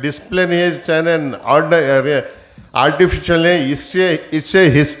सिर्फ एक डिस्प्ले नहीं है, चाहे आर्टिफिशियल है, इससे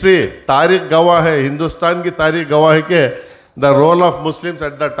हिस्ट्री तारीख गवाह है, हिंदुस्तान की तारीख गवाह है कि the role of Muslims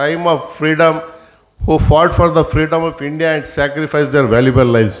at the time of freedom who fought for the freedom of India and sacrificed their valuable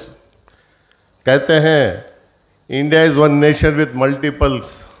lives. कहते हैं India is one nation with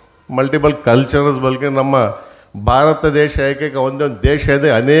multiple cultures, बल्कि ನಮ್ಮ ಭಾರತ ದೇಶ ಏಕೈಕ ಒಂದೊಂದು देश है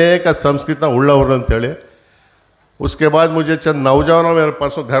अनेक संस्कृत उಳ್ಳವರು ಅಂತೇಳಿ। उसके बाद मुझे चंद नौजवानों मेरे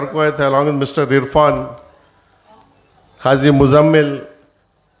परसों घर को आए थे along with mister Irfan, Ghazi Muzammil,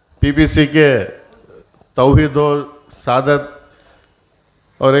 PPC के तौहीद हो सादत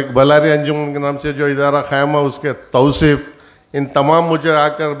और एक बलारी अंजुमन के नाम से जो इदारा क़ायम है उसके तौसीफ़, इन तमाम मुझे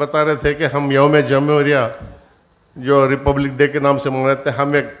आकर बता रहे थे कि हम यौम जमहूरिया जो रिपब्लिक डे के नाम से मनाते हैं,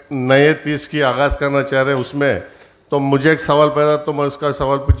 हम एक नए तीस की आगाज़ करना चाह रहे हैं। उसमें तो मुझे एक सवाल पैदा, तो मैं उसका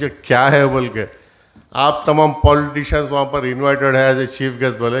सवाल पूछे क्या है बोल के। आप तमाम पॉलिटिशियंस वहाँ पर इन्वाइटेड है एज ए चीफ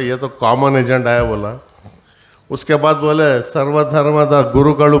गेस्ट, बोले ये तो कॉमन एजेंडा है बोला। उसके बाद बोले सर्वधर्मदा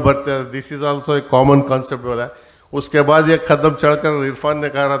गुरुಗಳು ಬರ್ತಾರೆ, this is also a common concept बोला। उसके बाद ये कदम चढ़कर इरफान ने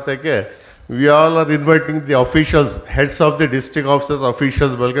कहा था कि we all are inviting the officials, heads of the district officers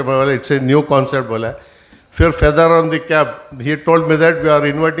officials बोल के, मैं बोला इट्स ए न्यू कॉन्सेप्ट बोला। फिर feather on the cap he told me that we are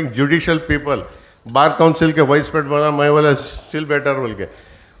inviting judicial people, bar council के vice president बोला, मैं बोला स्टिल बेटर बोल के।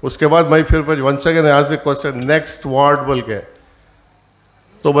 उसके बाद मैं फिर वंस अगेन आज द क्वेश्चन नेक्स्ट वार्ड बोल के,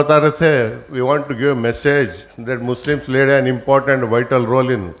 तो बता रहे थे we want to give a message that Muslims played an important vital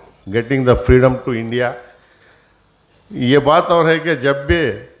role in getting the freedom to India. ये बात और है कि जब भी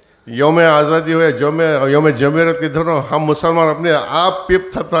यौम आज़ादी हुए, यौम जमहूरियत के दिनों हम मुसलमान अपने आप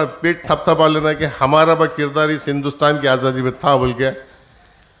पीठ थपथपा लेना कि हमारा भी किरदार इस हिंदुस्तान की आज़ादी में था बोल के,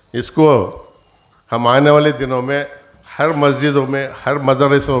 इसको हम आने वाले दिनों में हर मस्जिदों में, हर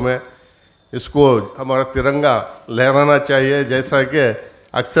मदरसों में इसको हमारा तिरंगा लहराना चाहिए। जैसा कि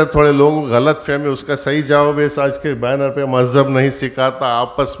अक्सर थोड़े लोग गलत फहमी, उसका सही जवाब है आज के बैनर पे मज़हब नहीं सिखाता,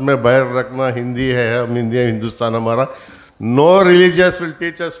 आपस में बैर रखना, हिंदी है हम हिंदी है, हिंदुस्तान हमारा। No religious will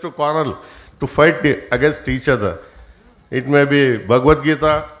teach us to quarrel, to fight against each other. It में बी भगवद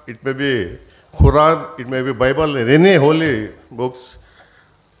गीता, इट में बी कुरान, इट में B Bible, any holy books.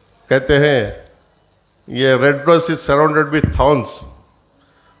 कहते हैं ये red rose is surrounded with thorns,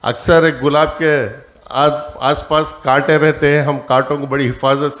 अक्सर एक गुलाब के आसपास कांटे रहते हैं, हम कांटों को बड़ी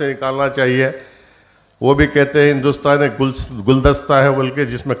हिफाजत से निकालना चाहिए। वो भी कहते हैं हिंदुस्तान एक गुलदस्ता है बोल के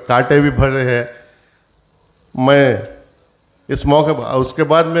जिसमें कांटे भी भरे हैं। मैं इस मौके पर उसके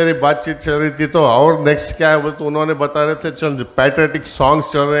बाद मेरी बातचीत चल रही थी तो और नेक्स्ट क्या है वो तो उन्होंने बता रहे थे चल पैट्रियटिक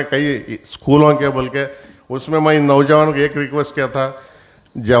सॉन्ग्स चल रहे हैं कई स्कूलों के बोल के। उसमें मैं नौजवानों को एक रिक्वेस्ट किया था,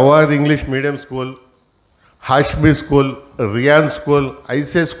 Jawahar English medium school, Hashmi school, Riyan school,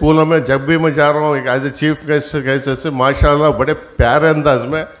 ऐसे स्कूलों में जब भी मैं जा रहा हूँ एज ए चीफ गेस्ट कैसे माशाल्लाह बड़े प्यारे अंदाज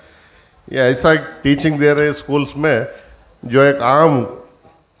में ये ऐसा टीचिंग दे रहे हैं स्कूल्स में जो एक आम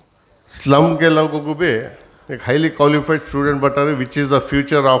स्लम के लोगों को भी एक हाईली क्वालिफाइड स्टूडेंट बता रहे which is the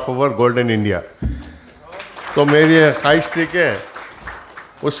future of our golden India. तो मेरी ख्वाहिश थी कि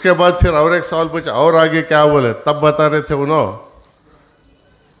उसके बाद फिर और एक सवाल पूछा और आगे क्या बोले, तब बता रहे थे उन्होंने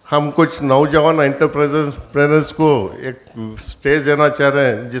हम कुछ नौजवान एंटरप्रेन्योर्स को एक स्टेज देना चाह रहे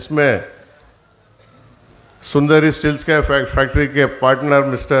हैं जिसमें सुंदरी स्टील्स के फैक्ट्री के पार्टनर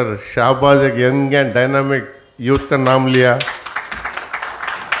मिस्टर शाहबाज एक यंग एंड डायनामिक यूथ का नाम लिया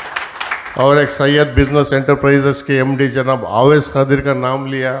और एक सैयद बिजनेस एंटरप्राइजेस के एमडी जनाब आवेश खादिर का नाम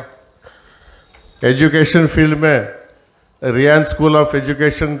लिया। एजुकेशन फील्ड में Riyan school of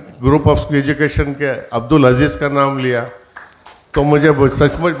education group of education के अब्दुल अजीज़ का नाम लिया। तो मुझे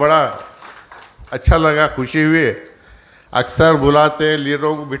सचमुच बड़ा अच्छा लगा, खुशी हुई। अक्सर बुलाते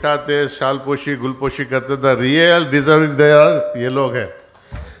लीडरों को बिठाते शालपोशी गुलपोशी करते थे, रियल डिजर्विंग देयर ये लोग हैं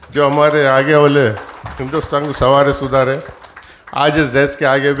जो हमारे आगे वाले हिंदुस्तान को सवारे सुधारे। आज इस डेस्क के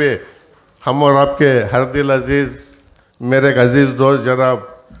आगे भी हम और आपके हर दिल अजीज़ मेरे एक अजीज़ दोस्त जनाब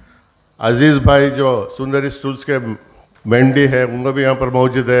अजीज़ भाई जो सुंदरी स्टूल्स के मेंडी हैं उनको भी यहाँ पर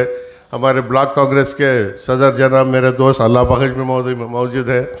मौजूद है। हमारे ब्लॉक कांग्रेस के सदर जनाब मेरे दोस्त अल्लाह बख्श में मौजूद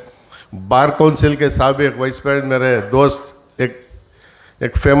है। बार काउंसिल के साबिक वाइस प्रेसिडेंट मेरे दोस्त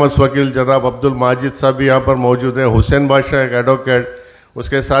एक फेमस वकील जनाब अब्दुल माजिद साहब भी यहाँ पर मौजूद है। हुसैन बादशाह एक एडवोकेट,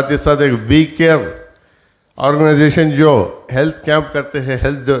 उसके साथ ही साथ एक वी केयर ऑर्गेनाइजेशन जो हेल्थ कैंप करते हैं,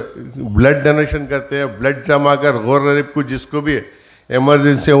 हेल्थ ब्लड डोनेशन करते हैं, ब्लड जमा कर गौर गरीब को जिसको भी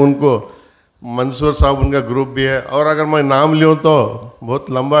इमरजेंसी है उनको, मंसूर साहब उनका ग्रुप भी है। और अगर मैं नाम लूँ तो बहुत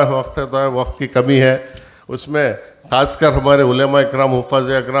लंबा वक्त है तो वक्त की कमी है। उसमें खासकर हमारे उलेमा इकराम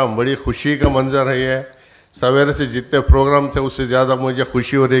हुफ़ाज़ इकराम बड़ी खुशी का मंजर है। ये सवेरे से जितने प्रोग्राम थे उससे ज़्यादा मुझे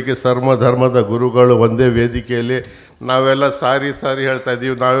खुशी हो रही है कि सर्व धर्मद गुरुगढ़ वंदे वेदी के लिए नावेला सारी ಹೇಳ್ತಾ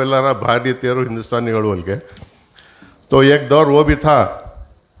ಇದೀವಿ ನಾವೆಲ್ಲರ ಭಾರತೀಯರು ಹಿಂದೂಸ್ತಾನಿಗಳು बोल के। तो एक दौर वो भी था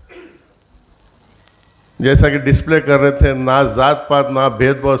जैसा कि डिस्प्ले कर रहे थे, ना जात पात ना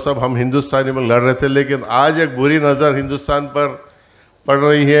भेदभाव, सब हम हिंदुस्तानी में लड़ रहे थे। लेकिन आज एक बुरी नज़र हिंदुस्तान पर पड़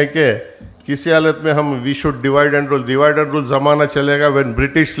रही है कि किसी हालत में हम we should divide and rule ज़माना चलेगा। When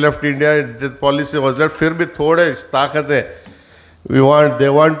British left India policy was left, फिर भी थोड़े ताकत है they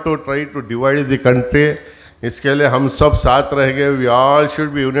want to try to divide the country. इसके लिए हम सब साथ रहेंगे। We all should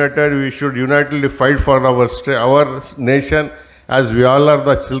be united, we should unitedly fight for our nation as we all are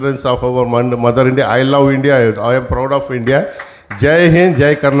the children of our mother India. I love India, I am proud of India. Jai Hind,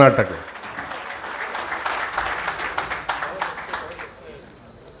 Jai Karnataka.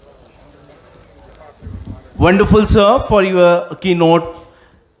 Wonderful, sir, for your keynote.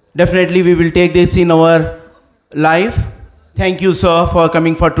 Definitely we will take this in our life. Thank you, sir, for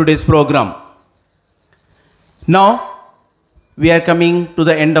coming for today's program. Now we are coming to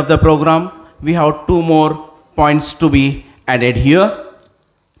the end of the program. We have 2 more points to be added here.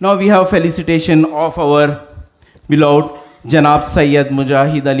 Now we have felicitation of our beloved Janab Sayyid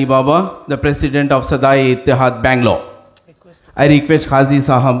Mujahid Ali Baba, the President of Sadai Ittihad Bangalore. I request Khazi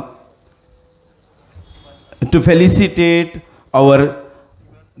Sahab to felicitate our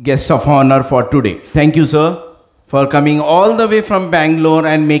guest of honor for today. Thank you, sir, for coming all the way from Bangalore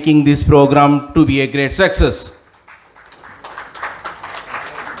and making this program to be a great success.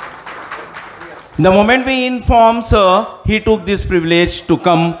 The moment we informed sir, he took this privilege to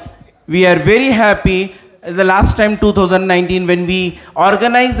come. We are very happy. The last time 2019 when we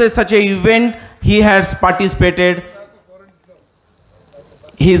organized such an event, he has participated.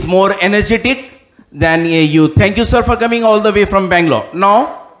 He is more energetic than a youth. Thank you, sir, for coming all the way from Bangalore. Now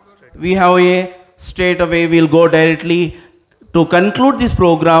we have a straight away, we'll go directly to conclude this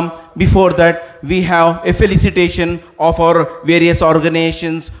program. Before that, we have a felicitation of our various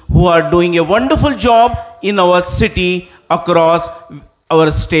organizations who are doing a wonderful job in our city, across our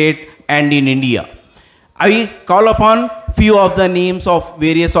state and in India. I call upon few of the names of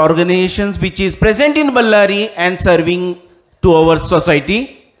various organizations which is present in Ballari and serving to our society.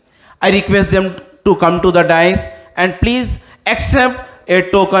 I request them to come to the dais and please accept a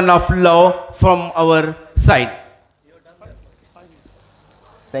token of love from our side.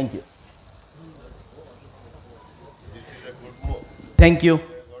 Thank you. Thank you.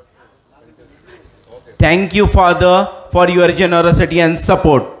 Thank you, Father, for your generosity and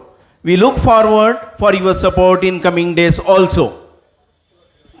support. We look forward for your support in coming days also.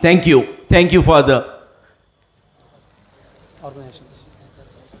 Thank you. Thank you, Father.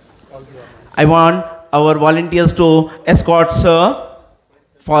 I want our volunteers to escort Sir,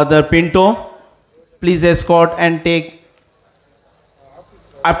 Father Pinto. Please escort and take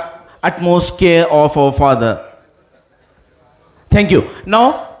utmost care of our Father. Thank you.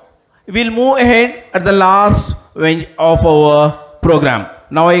 Now, we'll move ahead at the last range of our program.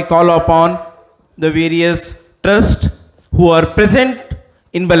 Now I call upon the various trusts who are present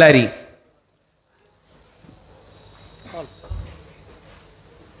in Ballari.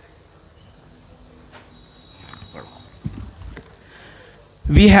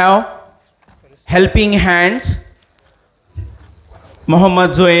 We have Helping Hands,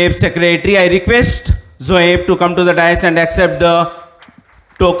 Muhammad Zoeb, Secretary. I request Zoeb to come to the dais and accept the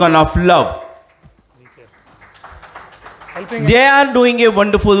token of love. They are doing a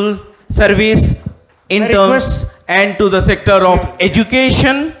wonderful service in terms and to the sector of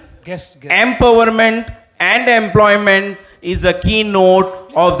education, empowerment and employment is the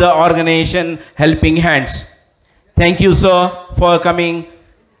keynote of the organization Helping Hands. Thank you, sir, for coming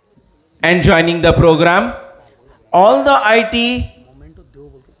and joining the program. All the IT,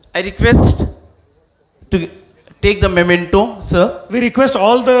 I request to take the memento, sir. We request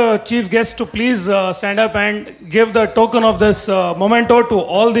all the chief guests to please stand up and give the token of this memento to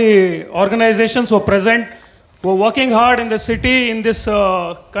all the organizations who are present, who are working hard in the city, in this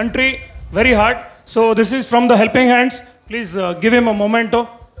country, very hard. So this is from the Helping Hands. Please give him a memento.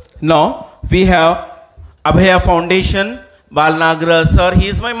 Now we have Abhaya Foundation, Balnagra sir. He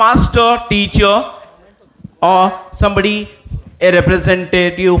is my master teacher, or somebody, a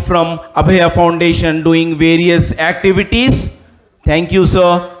representative from Abhaya Foundation doing various activities. Thank you,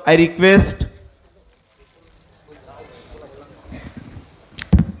 sir. I request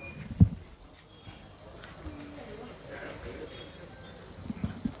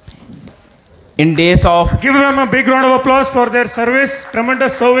in days of... Give them a big round of applause for their service,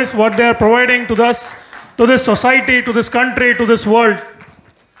 tremendous service, what they are providing to us, to this society, to this country, to this world.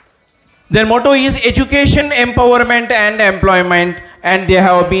 Their motto is education, empowerment and employment, and they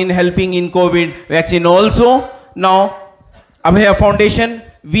have been helping in COVID vaccine also. Now, Abhaya Foundation,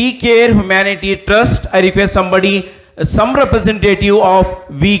 We Care Humanity Trust. I request somebody, some representative of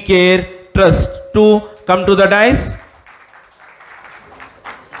We Care Trust to come to the dais.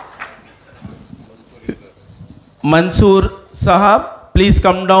 Mansoor Sahab, please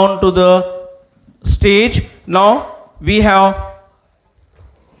come down to the stage. Now, we have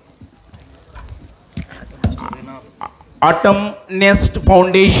Autumn Nest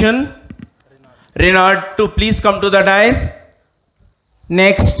Foundation. Renard to please come to the dais.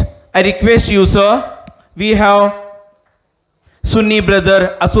 Next, I request you, sir. We have Sunni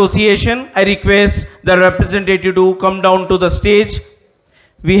Brother Association. I request the representative to come down to the stage.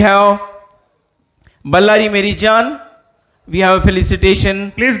 We have Ballari Merijan. We have a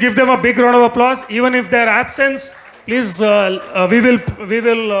felicitation. Please give them a big round of applause, even if their absence. Please, we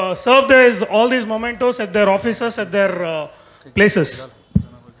will serve all these mementos at their offices, at their places.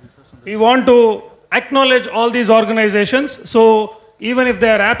 We want to acknowledge all these organizations. So even if they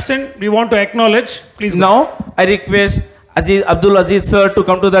are absent, we want to acknowledge. Please. Now I request Abdul Aziz sir to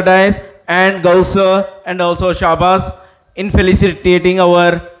come to the dais, and Gauss sir and also Shabaz in felicitating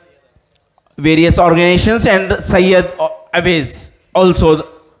our various organizations, and Syed Awais also.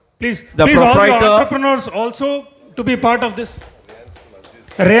 Please, the please proprietor. All the entrepreneurs also to be part of this.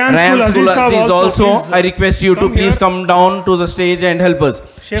 Rayan School Aziz also. Please, I request you to please come down to the stage and help us.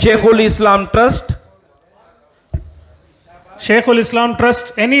 Sheikhul Islam Trust. Sheikhul Islam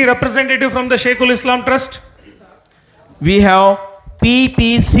Trust. Any representative from the Sheikhul Islam Trust? We have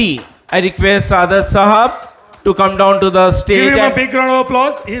PPC. I request Sadat Sahab to come down to the stage. Give him a big round of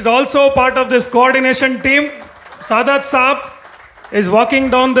applause. He is also part of this coordination team. Sadat Sahab is walking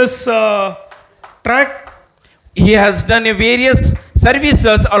down this track. He has done a various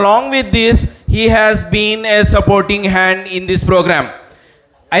services. Along with this, he has been a supporting hand in this program.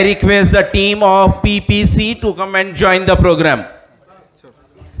 I request the team of PPC to come and join the program.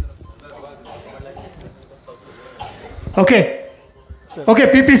 Okay. Okay,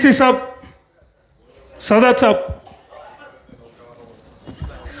 PPC sab. Sadat sab.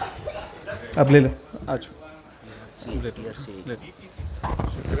 अब ले लो आज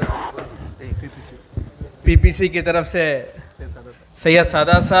PPC की तरफ से सैयद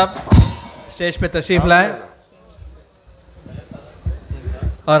सादात साहब stage पे तशरीफ लाएं,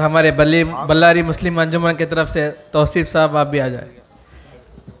 और हमारे बल्लारी मुस्लिम अंजुमन की तरफ से तौसीफ साहब आप भी आ जाए।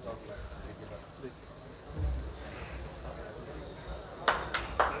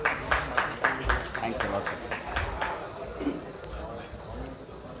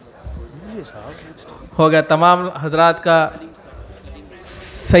 हो गया तमाम हजरात का।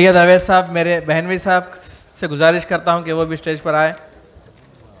 सैयद अवैस साहब, मेरे बहनवी साहब से गुजारिश करता हूं कि वो भी स्टेज पर आए।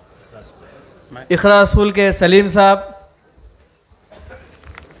 इखरा रसूल के सलीम साहब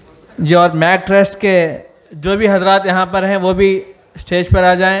जी, और मैक ट्रस्ट के जो भी हजरात यहाँ पर हैं वो भी स्टेज पर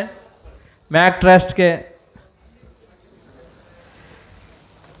आ जाएं। मैक ट्रस्ट के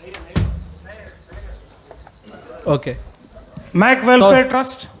okay, Mac welfare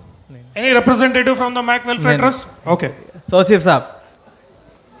trust, any representative from the Mac welfare trust? Okay, Tausif साहब।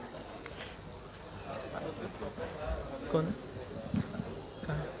 कौन?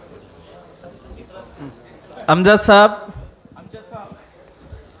 अमजद साहब,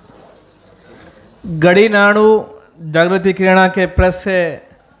 गड़ी नाड़ू जागृति किरणा के प्रेस से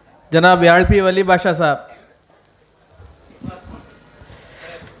जनाब याड़पी वली बादशाह साहब।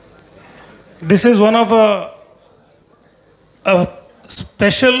 This is one of a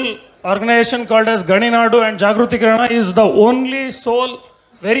special organization called as Ganinadu, and Jagruti Kirana is the only sole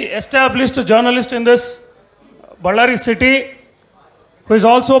very established journalist in this Ballari city who is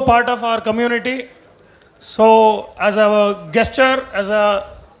also part of our community. So as a gesture, as a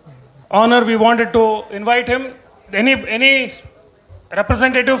honor, we wanted to invite him. Any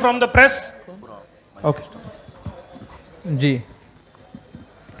representative from the press? Okay. जी,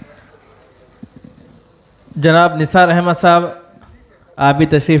 जनाब निसार अहमद साहब आप भी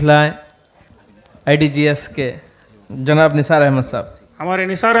तशरीफ़ लाएं। IDGS के जनाब निसार अहमद साहब। हमारे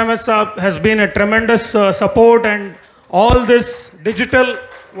निसार अहमद साहब has been a tremendous support, and all this digital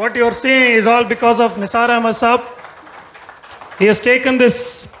what you are seeing is all because of Nisar Ahmad Saab. He has taken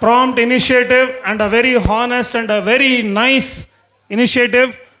this prompt initiative and a very honest and a very nice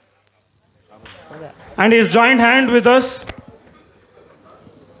initiative, and he has joined hand with us.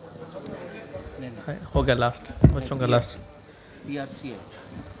 हो गया last, बच्चों का last.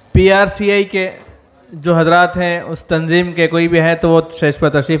 PRCI के जो हजरात हैं उस तंजीम के कोई भी हैं तो वो स्टेज पर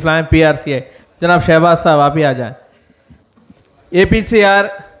तशरीफ़ लाएं। PRCI जनाब शहबाज साहब आप ही आ जाएं।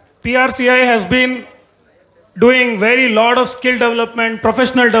 PRCI has been doing very lot of skill development,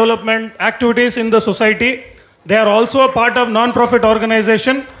 professional development activities in the society. They are also a part of non-profit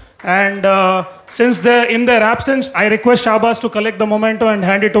organization, and since they're in their absence, I request Shahbaz to collect the memento and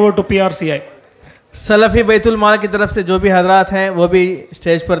hand it over to PRCI. Salafi Betul माल की तरफ से जो भी हजरात हैं वो भी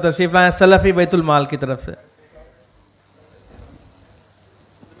stage पर तशरीफ़ लाएं। सलफ़ी बैतुल माल की तरफ से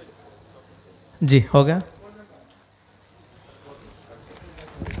जी, हो गया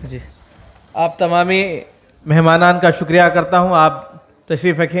जी। आप तमामी मेहमानान का शुक्रिया करता हूं। आप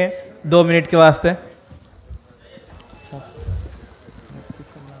तशरीफ़ रखें 2 मिनट के वास्ते।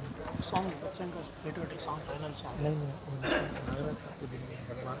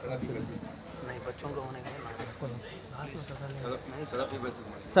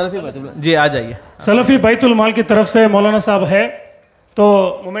 जी आ जाइए। सलफ़ी बैतुल माल की तरफ से मौलाना साहब है तो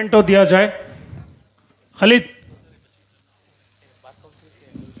मोमेंटो दिया जाए। खालिद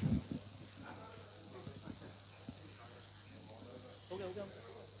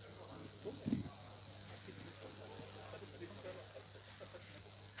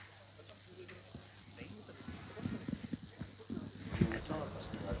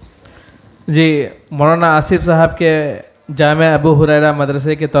जी, मौलाना आसिफ साहब के जामिया अबू हुरैरा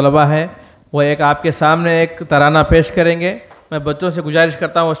मदरसे के तलबा हैं, वो एक आपके सामने एक तराना पेश करेंगे। मैं बच्चों से गुजारिश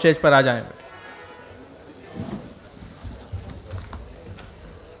करता हूँ वो स्टेज पर आ जाएं।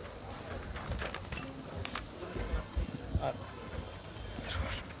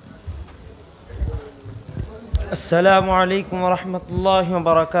 अस्सलामु अलैकुम वरहमतुल्लाहि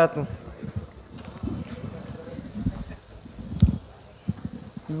वबरकातुहू।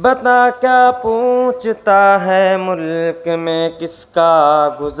 बता क्या पूछता है मुल्क में किसका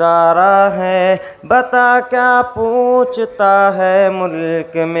गुजारा है, बता क्या पूछता है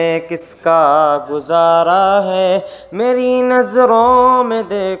मुल्क में किसका गुजारा है। मेरी नज़रों में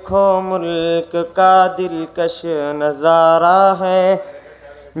देखो मुल्क का दिलकश नज़ारा है।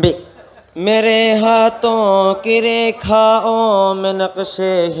 मेरे हाथों की रेखाओं में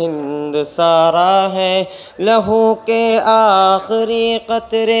नक्शे हिंद सारा है। लहू के आखिरी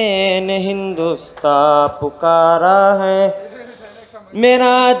कतरे ने हिंदुस्तां पुकारा है।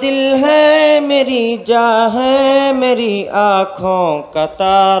 मेरा दिल है, मेरी जान है, मेरी आँखों का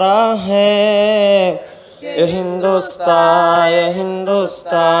तारा है। ये हिंदुस्तां, ये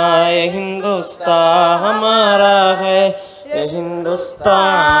हिंदुस्तां, ये हिंदुस्तां हमारा है। ये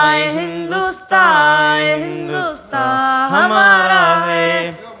हिंदुस्तान, ये हिंदुस्तान, ये हिंदुस्तान हमारा है।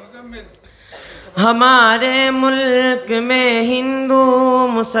 हमारे मुल्क में हिंदू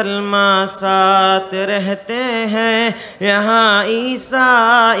मुसलमान साथ रहते हैं, यहाँ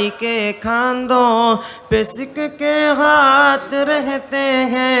ईसाई के खानों पे सिख के हाथ रहते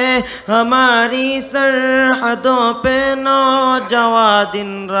हैं। हमारी सरहदों पे नौजवान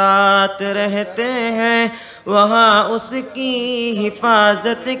दिन रात रहते हैं, वहाँ उसकी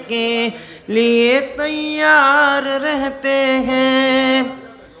हिफाजत के लिए तैयार रहते हैं।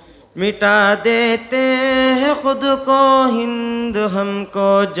 मिटा देते हैं खुद को हिंद, हमको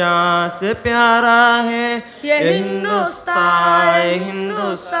जान से प्यारा है ये हिंदुस्तान,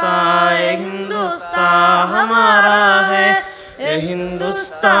 हिंदुस्तान, हिंदुस्तान हमारा है ये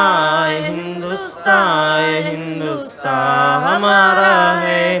हिंदुस्तान, हिंदुस्तान, हिंदुस्तान हमारा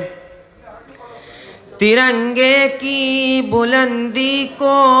है। तिरंगे की बुलंदी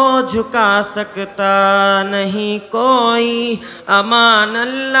को झुका सकता नहीं कोई, अमान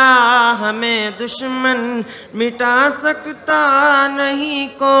अल्लाह हमें दुश्मन मिटा सकता नहीं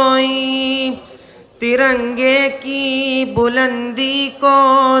कोई। तिरंगे की बुलंदी को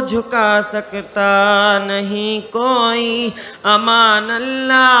झुका सकता नहीं कोई, अमान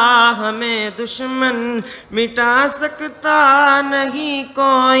अल्लाह हमें दुश्मन मिटा सकता नहीं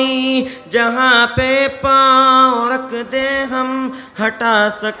कोई। जहाँ पे पाँव रख दे हम हटा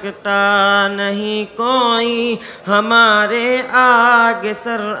सकता नहीं कोई, हमारे आगे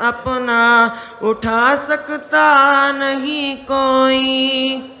सर अपना उठा सकता नहीं कोई।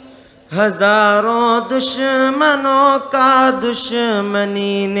 हजारों दुश्मनों का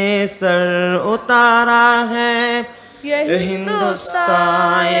दुश्मनी ने सर उतारा है ये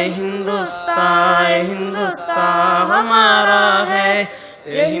हिंदुस्तान, ये हिंदुस्तान, हिंदुस्तान हमारा है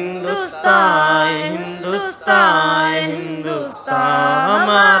ये हिंदुस्तान, हिंदुस्तान, हिंदुस्तान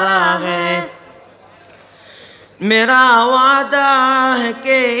हमारा है। मेरा वादा है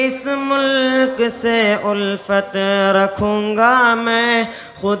कि इस मुल्क से उल्फत रखूँगा मैं,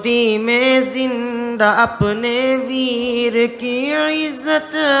 खुदी में जिंदा अपने वीर की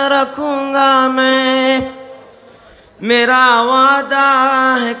इज्जत रखूँगा मैं। मेरा वादा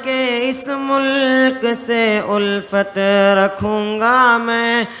है कि इस मुल्क से उल्फत रखूँगा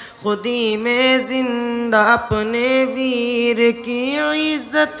मैं, खुदी में जिंदा अपने वीर की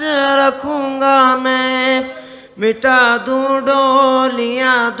इज्जत रखूँगा मैं। मिटा दूँ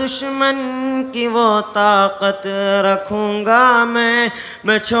डोलियाँ दुश्मन की वो ताकत रखूँगा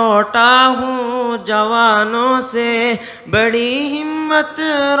मैं छोटा हूँ जवानों से बड़ी हिम्मत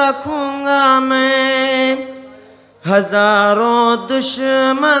रखूँगा मैं। हजारों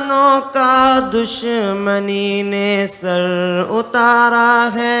दुश्मनों का दुश्मनी ने सर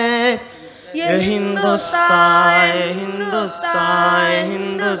उतारा है ये हिंदुस्तान, हिंदुस्तान,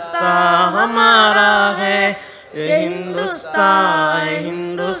 हिंदुस्तान हमारा है ये हिंदुस्तान,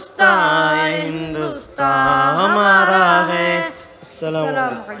 हिंदुस्तान, हिंदुस्तान हमारा है।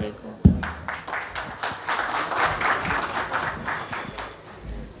 अस्सलाम वालेकुम।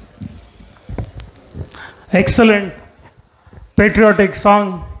 Excellent patriotic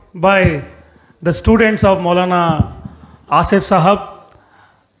song by the students of Maulana Asif Sahab.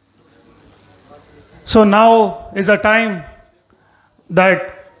 So now is a time that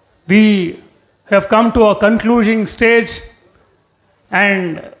we have come to a concluding stage,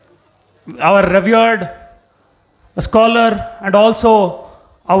 and our revered scholar and also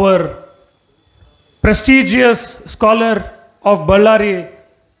our prestigious scholar of Ballari,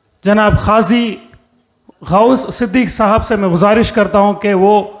 Janab Khazi Ghaus Siddique साहब से मैं गुजारिश करता हूं कि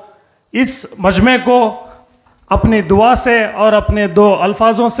वो इस मजमे को अपनी दुआ से और अपने दो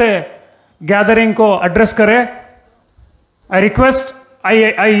अल्फाजों से गैदरिंग को एड्रेस करें। I request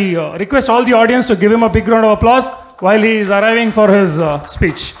all the audience to give him a big round of applause while he is arriving for his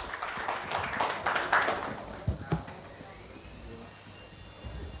speech.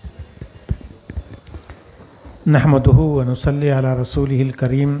 नहमदुहु व नुसल्ली अला रसूलिहिल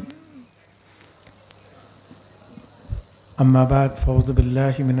करीम, अम्मा बाद फ़ऊज़ु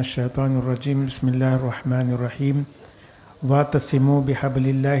बिल्लाहि मिनश शैतानिर रजीम, बिस्मिल्लाहिर रहमानिर रहीम। वातसिमू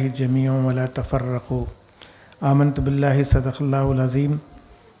बिहब्लिल्लाहि जमीअन वला तफ़र्रक़ू, आमन्तु बिल्लाहि सदक़ल्लाहुल अज़ीम।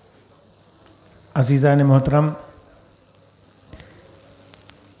 अज़ीज़ान मोहतरम,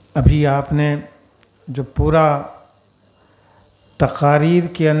 अभी आपने जो पूरा तक़ारीर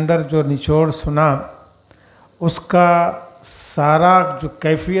के अंदर जो निचोड़ सुना, उसका सारा जो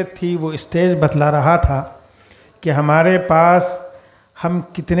कैफियत थी वो स्टेज बतला रहा था कि हमारे पास हम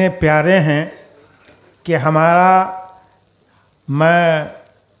कितने प्यारे हैं कि हमारा, मैं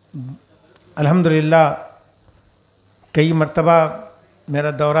अल्हम्दुलिल्लाह कई मर्तबा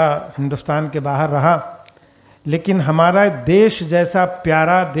मेरा दौरा हिंदुस्तान के बाहर रहा, लेकिन हमारा देश जैसा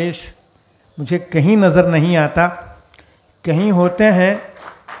प्यारा देश मुझे कहीं नज़र नहीं आता। कहीं होते हैं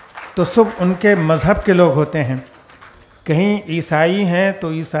तो सब उनके मज़हब के लोग होते हैं, कहीं ईसाई हैं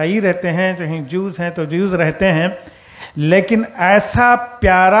तो ईसाई रहते हैं, कहीं ज्यूज़ हैं तो ज्यूज़ रहते हैं। लेकिन ऐसा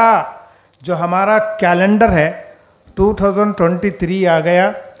प्यारा जो हमारा कैलेंडर है 2023 आ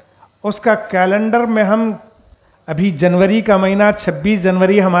गया, उसका कैलेंडर में हम अभी जनवरी का महीना 26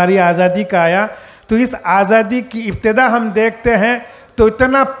 जनवरी हमारी आज़ादी का आया, तो इस आज़ादी की इब्तिदा हम देखते हैं तो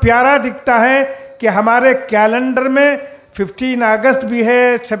इतना प्यारा दिखता है कि हमारे कैलेंडर में 15 अगस्त भी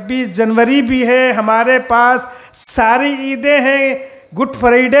है, 26 जनवरी भी है, हमारे पास सारी ईदें हैं, गुड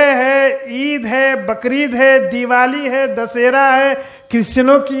फ्राइडे है, ईद है, बकरीद है, दिवाली है, दशहरा है,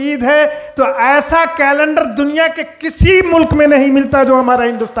 क्रिश्चियनों की ईद है। तो ऐसा कैलेंडर दुनिया के किसी मुल्क में नहीं मिलता जो हमारा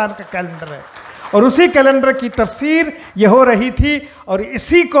हिंदुस्तान का कैलेंडर है। और उसी कैलेंडर की तफसीर ये हो रही थी और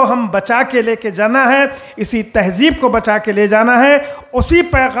इसी को हम बचा के लेके जाना है, इसी तहजीब को बचा के ले जाना है, उसी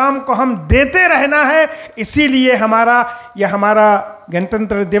पैगाम को हम देते रहना है। इसीलिए हमारा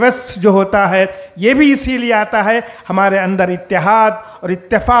गणतंत्र दिवस जो होता है ये भी इसीलिए आता है, हमारे अंदर इत्तेहाद और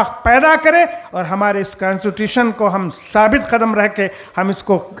इत्तेफाक पैदा करे और हमारे इस कॉन्स्टिट्यूशन को हम साबित कदम रह के हम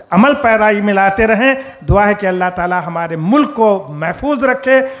इसको अमल पैराई में लाते रहें। दुआ है कि अल्लाह ताला हमारे मुल्क को महफूज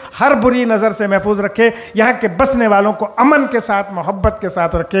रखे, हर बुरी नज़र से महफूज रखे, यहाँ के बसने वालों को अमन के साथ मोहब्बत के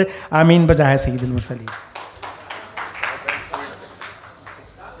साथ रखे। आमीन बजाय Saeedul Mursaleen.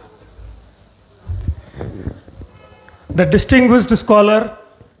 The distinguished scholar,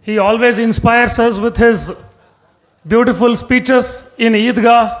 he always inspires us with his beautiful speeches in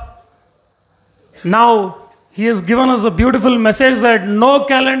Eidgah. Now, he has given us a beautiful message that no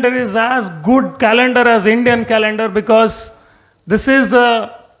calendar is as good calendar as Indian calendar, because this is the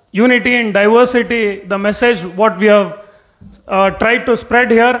unity in diversity, the message what we have tried to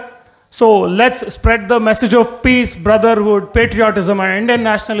spread here. So let's spread the message of peace, brotherhood, patriotism and Indian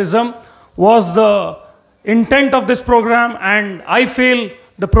nationalism was the intent of this program, and I feel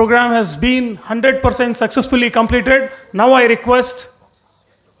the program has been 100% successfully completed. Now I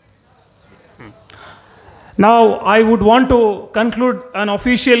would want to conclude an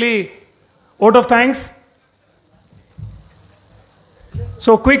officially vote of thanks.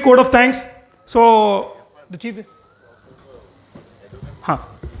 So quick vote of thanks. So the chief.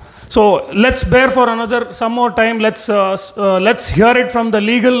 So let's bear for some more time. Let's hear it from the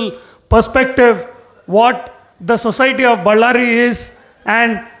legal perspective what the society of Ballari is,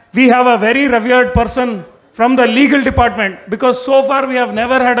 and we have a very revered person from the legal department, because so far we have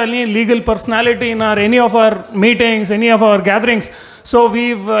never had any legal personality in any of our meetings, any of our gatherings. So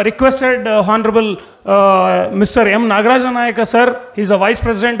we've requested Honorable Mr. M. Nagarajan Nayaka sir, he's the Vice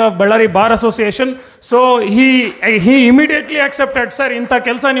President of Ballari Bar Association. So he immediately accepted, sir, inta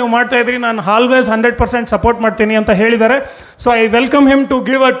kelsa ನೀವು ಮಾಡ್ತಾ ಇದ್ರಿ, ನಾನು always 100% support ಮಾಡ್ತೀನಿ ಅಂತ ಹೇಳಿದ್ದಾರೆ. So I welcome him to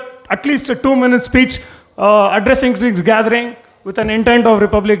give at least a 2-minute speech addressing this gathering with an intent of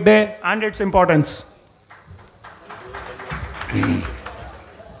Republic Day and its importance.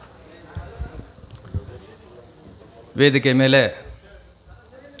 ವೇದಿಕೆ ಮೇಲೆ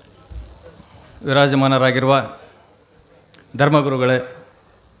ವಿರಾಜಮಾನರಾಗಿರುವ ಧರ್ಮಗುರುಗಳೇ,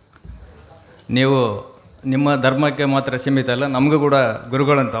 ನೀವು ನಿಮ್ಮ ಧರ್ಮಕ್ಕೆ ಮಾತ್ರ ಸೀಮಿತ ಅಲ್ಲ, ನಮಗೂ ಕೂಡ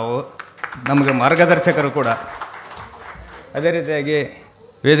ಗುರುಗಳಂತಾವು, ನಮಗೆ ಮಾರ್ಗದರ್ಶಕರು ಕೂಡ. ಅದೇ ರೀತಿಯಾಗಿ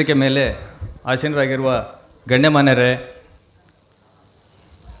ವೇದಿಕೆ ಮೇಲೆ ಆಸೀನರಾಗಿರುವ ಗಣ್ಯಮಾನ್ಯರೇ,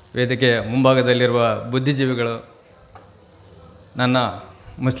 ವೇದಿಕೆ ಮುಂಭಾಗದಲ್ಲಿರುವ ಬುದ್ಧಿಜೀವಿಗಳು, ನನ್ನ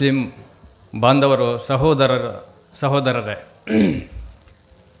ಮುಸ್ಲಿಂ ಬಾಂಧವರು, ಸಹೋದರರೇ,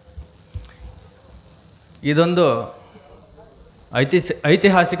 ಇದೊಂದು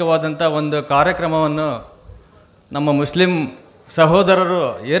ಐತಿಹಾಸಿಕವಾದಂಥ ಒಂದು ಕಾರ್ಯಕ್ರಮವನ್ನು ನಮ್ಮ ಮುಸ್ಲಿಂ ಸಹೋದರರು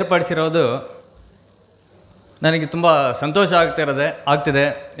ಏರ್ಪಡಿಸಿರೋದು ನನಗೆ ತುಂಬ ಸಂತೋಷ ಆಗ್ತಿದೆ.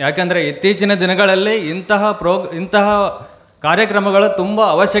 ಯಾಕೆಂದರೆ ಇತ್ತೀಚಿನ ದಿನಗಳಲ್ಲಿ ಇಂತಹ ಕಾರ್ಯಕ್ರಮಗಳು ತುಂಬ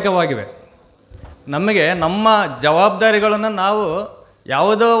ಅವಶ್ಯಕವಾಗಿವೆ. ನಮಗೆ ನಮ್ಮ ಜವಾಬ್ದಾರಿಗಳನ್ನು ನಾವು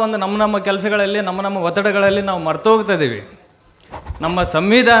ಯಾವುದೋ ಒಂದು ನಮ್ಮ ಕೆಲಸಗಳಲ್ಲಿ, ನಮ್ಮ ಒತ್ತಡಗಳಲ್ಲಿ ನಾವು ಮರೆತು ಹೋಗ್ತಾ ಇದ್ದೀವಿ. ನಮ್ಮ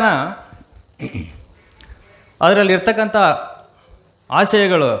ಸಂವಿಧಾನ, ಅದರಲ್ಲಿ ಇರ್ತಕ್ಕಂಥ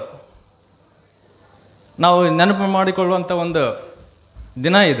ಆಶಯಗಳು ನಾವು ನೆನಪು ಮಾಡಿಕೊಳ್ಳುವಂಥ ಒಂದು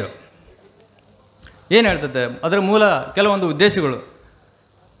ದಿನ ಇದು. ಏನು ಹೇಳ್ತದೆ, ಅದರ ಮೂಲ ಕೆಲವೊಂದು ಉದ್ದೇಶಗಳು.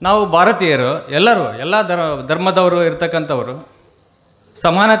 ನಾವು ಭಾರತೀಯರು ಎಲ್ಲರೂ, ಎಲ್ಲ ಧರ್ಮದವರು ಇರ್ತಕ್ಕಂಥವರು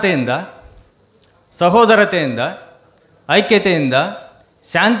ಸಮಾನತೆಯಿಂದ, ಸಹೋದರತೆಯಿಂದ, ಐಕ್ಯತೆಯಿಂದ,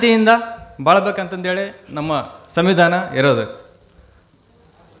 ಶಾಂತಿಯಿಂದ ಬಾಳಬೇಕಂತಂದೇಳಿ ನಮ್ಮ ಸಂವಿಧಾನ ಇರೋದು.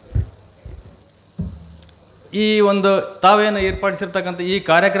 ಈ ಒಂದು ತಾವೇನು ಏರ್ಪಡಿಸಿರ್ತಕ್ಕಂಥ ಈ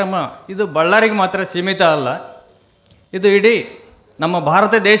ಕಾರ್ಯಕ್ರಮ ಇದು ಬಳ್ಳಾರಿಗೆ ಮಾತ್ರ ಸೀಮಿತ ಅಲ್ಲ, ಇದು ಇಡೀ ನಮ್ಮ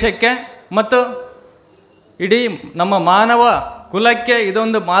ಭಾರತ ದೇಶಕ್ಕೆ ಮತ್ತು ಇಡೀ ನಮ್ಮ ಮಾನವ ಕುಲಕ್ಕೆ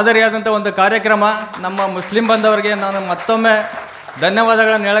ಇದೊಂದು ಮಾದರಿಯಾದಂಥ ಒಂದು ಕಾರ್ಯಕ್ರಮ. ನಮ್ಮ ಮುಸ್ಲಿಂ ಬಂದವರಿಗೆ ನಾನು ಮತ್ತೊಮ್ಮೆ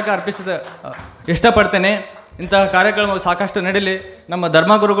ಧನ್ಯವಾದಗಳನ್ನು ಹೇಳಕ್ಕೆ ಇಷ್ಟಪಡ್ತೇನೆ. ಇಂತಹ ಕಾರ್ಯಕ್ರಮ ಸಾಕಷ್ಟು ನಡೀಲಿ. ನಮ್ಮ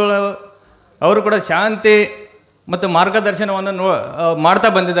ಧರ್ಮಗುರುಗಳು ಅವರು ಕೂಡ ಶಾಂತಿ ಮತ್ತು ಮಾರ್ಗದರ್ಶನವನ್ನು ಮಾಡ್ತಾ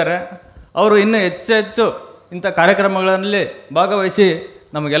ಬಂದಿದ್ದಾರೆ. ಅವರು ಇನ್ನೂ ಹೆಚ್ಚು ಇಂಥ ಕಾರ್ಯಕ್ರಮಗಳಲ್ಲಿ ಭಾಗವಹಿಸಿ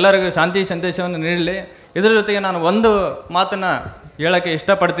ನಮಗೆಲ್ಲರಿಗೂ ಶಾಂತಿ ಸಂದೇಶವನ್ನು ನೀಡಲಿ. ಇದರ ಜೊತೆಗೆ ನಾನು ಒಂದು ಮಾತನ್ನು ಹೇಳೋಕ್ಕೆ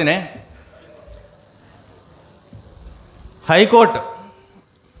ಇಷ್ಟಪಡ್ತೀನಿ. ಹೈಕೋರ್ಟ್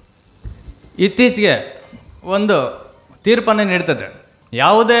ಇತ್ತೀಚೆಗೆ ಒಂದು ತೀರ್ಪನ್ನು ನೀಡ್ತದೆ.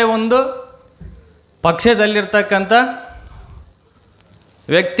 ಯಾವುದೇ ಒಂದು ಪಕ್ಷದಲ್ಲಿರ್ತಕ್ಕಂಥ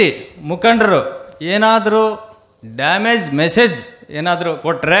ವ್ಯಕ್ತಿ ಮುಖಂಡರು ಏನಾದರೂ ಡ್ಯಾಮೇಜ್ ಮೆಸೇಜ್ ಏನಾದರೂ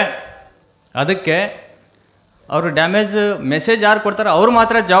ಕೊಟ್ಟರೆ ಅದಕ್ಕೆ ಅವರು ಡ್ಯಾಮೇಜ್ ಮೆಸೇಜ್ ಯಾರು ಕೊಡ್ತಾರೆ ಅವರು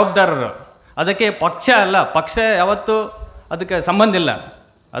ಮಾತ್ರ ಜವಾಬ್ದಾರರು. ಅದಕ್ಕೆ ಪಕ್ಷ ಅಲ್ಲ, ಪಕ್ಷ ಯಾವತ್ತೂ ಅದಕ್ಕೆ ಸಂಬಂಧ ಇಲ್ಲ.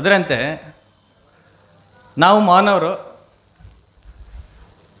 ಅದರಂತೆ ನಾವು ಮಾನವರು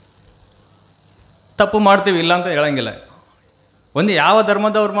ತಪ್ಪು ಮಾಡ್ತೀವಿ, ಇಲ್ಲ ಅಂತ ಹೇಳಂಗಿಲ್ಲ. ಒಂದು ಯಾವ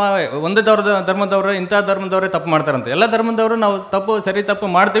ಒಂದು ಧರ್ಮದವರು ಇಂಥ ಧರ್ಮದವರೇ ತಪ್ಪು ಮಾಡ್ತಾರಂತೆ. ಎಲ್ಲ ಧರ್ಮದವರು ನಾವು ಸರಿ ತಪ್ಪು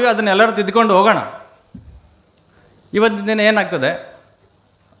ಮಾಡ್ತೀವಿ, ಅದನ್ನೆಲ್ಲರೂ ತಿದ್ದುಕೊಂಡು ಹೋಗೋಣ. ಇವತ್ತಿನ ದಿನ ಏನಾಗ್ತದೆ,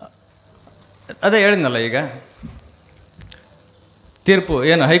 ಅದೇ ಹೇಳಿದ್ನಲ್ಲ ಈಗ ತೀರ್ಪು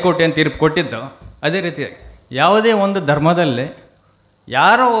ಏನು ಹೈಕೋರ್ಟ್ ಏನು ತೀರ್ಪು ಕೊಟ್ಟಿದ್ದು, ಅದೇ ರೀತಿ ಯಾವುದೇ ಒಂದು ಧರ್ಮದಲ್ಲಿ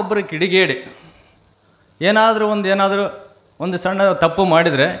ಯಾರೋ ಒಬ್ಬರು ಕಿಡಿಗೇಡಿ ಏನಾದರೂ ಒಂದು ಸಣ್ಣ ತಪ್ಪು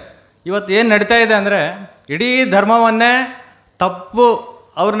ಮಾಡಿದರೆ ಇವತ್ತು ಏನು ನಡೀತಾ ಇದೆ ಅಂದರೆ ಇಡೀ ಧರ್ಮವನ್ನೇ ತಪ್ಪು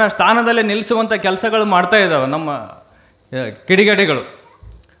ಅವ್ರನ್ನ ಸ್ಥಾನದಲ್ಲಿ ನಿಲ್ಲಿಸುವಂಥ ಕೆಲಸಗಳು ಮಾಡ್ತಾ ಇದ್ದಾವೆ ನಮ್ಮ ಕಿಡಿಗೇಡಿಗಳು.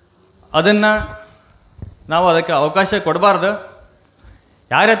 ಅದನ್ನು ನಾವು ಅದಕ್ಕೆ ಅವಕಾಶ ಕೊಡಬಾರ್ದು.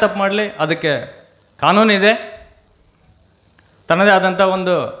 ಯಾರೇ ತಪ್ಪು ಮಾಡಲಿ ಅದಕ್ಕೆ ಕಾನೂನಿದೆ, ತನ್ನದೇ ಆದಂಥ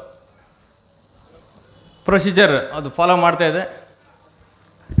ಒಂದು ಪ್ರೊಸೀಜರ್ ಅದು ಫಾಲೋ ಮಾಡ್ತಾ ಇದೆ.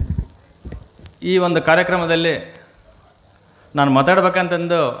 ಈ ಒಂದು ಕಾರ್ಯಕ್ರಮದಲ್ಲಿ ನಾನು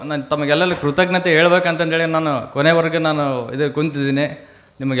ಮಾತಾಡ್ಬೇಕಂತಂದು ನಾನು ತಮಗೆಲ್ಲರಿಗೂ ಕೃತಜ್ಞತೆ ಹೇಳ್ಬೇಕಂತಂದೇಳಿ ನಾನು ಕೊನೆವರೆಗೂ ನಾನು ಕುಂತಿದ್ದೀನಿ.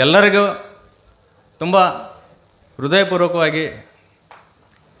 ನಿಮಗೆಲ್ಲರಿಗೂ ತುಂಬ ಹೃದಯಪೂರ್ವಕವಾಗಿ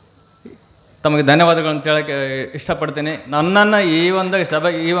ತಮಗೆ ಧನ್ಯವಾದಗಳನ್ನು ಹೇಳೋಕ್ಕೆ ಇಷ್ಟಪಡ್ತೀನಿ. ನನ್ನನ್ನು ಈ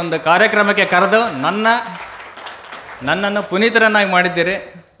ಒಂದು ಕಾರ್ಯಕ್ರಮಕ್ಕೆ ಕರೆದು ನನ್ನನ್ನು ಪುನೀತರನ್ನಾಗಿ ಮಾಡಿದ್ದೀರಿ.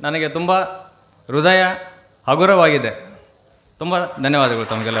 ನನಗೆ ತುಂಬ ಹೃದಯ ಹಗುರವಾಗಿದೆ. ತುಂಬ ಧನ್ಯವಾದಗಳು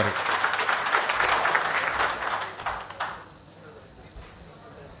ತಮಗೆಲ್ಲರಿಗೂ.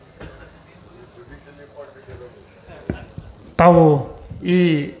 ತಾವು ಈ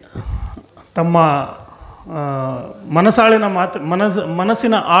ತಮ್ಮ ಮನಸಾಳಿನ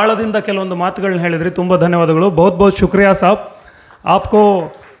ಮನಸ್ಸಿನ ಆಳದಿಂದ ಕೆಲವೊಂದು ಮಾತುಗಳನ್ನ ಹೇಳಿದ್ರಿ. ತುಂಬ ಧನ್ಯವಾದಗಳು. बहुत बहुत शुक्रिया साहब. आपको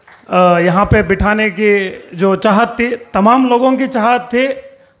यहाँ पे बिठाने की जो चाहत थी, तमाम लोगों की चाहत थी.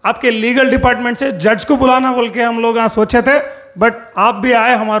 आपके लीगल डिपार्टमेंट से जज को बुलाना बोल के हम लोग यहाँ सोचे थे, बट आप भी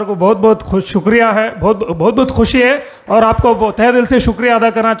आए, हमारे को बहुत बहुत शुक्रिया है, बहुत बहुत खुशी है. और आपको तहे दिल से शुक्रिया अदा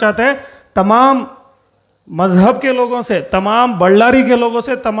करना चाहते हैं तमाम मज़हब के लोगों से, तमाम बल्लारी के लोगों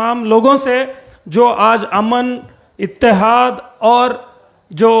से, तमाम लोगों से जो आज अमन, इत्तेहाद और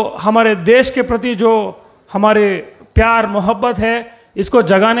जो हमारे देश के प्रति जो हमारे प्यार मोहब्बत है, इसको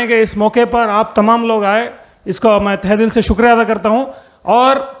जगाने के इस मौके पर आप तमाम लोग आए, इसको मैं तहे दिल से शुक्रिया अदा करता हूँ.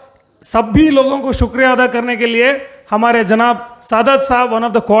 और सभी लोगों को शुक्रिया अदा करने के लिए हमारे जनाब सादत साहब, one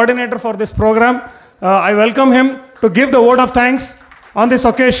of the coordinator for this programme, I welcome him to give the vote of thanks on this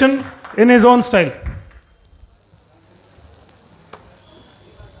occasion in his own style.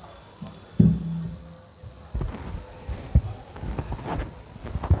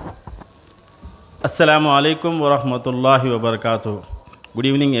 अस्सलामु अलैकुम वरहमतुल्लाहि वबरकातुहू. Good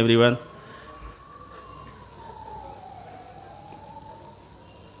evening everyone.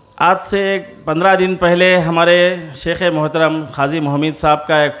 आज से 15 दिन पहले हमारे शेख मोहतरम खाजी मोहम्मद साहब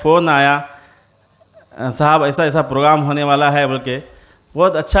का एक फ़ोन आया, साहब ऐसा ऐसा प्रोग्राम होने वाला है बोल के.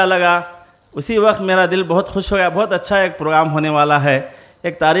 बहुत अच्छा लगा. उसी वक्त मेरा दिल बहुत खुश हो गया. बहुत अच्छा एक प्रोग्राम होने वाला है,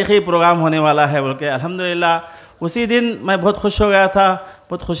 एक तारीख़ी प्रोग्राम होने वाला है बोल के. अल्हम्दुलिल्लाह उसी दिन मैं बहुत खुश हो गया था,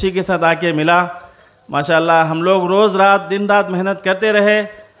 बहुत खुशी के साथ आके मिला. माशाअल्लाह हम लोग रोज़ रात दिन रात मेहनत करते रहे.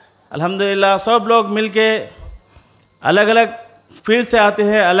 अल्हम्दुलिल्लाह सब लोग मिलके अलग अलग फील्ड से आते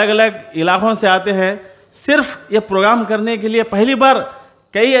हैं, अलग अलग इलाक़ों से आते हैं सिर्फ ये प्रोग्राम करने के लिए. पहली बार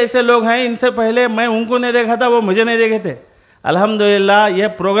कई ऐसे लोग हैं, इनसे पहले मैं उनको नहीं देखा था, वो मुझे नहीं देखे थे. अल्हम्दुलिल्लाह ये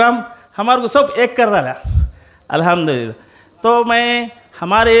प्रोग्राम हमारे को सब एक कर रहा है. अल्हम्दुलिल्लाह. तो मैं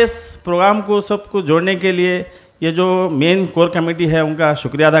हमारे इस प्रोग्राम को सबको जोड़ने के लिए ये जो मेन कोर कमेटी है उनका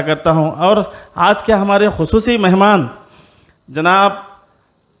शुक्रिया अदा करता हूँ. और आज के हमारे खुसूसी मेहमान जनाब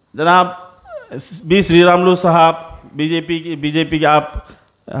बी श्रीरामुलु साहब, बीजेपी के आप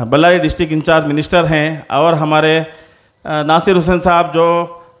बल्लारी डिस्ट्रिक्ट इंचार्ज मिनिस्टर हैं, और हमारे नासिर हुसैन साहब जो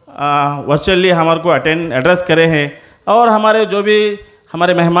वर्चुअली हमारे को एड्रेस करे हैं. और हमारे जो भी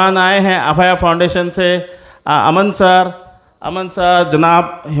हमारे मेहमान आए हैं अभया फाउंडेशन से, अमन सर,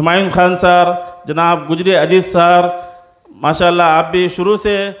 जनाब हुमायूं खान सर, जनाब गुजरी अजीज़ सर, माशाल्लाह आप भी शुरू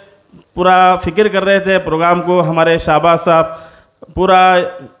से पूरा फिक्र कर रहे थे प्रोग्राम को। हमारे शाहबाज साहब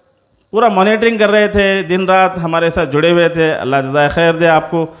पूरा मॉनिटरिंग कर रहे थे, दिन रात हमारे साथ जुड़े हुए थे। अल्लाह जज़ाए खैर दे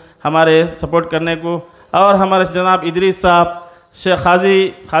आपको हमारे सपोर्ट करने को। और हमारे जनाब इदरीस साहब, शेख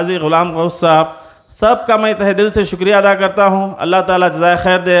खाजी ग़ुलाम गौस साहब, सब का मैं तहे दिल से शुक्रिया अदा करता हूँ। अल्लाह ताला जज़ाए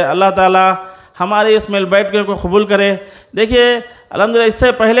खैर दे, अल्लाह ताला हमारे इस मिल बैठ को कबूल करे। देखिए अल्हम्दुलिल्लाह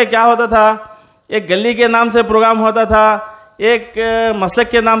इससे पहले क्या होता था, एक गली के नाम से प्रोग्राम होता था, एक मसलक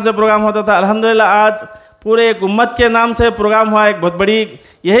के नाम से प्रोग्राम होता था। अल्हम्दुलिल्लाह आज पूरे एक उम्मत के नाम से प्रोग्राम हुआ।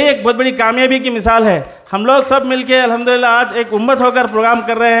 यही एक बहुत बड़ी कामयाबी की मिसाल है। हम लोग सब मिलके अल्हम्दुलिल्लाह आज एक उम्मत होकर प्रोग्राम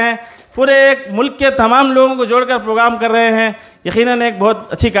कर रहे हैं, पूरे एक मुल्क के तमाम लोगों को जोड़कर प्रोग्राम कर रहे हैं। यकीनन एक बहुत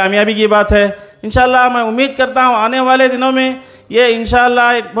अच्छी कामयाबी की बात है। इंशाअल्लाह मैं उम्मीद करता हूँ आने वाले दिनों में ये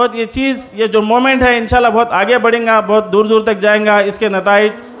इंशाअल्लाह एक बहुत ये जो मोमेंट है इंशाअल्लाह बहुत आगे बढ़ेगा, बहुत दूर दूर तक जाएगा, इसके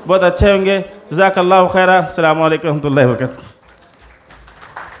नताइज बहुत अच्छे होंगे। जज़ाकल्लाहु खैरा। अस्सलामु अलैकुम रहमतुल्लाहि व बरकातुहू।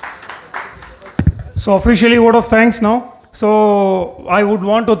 So officially vote of thanks now. So I would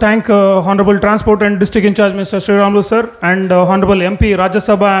want to thank Honorable Transport and District in Charge Mr. Sri Ramlu sir and Honorable MP Rajya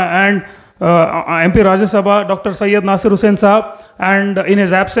Sabha and MP Rajya Sabha Dr. Syed Nasir Hussain Sahab, and in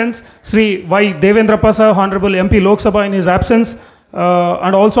his absence Sri Y. Devendrappa sir, Honorable MP Lok Sabha in his absence,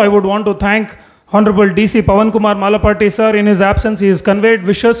 and also I would want to thank Honorable DC Pawan Kumar Malapati sir. In his absence he has conveyed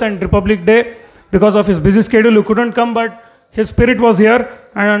wishes and Republic Day. Because of his busy schedule he couldn't come, but his spirit was here.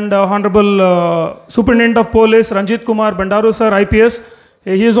 And Honorable Superintendent of Police Ranjit Kumar Bandaru sir, IPS,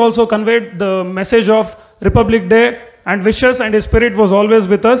 he has also conveyed the message of Republic Day and wishes, and his spirit was always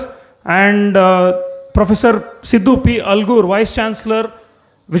with us. And Professor Sidhu P. Algur, Vice Chancellor,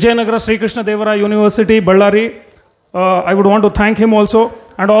 Vijayanagara Sri Krishna Devara University, Ballari, I would want to thank him also.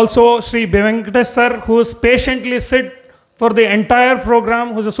 And also Sri Venkatesh sir, who has patiently sit for the entire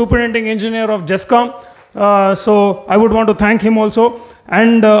program, who is a superintending engineer of JESCOM. So I would want to thank him also.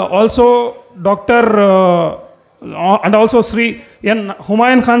 And also and also Sri N.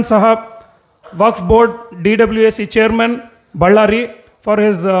 Humayun Khan Sahab, Waqf Board DWSE Chairman, Ballari, for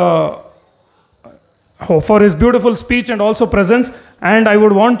his beautiful speech and also presence. And I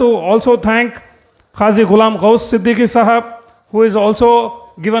would want to also thank Qazi Ghulam Ghaus Siddiqui Sahab, who is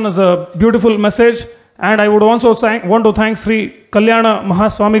also given us a beautiful message. And I would also want to thank Sri Kalyana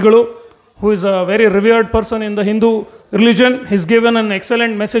Mahaswamigalu, who is a very revered person in the Hindu religion. He's given an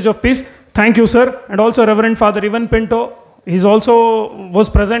excellent message of peace. Thank you, sir. And also Reverend Father Ivan Pinto, he's also was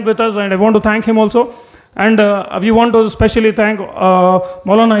present with us, and I want to thank him also. And we want to especially thank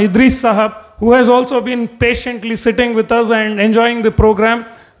Maulana Idris Sahab, who has also been patiently sitting with us and enjoying the program,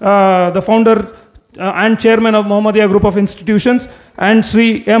 the founder and chairman of Muhammadiyah Group of Institutions, and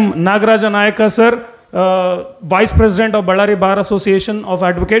Sri M. Nagaraja Nayaka sir, Vice President of Ballari Bar Association of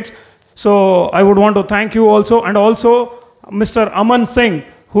Advocates. So I would want to thank you also, and also Mr. Aman Singh,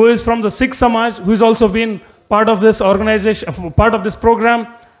 who is from the Sikh Samaj, who has also been part of this organization, part of this program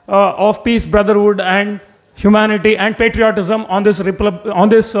of peace, brotherhood, and humanity and patriotism on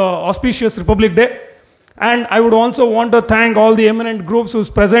this auspicious Republic Day. And I would also want to thank all the eminent groups who's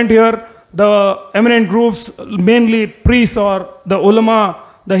present here, the eminent groups, mainly priests or the ulama,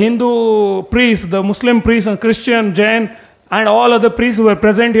 the Hindu priests, the Muslim priests, and Christian, Jain, and all other priests who were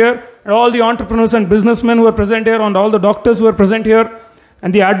present here, and all the entrepreneurs and businessmen who were present here, and all the doctors who were present here,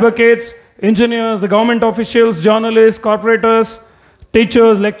 and the advocates, engineers, the government officials, journalists, corporators,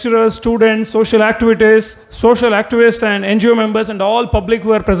 teachers, lecturers, students, social activists, and NGO members, and all public who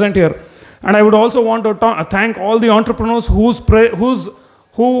were present here. And I would also want to thank all the entrepreneurs who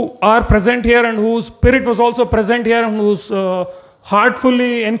are present here, and whose spirit was also present here, and whose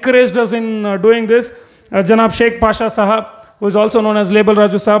heartfully encouraged us in doing this. Janab Sheikh Pasha Sahab, who is also known as Label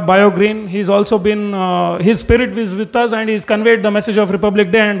Raju Sahab, BioGreen. He's also been, his spirit is with us, and he's conveyed the message of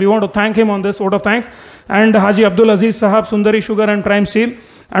Republic Day, and we want to thank him on this vote of thanks. And Haji Abdul Aziz Sahab, Sundari Sugar and Prime Steel,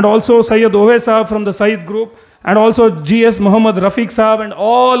 and also Sayyid Ove Sahab from the Said Group, and also GS Muhammad Rafiq Sahab, and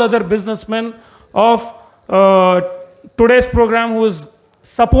all other businessmen of today's program who's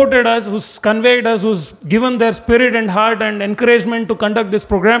supported us, who's conveyed us, who's given their spirit and heart and encouragement to conduct this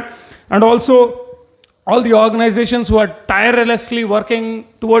program. And also all the organizations who are tirelessly working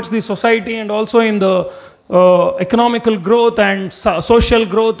towards the society, and also in the economical growth and social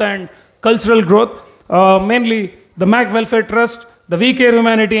growth and cultural growth, mainly the MAC Welfare Trust, the We Care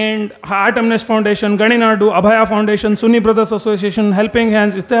Humanity and Heart Amnesty Foundation, Ganinadu, Abhaya Foundation, Sunni Brothers Association, Helping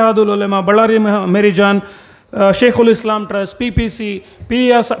Hands, Ittihadul Ulema, Ballari Mary Jan, Sheikhul Islam Trust, PPC,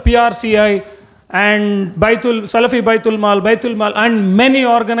 PRCI, and Salafi Baitul Mal, and many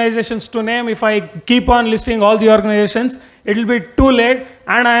organizations to name. If I keep on listing all the organizations, it will be too late.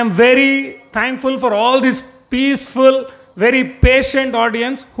 And I am very thankful for all this peaceful, very patient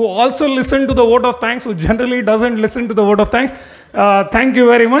audience who also listen to the vote of thanks, who generally doesn't listen to the vote of thanks. Thank you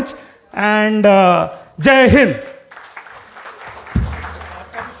very much, and Jai Hind.